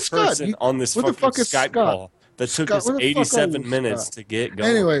the one fuck more is Scott? person on this Where the fucking fuck is Skype Scott? call that took Scott, us where the fuck are 87 you, minutes Scott? to get going.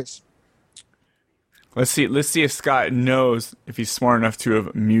 Anyways, Let's see if Scott knows if he's smart enough to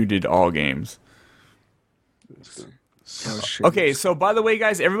have muted all games. Okay, so by the way,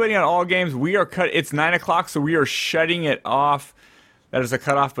 guys, everybody on all games, we are cut. It's 9:00, so we are shutting it off. That is a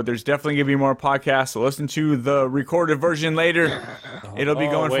cutoff, but there's definitely gonna be more podcasts. So listen to the recorded version later. It'll be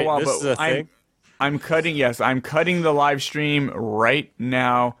going for a while. This is But a thing? I'm cutting. Yes, I'm cutting the live stream right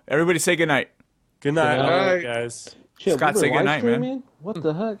now. Everybody say goodnight. Good night, Good all night. right, guys. Shit, Scott, we were say goodnight, live man. streaming? What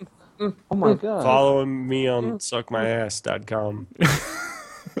the heck? Oh my god. Following me on suckmyass.com.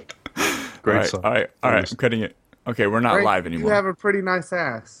 Great All stuff. right. I'm cutting it. Okay, we're not Frank, live You anymore. have a pretty nice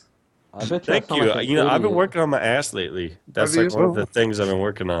ass. I bet Thank sound you. like an I've been idiot. working on my ass lately. That's Have like you? one of the things I've been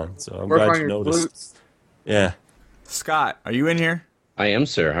working on. So I'm Work glad on you your noticed. glutes. Yeah. Scott, are you in here? I am,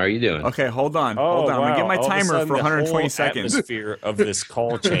 sir. How are you doing? Okay, hold on. Oh, Hold on. I'm gonna get my All of a timer sudden, for the 120 whole seconds. atmosphere of this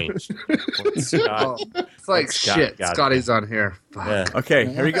call changed. Scott, It's like Scott shit. got Scotty's on here. Fuck. yeah. Okay,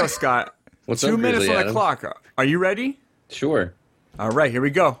 here we go, Scott. What's 2 up, minutes Grizzly on the Adam? clock. Are you ready? Sure. All right, here we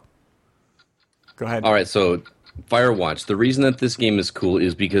go. Go ahead. All right, so Firewatch. The reason that this game is cool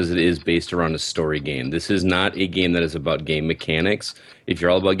is because it is based around a story game. This is not a game that is about game mechanics. If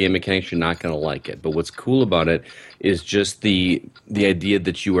you're all about game mechanics, you're not going to like it. But what's cool about it is just the idea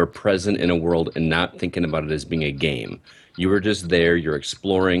that you are present in a world and not thinking about it as being a game. You are just there. You're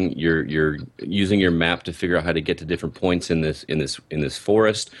exploring. You're using your map to figure out how to get to different points in this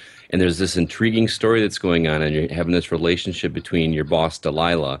forest. And there's this intriguing story that's going on, and you're having this relationship between your boss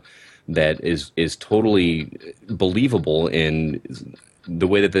Delilah that is totally believable, and the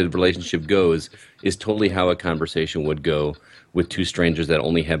way that the relationship goes is totally how a conversation would go with two strangers that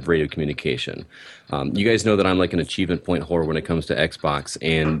only have radio communication. You guys know that I'm like an achievement point whore when it comes to Xbox,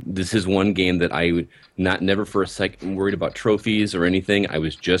 and this is one game that I would never for a second worried about trophies or anything. I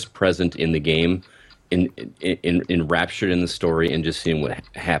was just present in the game, enraptured in the story, and just seeing what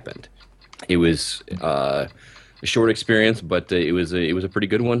happened. It was a short experience, but it was a pretty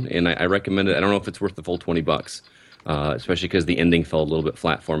good one, and I recommend it. I don't know if it's worth the full $20, especially because the ending fell a little bit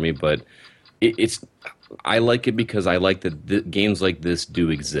flat for me. But it's I like it because I like that games like this do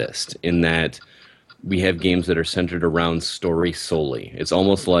exist. In that we have games that are centered around story solely. It's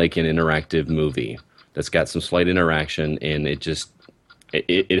almost like an interactive movie that's got some slight interaction, and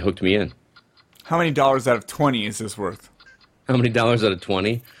it hooked me in. How many dollars out of 20 is this worth? How many dollars out of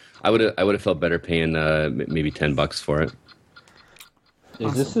 20? I would have felt better paying maybe $10 for it.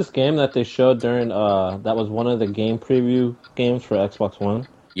 Is this game that they showed during that was one of the game preview games for Xbox One?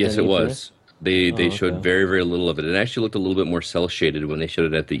 Yes, it was. They showed okay. very, very little of it. It actually looked a little bit more cel-shaded when they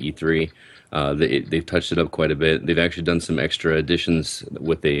showed it at the E3. They've touched it up quite a bit. They've actually done some extra additions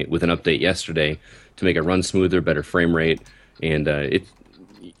with an update yesterday to make it run smoother, better frame rate, and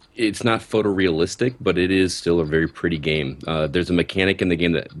it's not photorealistic, but it is still a very pretty game. There's a mechanic in the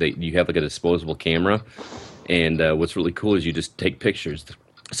game that you have like a disposable camera, And what's really cool is you just take pictures.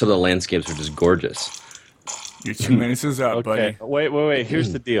 Some of the landscapes are just gorgeous. Your 2 minutes is up, buddy. Wait.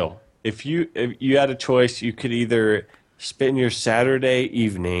 Here's the deal. If you had a choice, you could either spend your Saturday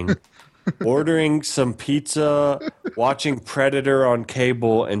evening ordering some pizza, watching Predator on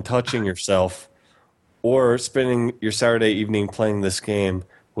cable, and touching yourself, or spending your Saturday evening playing this game.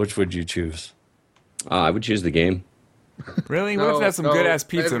 Which would you choose? I would choose the game. Really? What if that's some good-ass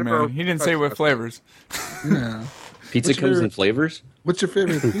pizza, man? He didn't say what flavors. Yeah. Pizza comes in flavors? What's your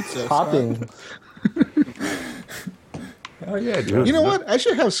favorite pizza? Topping. Oh, yeah, dude. You know what? I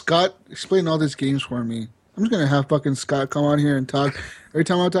should have Scott explain all these games for me. I'm just going to have fucking Scott come on here and talk. Every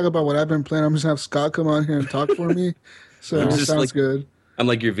time I talk about what I've been playing, I'm just going to have Scott come on here and talk for me. So it sounds good. I'm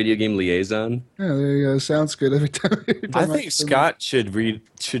like your video game liaison. Yeah, there you go. Sounds good every time. I think Scott should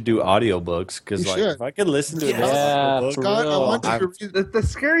do audiobooks because if I could listen to an audiobook, Scott, I want you to read. The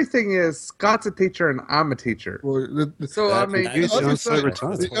scary thing is Scott's a teacher and I'm a teacher. Well, so I mean, the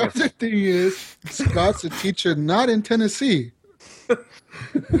other thing is Scott's a teacher not in Tennessee.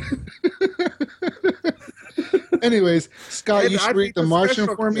 Anyways, Scott, you should read The Martian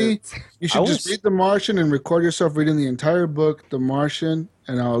for me. You should just read The Martian and record yourself reading the entire book, The Martian,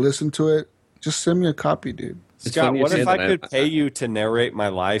 and I'll listen to it. Just send me a copy, dude. Scott, what if I could pay you to narrate my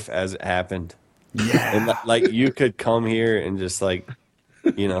life as it happened? Yeah. And like you could come here and just like,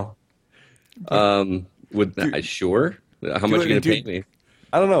 you know. Sure. How much are you going to pay me?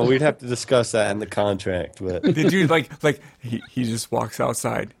 I don't know. We'd have to discuss that in the contract. But the dude, he just walks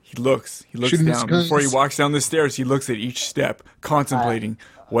outside. He looks down. Before he walks down the stairs, he looks at each step, contemplating,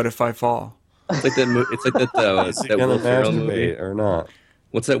 what if I fall? It's like that that Will Ferrell movie or not?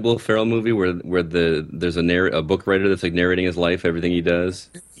 What's that Will Ferrell movie where there's a book writer that's like narrating his life, everything he does?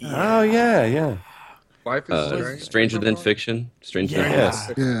 Oh yeah. Life is Stranger Than Fiction. Yeah.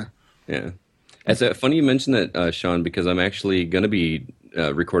 It's funny you mentioned that, Sean, because I'm actually going to be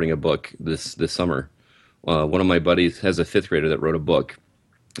recording a book this summer. One of my buddies has a 5th grader that wrote a book,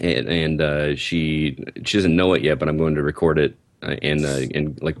 and she doesn't know it yet, but I'm going to record it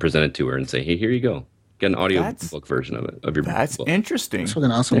and like present it to her and say, hey, here you go. Get an audio book version of it of your That's book. Interesting. That's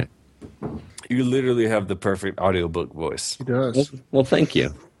fucking awesome. Yeah. You literally have the perfect audiobook voice. He does. Well, thank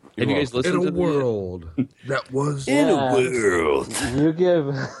you. Have you guys listened to a world that was in a world? You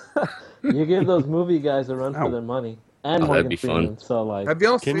give those movie guys a run for their money. And that'd be fun. So like, have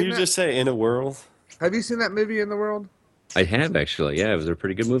y'all Can seen you that? just say In a World? Have you seen that movie In the World? I have actually. Yeah, it was a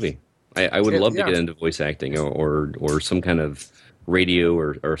pretty good movie. I would love to get into voice acting or some kind of radio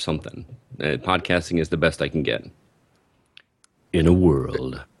or something. Podcasting is the best I can get. In a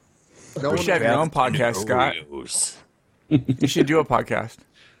world. You should have your own podcast, Scott. You should do a podcast.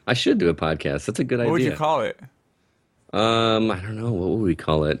 I should do a podcast. That's a good idea. What would you call it? I don't know. What would we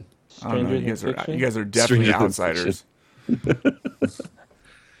call it? I don't know. You guys are definitely outsiders.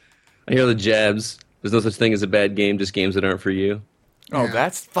 I hear the jabs. There's no such thing as a bad game, just games that aren't for you. Oh,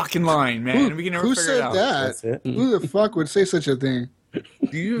 that's fucking lying, man. We can never Who figure it out. said that? Who the fuck would say such a thing?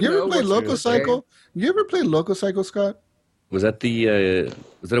 Do you ever play Loco Cycle? You ever play Loco Cycle, Scott? Was that a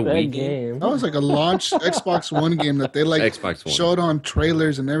Wii game? That was like a launch Xbox One game that they like Xbox One. showed on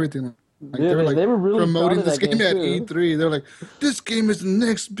trailers and everything. Like, Yeah, they were really promoting proud of this that game at game, too. E3. They're like, this game is the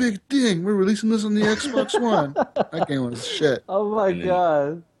next big thing. We're releasing this on the Xbox One. That game was shit. Oh my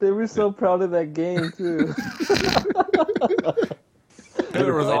god, they were so proud of that game too.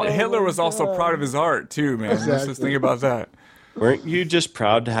 Hitler was also proud of his art too, man. Let's just think about that. Weren't you just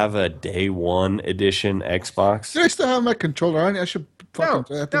proud to have a day one edition Xbox? Did I still have my controller on? I should fucking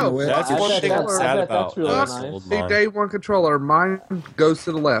throw that thing away. That's one thing I'm sad about. The day one controller, mine goes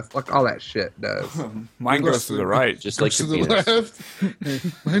to the left, like all that shit does. Mine goes to the right, just like to the left.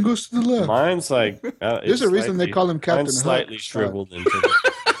 Mine goes to the left. Mine's like There's a reason they call him Captain Mine's Hook. slightly shriveled into the.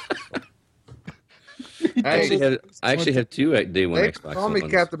 Hey, I actually have two day one they Xbox call me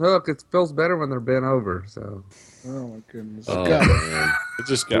ones. Captain Hook. It feels better when they're bent over. So. Oh my goodness. Oh, God. man. It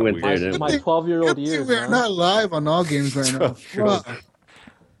just We got went weird. there, didn't My 12-year-old years. We're not live on all games right now. Fuck.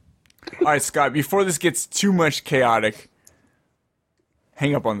 All right, Scott. Before this gets too much chaotic,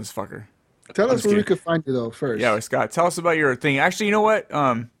 hang up on this fucker. Tell us where we could find you though first. Yeah, Scott. Tell us about your thing. Actually, you know what?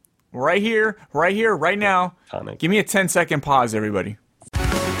 Right here, right now. Give me a 10-second pause, everybody.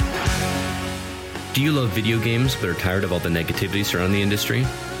 Do you love video games but are tired of all the negativity surrounding the industry?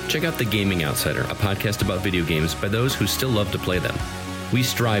 Check out The Gaming Outsider, a podcast about video games by those who still love to play them. We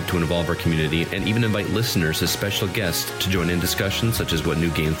strive to involve our community and even invite listeners as special guests to join in discussions such as what new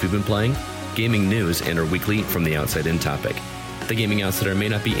games we've been playing, gaming news, and our weekly From the Outside In topic. The Gaming Outsider may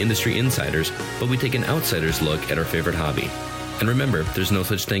not be industry insiders, but we take an outsider's look at our favorite hobby. And remember, there's no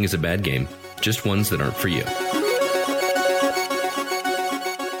such thing as a bad game, just ones that aren't for you.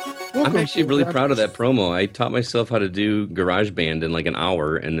 I'm actually really proud of that promo. I taught myself how to do GarageBand in like an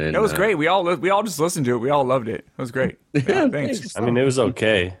hour, and then It was great. We all just listened to it. We all loved it. It was great. Yeah, thanks. I mean, it was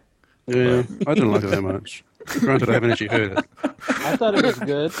okay. Yeah, I didn't like it that much. Granted, I haven't actually heard it. I thought it was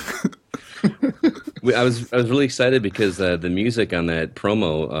good. I was really excited because the music on that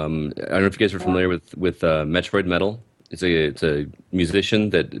promo. I don't know if you guys are familiar with Metroid Metal. It's a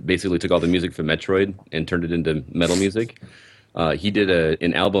musician that basically took all the music from Metroid and turned it into metal music. He did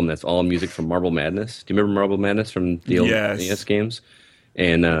an album that's all music from Marble Madness. Do you remember Marble Madness from the old NES games?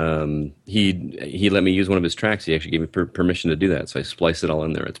 And he let me use one of his tracks. He actually gave me permission to do that, so I spliced it all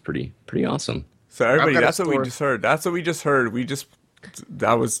in there. It's pretty awesome. So everybody, that's what we just heard. That's what we just heard.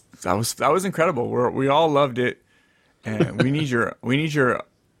 That was incredible. We all loved it, and we need your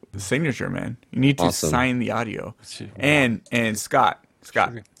signature, man. You need to sign the audio. And Scott.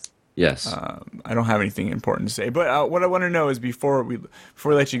 Yes. I don't have anything important to say, but what I want to know is before we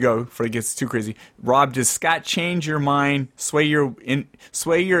let you go, before it gets too crazy, Rob, does Scott change your mind, sway your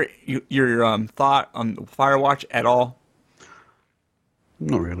thought on Firewatch at all?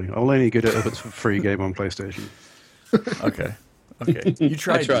 Not really. I'll only get it if it's a free game on PlayStation. Okay. You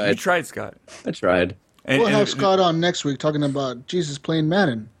tried. You tried, Scott. I tried. We'll have Scott on next week talking about Jesus playing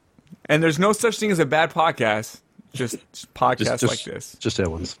Madden. And there's no such thing as a bad podcast. Just podcasts like this. Just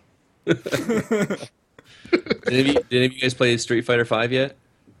that ones. Did any of you guys play Street Fighter V yet?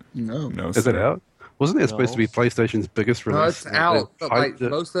 No. Is it out? Wasn't it supposed to be PlayStation's biggest release? No, it's out, but like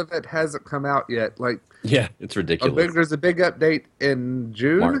most of it hasn't come out yet. Like, yeah, it's ridiculous. There's a big update in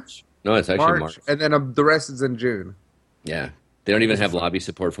June. March. No, it's actually March. And then the rest is in June. Yeah. They don't even have lobby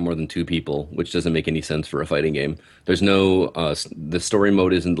support for more than 2 people, which doesn't make any sense for a fighting game. There's no the story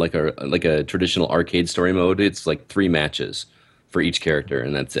mode isn't like a traditional arcade story mode. It's like 3 matches for each character,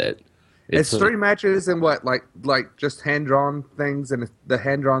 and that's it. It's 3 matches and what, like just hand-drawn things, and the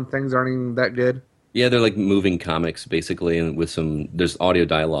hand-drawn things aren't even that good? Yeah, they're like moving comics, basically, and with there's audio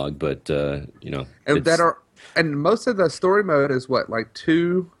dialogue, but, And most of the story mode is what, like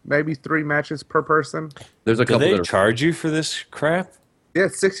 2, maybe 3 matches per person? There's a couple. Do they charge you for this crap? Yeah,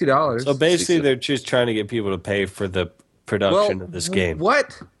 it's $60. So basically, they're just trying to get people to pay for the production of this game.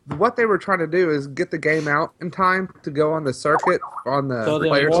 What they were trying to do is get the game out in time to go on the circuit, on the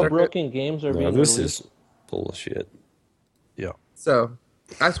player more circuit. broken games are being This released. is bullshit. Yeah. So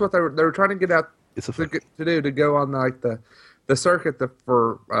that's what they were trying to get out to go on like the circuit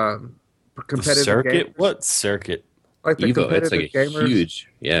for competitive The circuit? gamers. What circuit? Like the Evo, competitive it's like gamers. huge.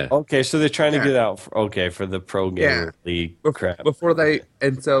 Yeah. Okay, so they're trying to get out for the pro gamer league crap. Before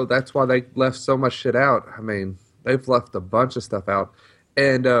and so that's why they left so much shit out. I mean, they've left a bunch of stuff out,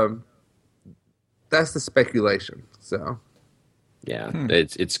 and that's the speculation. So yeah,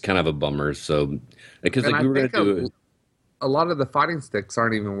 it's kind of a bummer. So because we were going to do a lot of the fighting sticks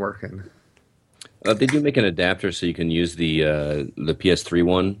aren't even working. They do make an adapter so you can use the PS3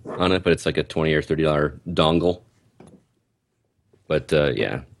 one on it, but it's like a $20 or $30 dongle. But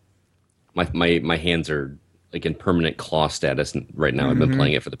yeah, my hands are like in permanent claw status right now. I've been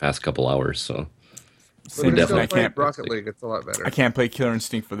playing it for the past couple hours, so I can't Rocket League. It's a lot better. I can't play Killer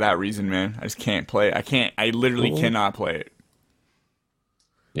Instinct for that reason, man. I just can't play it. I literally cannot play it.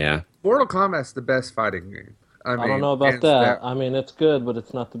 Yeah. Mortal Kombat's the best fighting game. I don't know about that. I mean, it's good, but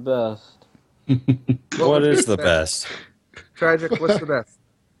it's not the best. What is the best? Tragic, what's the best?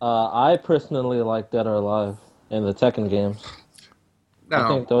 I personally like Dead or Alive and the Tekken games. No, I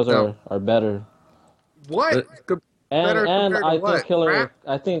think those are better. What? And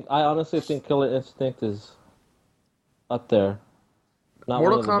I think I honestly think Killer Instinct is up there. Not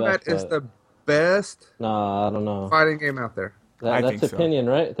Mortal Kombat is the best. Nah, I don't know. Fighting game out there. That's opinion,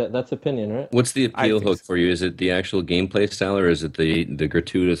 right? That's opinion, right? What's the appeal hook for you? Is it the actual gameplay style, or is it the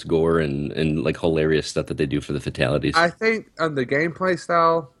gratuitous gore and like hilarious stuff that they do for the fatalities? I think on the gameplay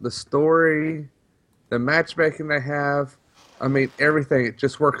style, the story, the matchmaking they have, I mean everything. It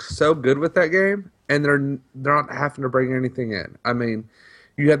just works so good with that game, and they're not having to bring anything in. I mean,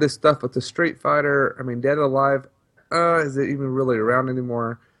 you have this stuff with the Street Fighter. I mean, Dead or Alive, is it even really around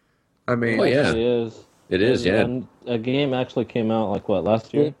anymore? I mean, yeah, it is. It is, yeah. And a game actually came out like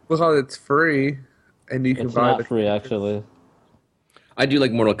last year? Well, it's free, and you can buy it. It's not free, actually. I do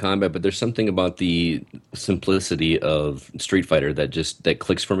like Mortal Kombat, but there's something about the simplicity of Street Fighter that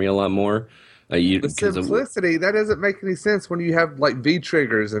clicks for me a lot more. The simplicity that doesn't make any sense when you have like V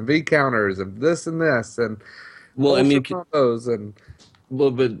triggers and V counters and this and combos and.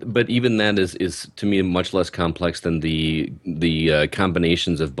 Well, but even that is to me much less complex than the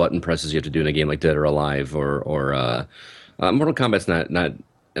combinations of button presses you have to do in a game like Dead or Alive or Mortal Kombat's not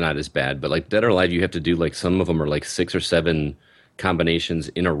not as bad, but like Dead or Alive, you have to do like some of them are like 6 or 7 combinations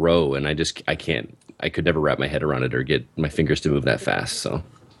in a row, and I can't. I could never wrap my head around it or get my fingers to move that fast. So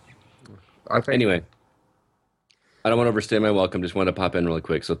anyway, I don't want to overstay my welcome. Just wanted to pop in really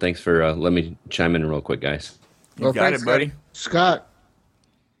quick. So thanks for letting me chime in real quick, guys. You got it, buddy. Scott.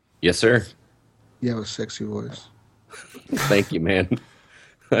 Yes, sir. You have a sexy voice. Thank you, man.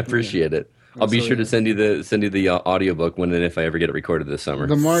 I appreciate it. I'll be sure to send you the audiobook when and if I ever get it recorded this summer.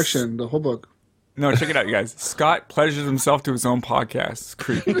 The Martian, the whole book. No, check it out, you guys. Scott pleasures himself to his own podcast. It's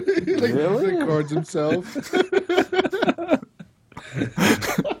creepy. He records himself.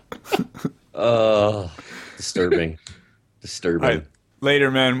 Disturbing. Disturbing. All right,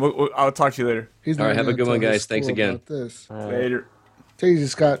 later, man. I'll talk to you later. All right, have a good one, guys. Thanks again. Later. Take it easy,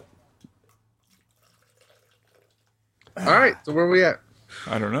 Scott. All right, so where are we at?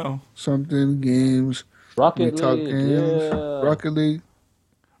 I don't know. Something games. Rocket we talk League, games. yeah. Rocket League.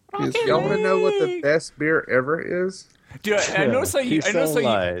 Y'all want to know what the best beer ever is? Dude, I noticed like you.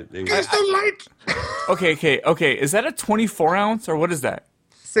 Okay. Is that a 24 ounce or what is that?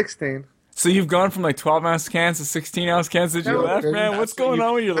 16. So you've gone from like 12-ounce cans to 16-ounce cans since you left, man. What's going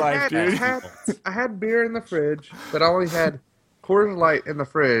on with your life, dude? I had beer in the fridge, but I only had Coors Light in the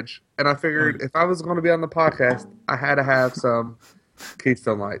fridge, and I figured if I was going to be on the podcast, I had to have some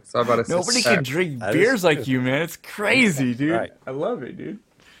Keystone Light. So I bought a Nobody can drink beers like you, man. It's crazy, dude. Right. I love it, dude.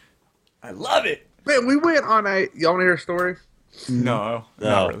 I love it. Man, we went on a... Y'all want to hear a story? No,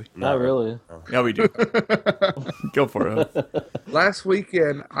 not really. Not really. Yeah, we do. Go for it. Last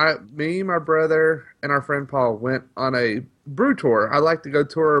weekend, me, my brother, and our friend Paul went on a brew tour. I like to go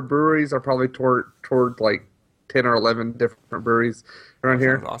tour breweries. I probably toured like 10 or 11 different breweries around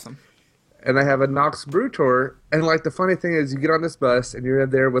here. That's awesome. And they have a Knox brew tour. And like the funny thing is, you get on this bus and you're in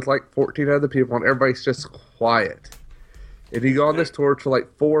there with like 14 other people, and everybody's just quiet. And you go on this tour to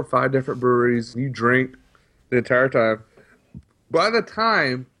like 4 or 5 different breweries, and you drink the entire time. By the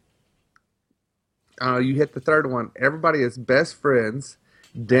time you hit the third one, everybody is best friends,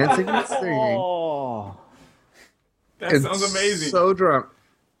 dancing and singing. That sounds amazing. So drunk.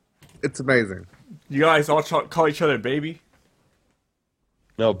 It's amazing. You guys all call each other baby?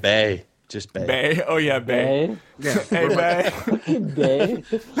 No, Bay. Just Bay. Bay? Oh, yeah, Bay. Yeah. Hey, Bay. Bay.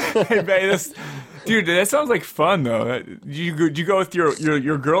 Hey, Bay. Dude, that sounds like fun, though. Do you go with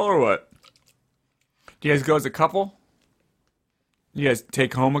your girl or what? Do you guys go as a couple? You guys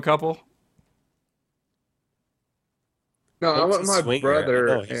take home a couple? No, I went with my brother.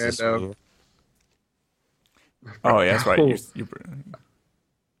 And, oh, yeah, that's right. You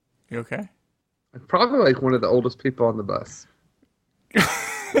okay? Probably like one of the oldest people on the bus.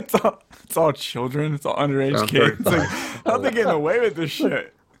 It's all children. It's all underage kids. It's like, how are they getting away with this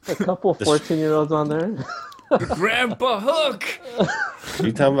shit? A couple 14-year-olds on there. Grandpa Hook.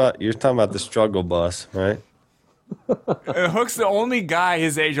 You're talking about the struggle bus, right? And Hook's the only guy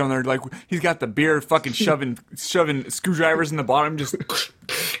his age on there. Like he's got the beard, fucking shoving screwdrivers in the bottom, just.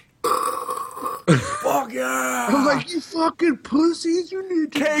 Fuck yeah! I'm like, you fucking pussies, you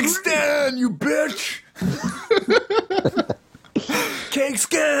need to cake stand, you bitch. Cake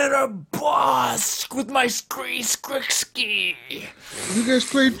stand a boss with my Skriski. You guys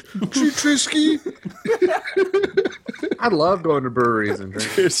played Trisky? I love going to breweries and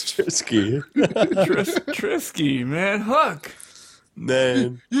drinking. Trisky. Trisky, man. Hook.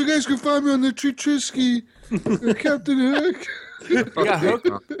 Man. You guys can find me on the Trisky. Captain Hook. Yeah, Hook.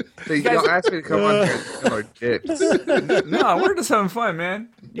 You don't ask me to come on here and like dicks. No, we're just having fun, man.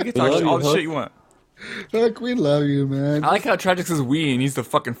 You can talk all the shit you want. Hook, we love you, man. I like how Tragic says we, and he's the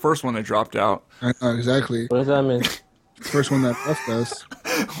fucking first one that dropped out. I know, exactly. What does that mean? First one that left us.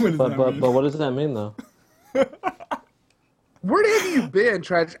 But what does that mean, though? Where have you been,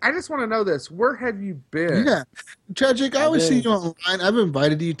 Tragic? I just want to know this. Where have you been? Yeah. Tragic, I always see you online. I've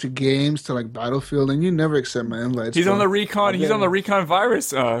invited you to games, to like Battlefield, and you never accept my invites. He's on the Recon. He's on the Recon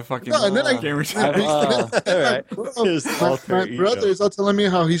Virus. Fucking. No, and then my brother is all telling me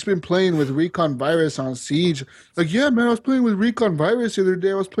how he's been playing with Recon Virus on Siege. Like, yeah, man, I was playing with Recon Virus the other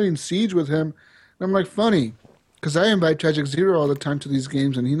day. I was playing Siege with him. And I'm like, funny, because I invite Tragic Zero all the time to these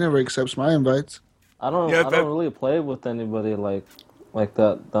games, and he never accepts my invites. I don't really play with anybody like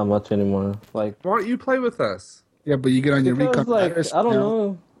that much anymore. Like, why don't you play with us? Yeah, but you get on your Recon Virus. I don't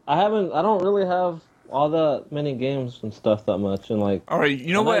know. I don't really have all that many games and stuff that much, and like. All right,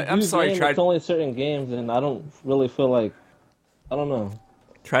 you know what? I'm sorry, Tragic. It's only certain games, and I don't really feel like. I don't know.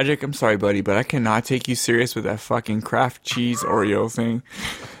 Tragic, I'm sorry, buddy, but I cannot take you serious with that fucking Kraft cheese Oreo thing.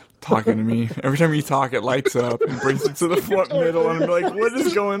 Talking to me. Every time you talk, it lights up and brings it to the front middle, and I'm like, what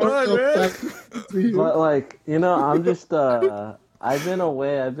is going on, man? But like, I'm just I've been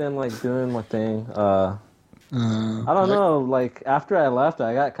away. I've been like doing my thing. I don't know. Like after I left,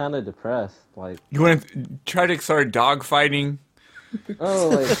 I got kind of depressed. Like you want to try to start dog fighting? Oh,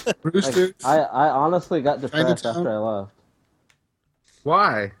 like I honestly got depressed after I left.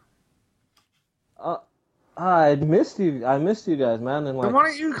 Why? I missed you. I missed you guys, man. And like, then why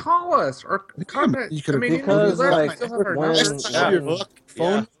don't you call us or contact? You could have because like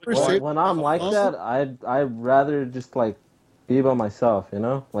phone. When I'm like that, I'd rather just like be by myself. You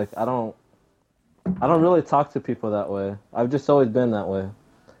know, like I don't really talk to people that way. I've just always been that way.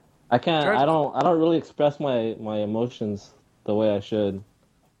 I can't. I don't really express my emotions the way I should.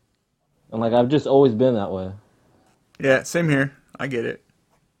 And like I've just always been that way. Yeah, same here. I get it.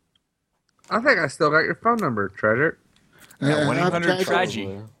 I think I still got your phone number, Tragic. Yeah,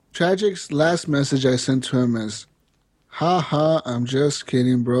 1-800-TRAGIC. Tragic's last message I sent to him is, "Ha ha, I'm just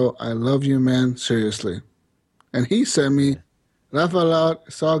kidding, bro. I love you, man. Seriously." And he sent me, "Laugh out loud.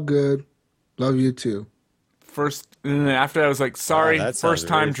 It's all good. Love you too." And then after that, I was like, "Sorry, first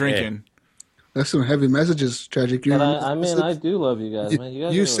time drinking." That's some heavy messages, Tragic. But I mean, I do love you guys, man.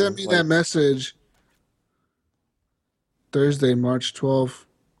 You sent me that message Thursday, March 12th.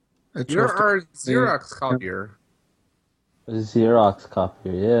 You're our Xerox copier. Xerox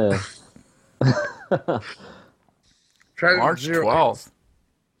copier, yeah. March 12th.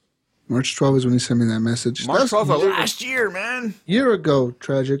 March 12th is when he sent me that message. March 12th of last year, man. Year ago,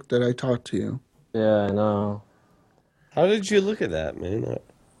 Tragic, that I talked to you. Yeah, I know. How did you look at that, man?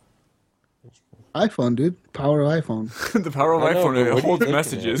 iPhone, dude. Power of iPhone. The power of iPhone. It holds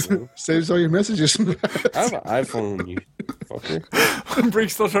messages. Saves all your messages. I have an iPhone, you fucker.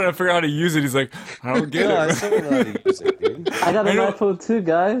 Brink's still trying to figure out how to use it. He's like, I don't get it. I still don't know how to use it, dude. I got an iPhone too,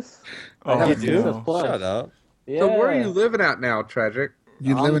 guys. Oh, you got do? Shut up. Yeah. So where are you living at now, Tragic?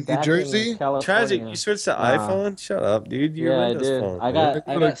 You live in New Jersey? Tragic, you switched to iPhone? Shut up, dude. You're Yeah, I Windows did. phone. I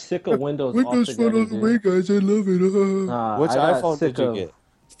got sick of Windows Windows phone on the way, guys. I love it. Which iPhone did you get?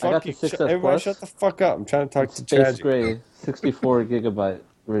 I got the 6S Everybody Plus. shut the fuck up. I'm trying to talk to Space Tragic. Gray, 64 gigabyte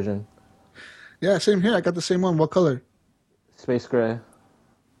version. Yeah, same here. I got the same one. What color? Space Gray.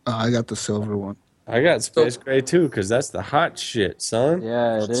 I got the silver one. I got Space Gray too, because that's the hot shit, son.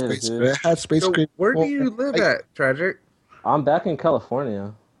 Yeah, it is, Space dude. Gray. I had Space Gray. Where do you live at, Tragic? I'm back in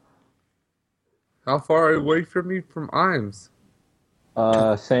California. How far away from you from Imes?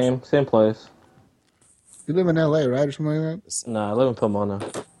 Same place. You live in LA, right, or something like that? Nah, I live in Pomona.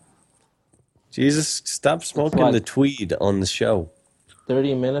 Jesus, stop smoking the tweed on the show.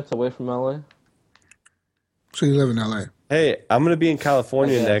 30 minutes away from LA. So you live in LA? Hey, I'm gonna be in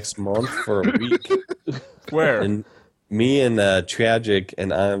California next month for a week. Where? And me and Tragic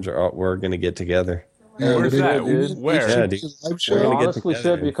and Imes we're gonna get together. Yeah, Where's that? dude. Where? Yeah, dude. Live We're show. gonna I get honestly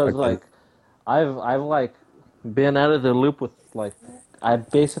together should because and like I've like been out of the loop with like I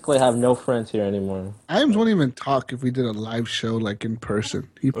basically have no friends here anymore. Iams won't even talk if we did a live show like in person.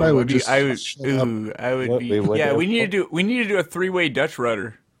 He probably would just. I would What, be. wait, what Yeah, the we need to do a 3-way Dutch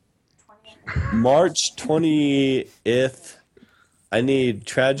rudder. March 20th. I need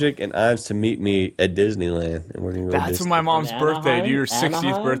Tragic and Ives to meet me at Disneyland, and we're gonna go. That's Disney. my mom's birthday, dude. Her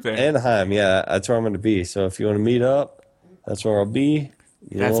 60th birthday. Anaheim, yeah, that's where I'm gonna be. So if you want to meet up, that's where I'll be.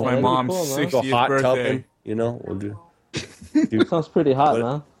 You That's know, my mom's cool, man. We'll go 60th hot birthday. tubbing. You know, we'll do. Sounds pretty hot,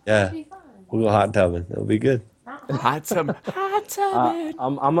 man. Yeah, we'll go hot tubbing. It'll be good. Hot tub.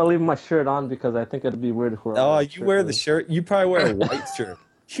 I'm gonna leave my shirt on because I think it'd be weird if we're. Oh, you wear the shirt. You probably wear a white shirt.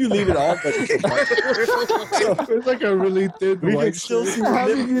 You leave it on, but It's like a really thin we white can still shirt. see your How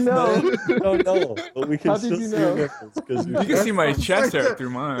did you know? nipples. I don't know, but we can How did still you see know? your nipples. 'Cause You can see my chest hair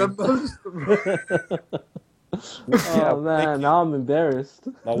through mine. Oh man, now I'm embarrassed.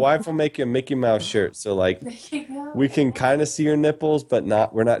 My wife will make you a Mickey Mouse shirt, so like we can kind of see your nipples, but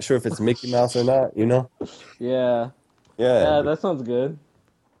not. We're not sure if it's Mickey Mouse or not. You know? Yeah. Yeah. Yeah, that sounds good.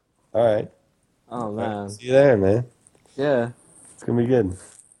 All right. Oh man. See you there, man. Yeah. It's gonna be good.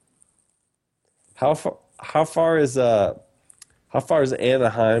 How far is Anaheim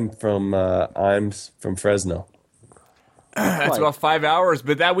from Imes from Fresno? That's about 5 hours,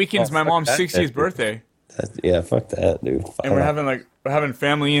 but that weekend's my fuck mom's that, 60th dude. birthday. Yeah, fuck that, dude. And we're having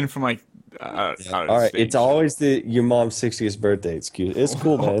family in from like All right, it's always your mom's 60th birthday excuse. It's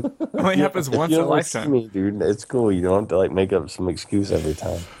cool, man. It only happens If once you in a ever lifetime. see me, dude, it's cool. You don't have to like make up some excuse every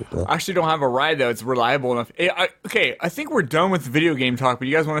time. You know? I actually don't have a ride though. It's reliable enough. Okay, I think we're done with video game talk, but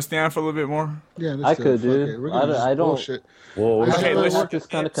you guys want to stay on for a little bit more? Yeah, I could, dude. I don't. Bullshit. Whoa, Okay, I let's- don't just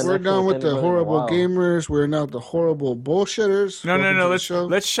kind of We're done with the horrible game. gamers. We're now the horrible bullshitters. No. Welcome to the show.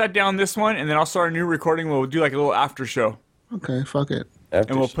 Let's shut down this one, and then I'll start a new recording. We'll do like a little after show, Okay, fuck it.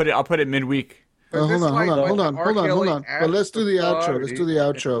 After and I'll put it midweek. Hold on. But let's do the outro. Let's do the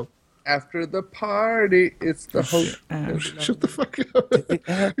outro. After the party, it's the host. Shut the fuck up.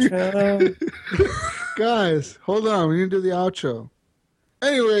 Guys, hold on. We need to do the outro.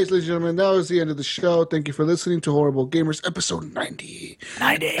 Anyways, ladies and gentlemen, that was the end of the show. Thank you for listening to Horrible Gamers, episode 90.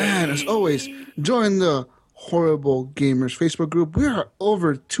 And as always, join the Horrible Gamers Facebook group. We are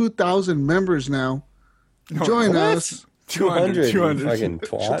over 2,000 members now. Join us. 200. Fucking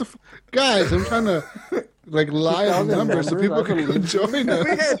twat. Guys, I'm trying to lie on numbers so people can go join us.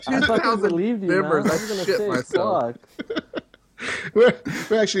 We had 2,000 members. I shit myself. We're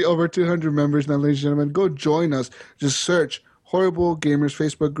actually over 200 members now, ladies and gentlemen. Go join us. Just search Horrible Gamers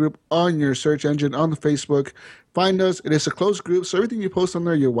Facebook group on your search engine on the Facebook. Find us. It is a closed group, so everything you post on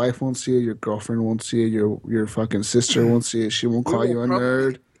there, your wife won't see it, your girlfriend won't see it, your fucking sister won't see it. She won't call you a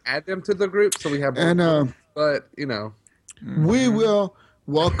nerd. Add them to the group so we have more. And but we will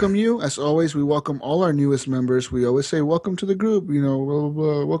welcome you. As always, we welcome all our newest members. We always say, welcome to the group, blah, blah,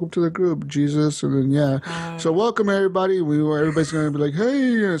 blah. Welcome to the group, Jesus. And then, so welcome everybody. Everybody's going to be like,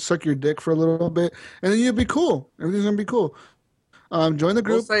 hey, suck your dick for a little bit. And then you'll be cool. Everything's going to be cool. Join the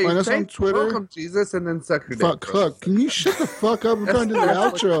group. Find us on Twitter. Welcome, Jesus, and then suck your dick. Fuck, Hook. Can you shut the fuck up? I'm trying to do the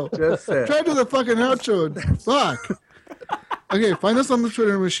outro. Try to do the fucking outro. Fuck. Okay, find us on the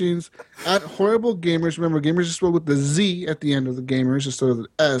Twitter machines at Horrible Gamers. Remember, gamers is spelled with the Z at the end of the gamers instead of the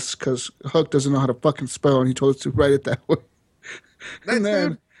S, because Hook doesn't know how to fucking spell, and he told us to write it that way. And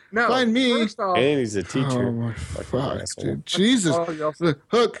then find me. And he's a teacher. Oh my fuck, dude. Jesus.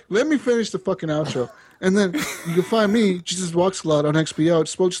 Hook, let me finish the fucking outro. And then you can find me, Jesus Walks a Lot, on XBO. It's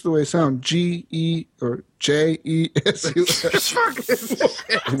spelled just the way it sounds. G-E or J-E-S-U-S.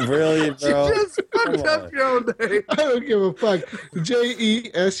 Brilliant, bro. You just fucked up your own name. I don't give a fuck.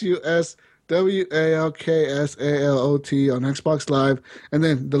 J-E-S-U-S-W-A-L-K-S-A-L-O-T on Xbox Live. And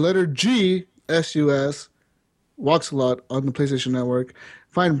then the letter G, S-U-S, Walks a Lot on the PlayStation Network.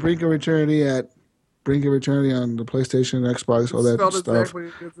 Find Brink of Eternity at Brink of Eternity on the PlayStation, Xbox, all that spelled stuff.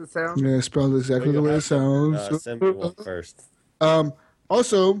 Exactly as it sounds? Yeah, spelled exactly the way it sounds. First.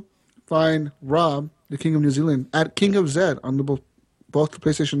 Also, find Rob, the King of New Zealand, at King of Zed on the both the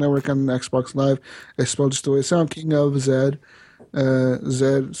PlayStation Network and the Xbox Live. It's spelled just the way it sounds. King of Zed.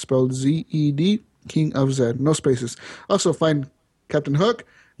 Zed spelled Z-E-D. King of Zed. No spaces. Also, find Captain Hook,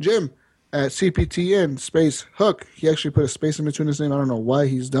 Jim, at CPTN space Hook. He actually put a space in between his name. I don't know why.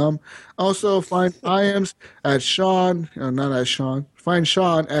 He's dumb. Also, find IAMS at Sean. Not at Sean. Find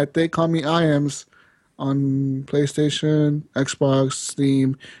Sean at They Call Me IAMS on PlayStation, Xbox,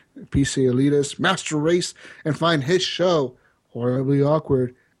 Steam, PC Elitist, Master Race, and find his show, Horribly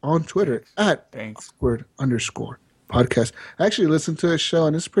Awkward, on Twitter at awkward_podcast. I actually listen to his show,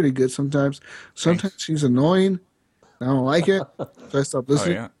 and it's pretty good sometimes. Sometimes he's annoying. I don't like it, so I stopped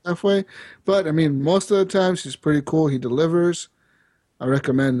listening halfway. But, I mean, most of the times he's pretty cool. He delivers. I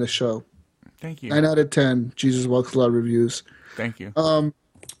recommend the show. Thank you. 9 out of 10. Jesus Walks a Lot reviews. Thank you.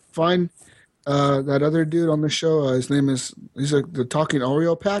 Find that other dude on the show. His name is, he's like the Talking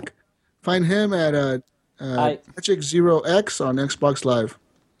Oreo Pack. Find him at Magic Zero X on Xbox Live.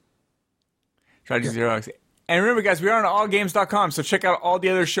 Tragic Zero X. And remember, guys, we are on allgames.com, so check out all the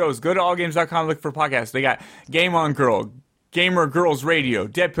other shows. Go to allgames.com, look for podcasts. They got Game On Girl, Gamer Girls Radio,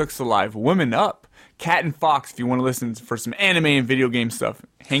 Dead Pixel Live, Women Up, Cat and Fox if you want to listen for some anime and video game stuff.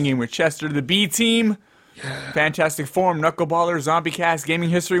 Hanging with Chester, the B Team, Fantastic Forum, Knuckleballer, Zombie Cast, Gaming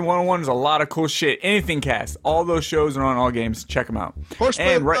History 101. There's a lot of cool shit. Anything Cast. All those shows are on All Games. Check them out.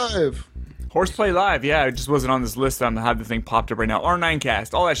 Horseplay Live. Horseplay Live, yeah. It just wasn't on this list. I had the thing popped up right now. R9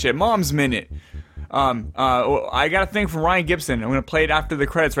 Cast, all that shit. Mom's Minute. I got a thing from Ryan Gibson. I'm going to play it after the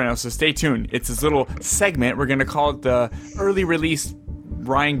credits right now, so stay tuned. It's this little segment. We're going to call it the early release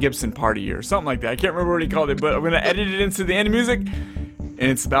Ryan Gibson party or something like that. I can't remember what he called it, but I'm going to edit it into the end of music. And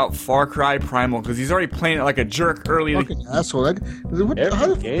it's about Far Cry Primal because he's already playing it like a jerk early. Fucking asshole. How the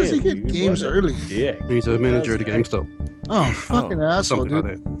fuck does he get games early? Yeah. He's a manager at a GameStop. Oh, fucking asshole, dude.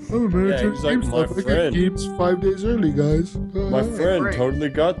 Like I'm a manager he's like my GameStop. I get friend. games 5 days early, guys. My friend totally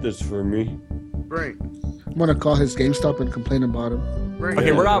got this for me. Right. I'm going to call his GameStop and complain about him. Right.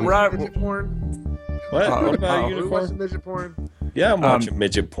 Okay, we're out. Midget porn? What? What about We unicorn? watching midget porn? Yeah, I'm watching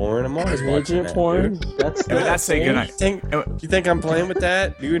midget porn. I'm always watching that, porn. dude. That's saying goodnight. You think I'm playing with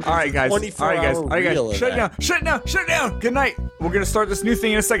that, dude? All right, guys. All 24 right, guys. hour All right, reel guys. of Shut it that. down. Shut it down. Shut it down. Good night. We're going to start this new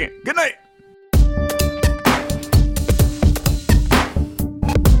thing in a second. Good night.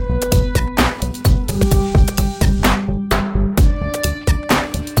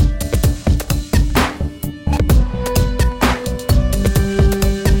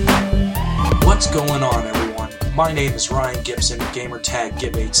 What's going on, everyone? My name is Ryan Gibson, gamertag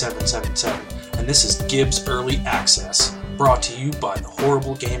Gib8777, and this is Gibbs Early Access, brought to you by the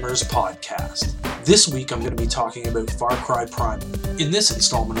Horrible Gamers Podcast. This week I'm going to be talking about Far Cry Primal. In this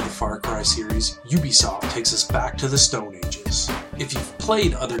installment of the Far Cry series, Ubisoft takes us back to the Stone Ages. If you've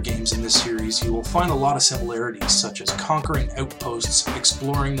played other games in this series, you will find a lot of similarities, such as conquering outposts,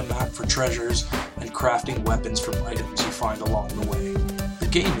 exploring the map for treasures, and crafting weapons from items you find along the way. The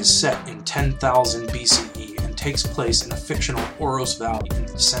game is set in 10,000 BCE and takes place in a fictional Oros Valley in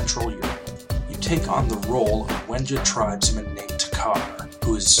Central Europe. You take on the role of Wenja tribesman named Takar,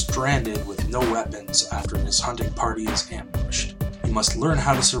 who is stranded with no weapons after his hunting party is ambushed. You must learn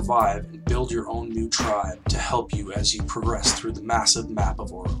how to survive and build your own new tribe to help you as you progress through the massive map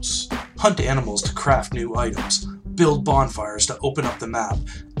of Oros. Hunt animals to craft new items, build bonfires to open up the map,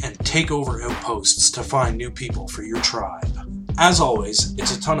 and take over outposts to find new people for your tribe. As always,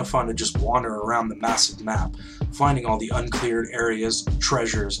 it's a ton of fun to just wander around the massive map, finding all the uncleared areas,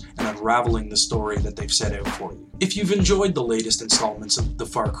 treasures, and unraveling the story that they've set out for you. If you've enjoyed the latest installments of the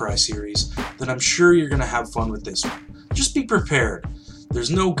Far Cry series, then I'm sure you're going to have fun with this one. Just be prepared.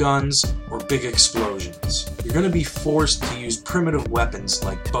 There's no guns or big explosions. You're going to be forced to use primitive weapons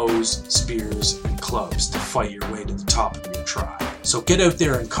like bows, spears, and clubs to fight your way to the top of your tribe. So get out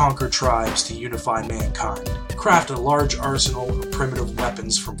there and conquer tribes to unify mankind. Craft a large arsenal of primitive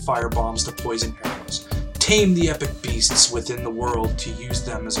weapons from firebombs to poison arrows. Tame the epic beasts within the world to use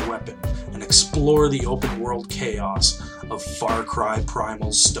them as a weapon, and explore the open world chaos of Far Cry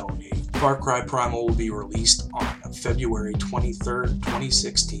Primal's Stone Age. Far Cry Primal will be released on February 23rd,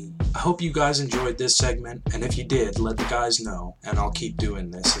 2016. I hope you guys enjoyed this segment, and if you did, let the guys know, and I'll keep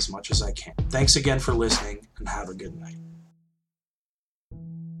doing this as much as I can. Thanks again for listening, and have a good night.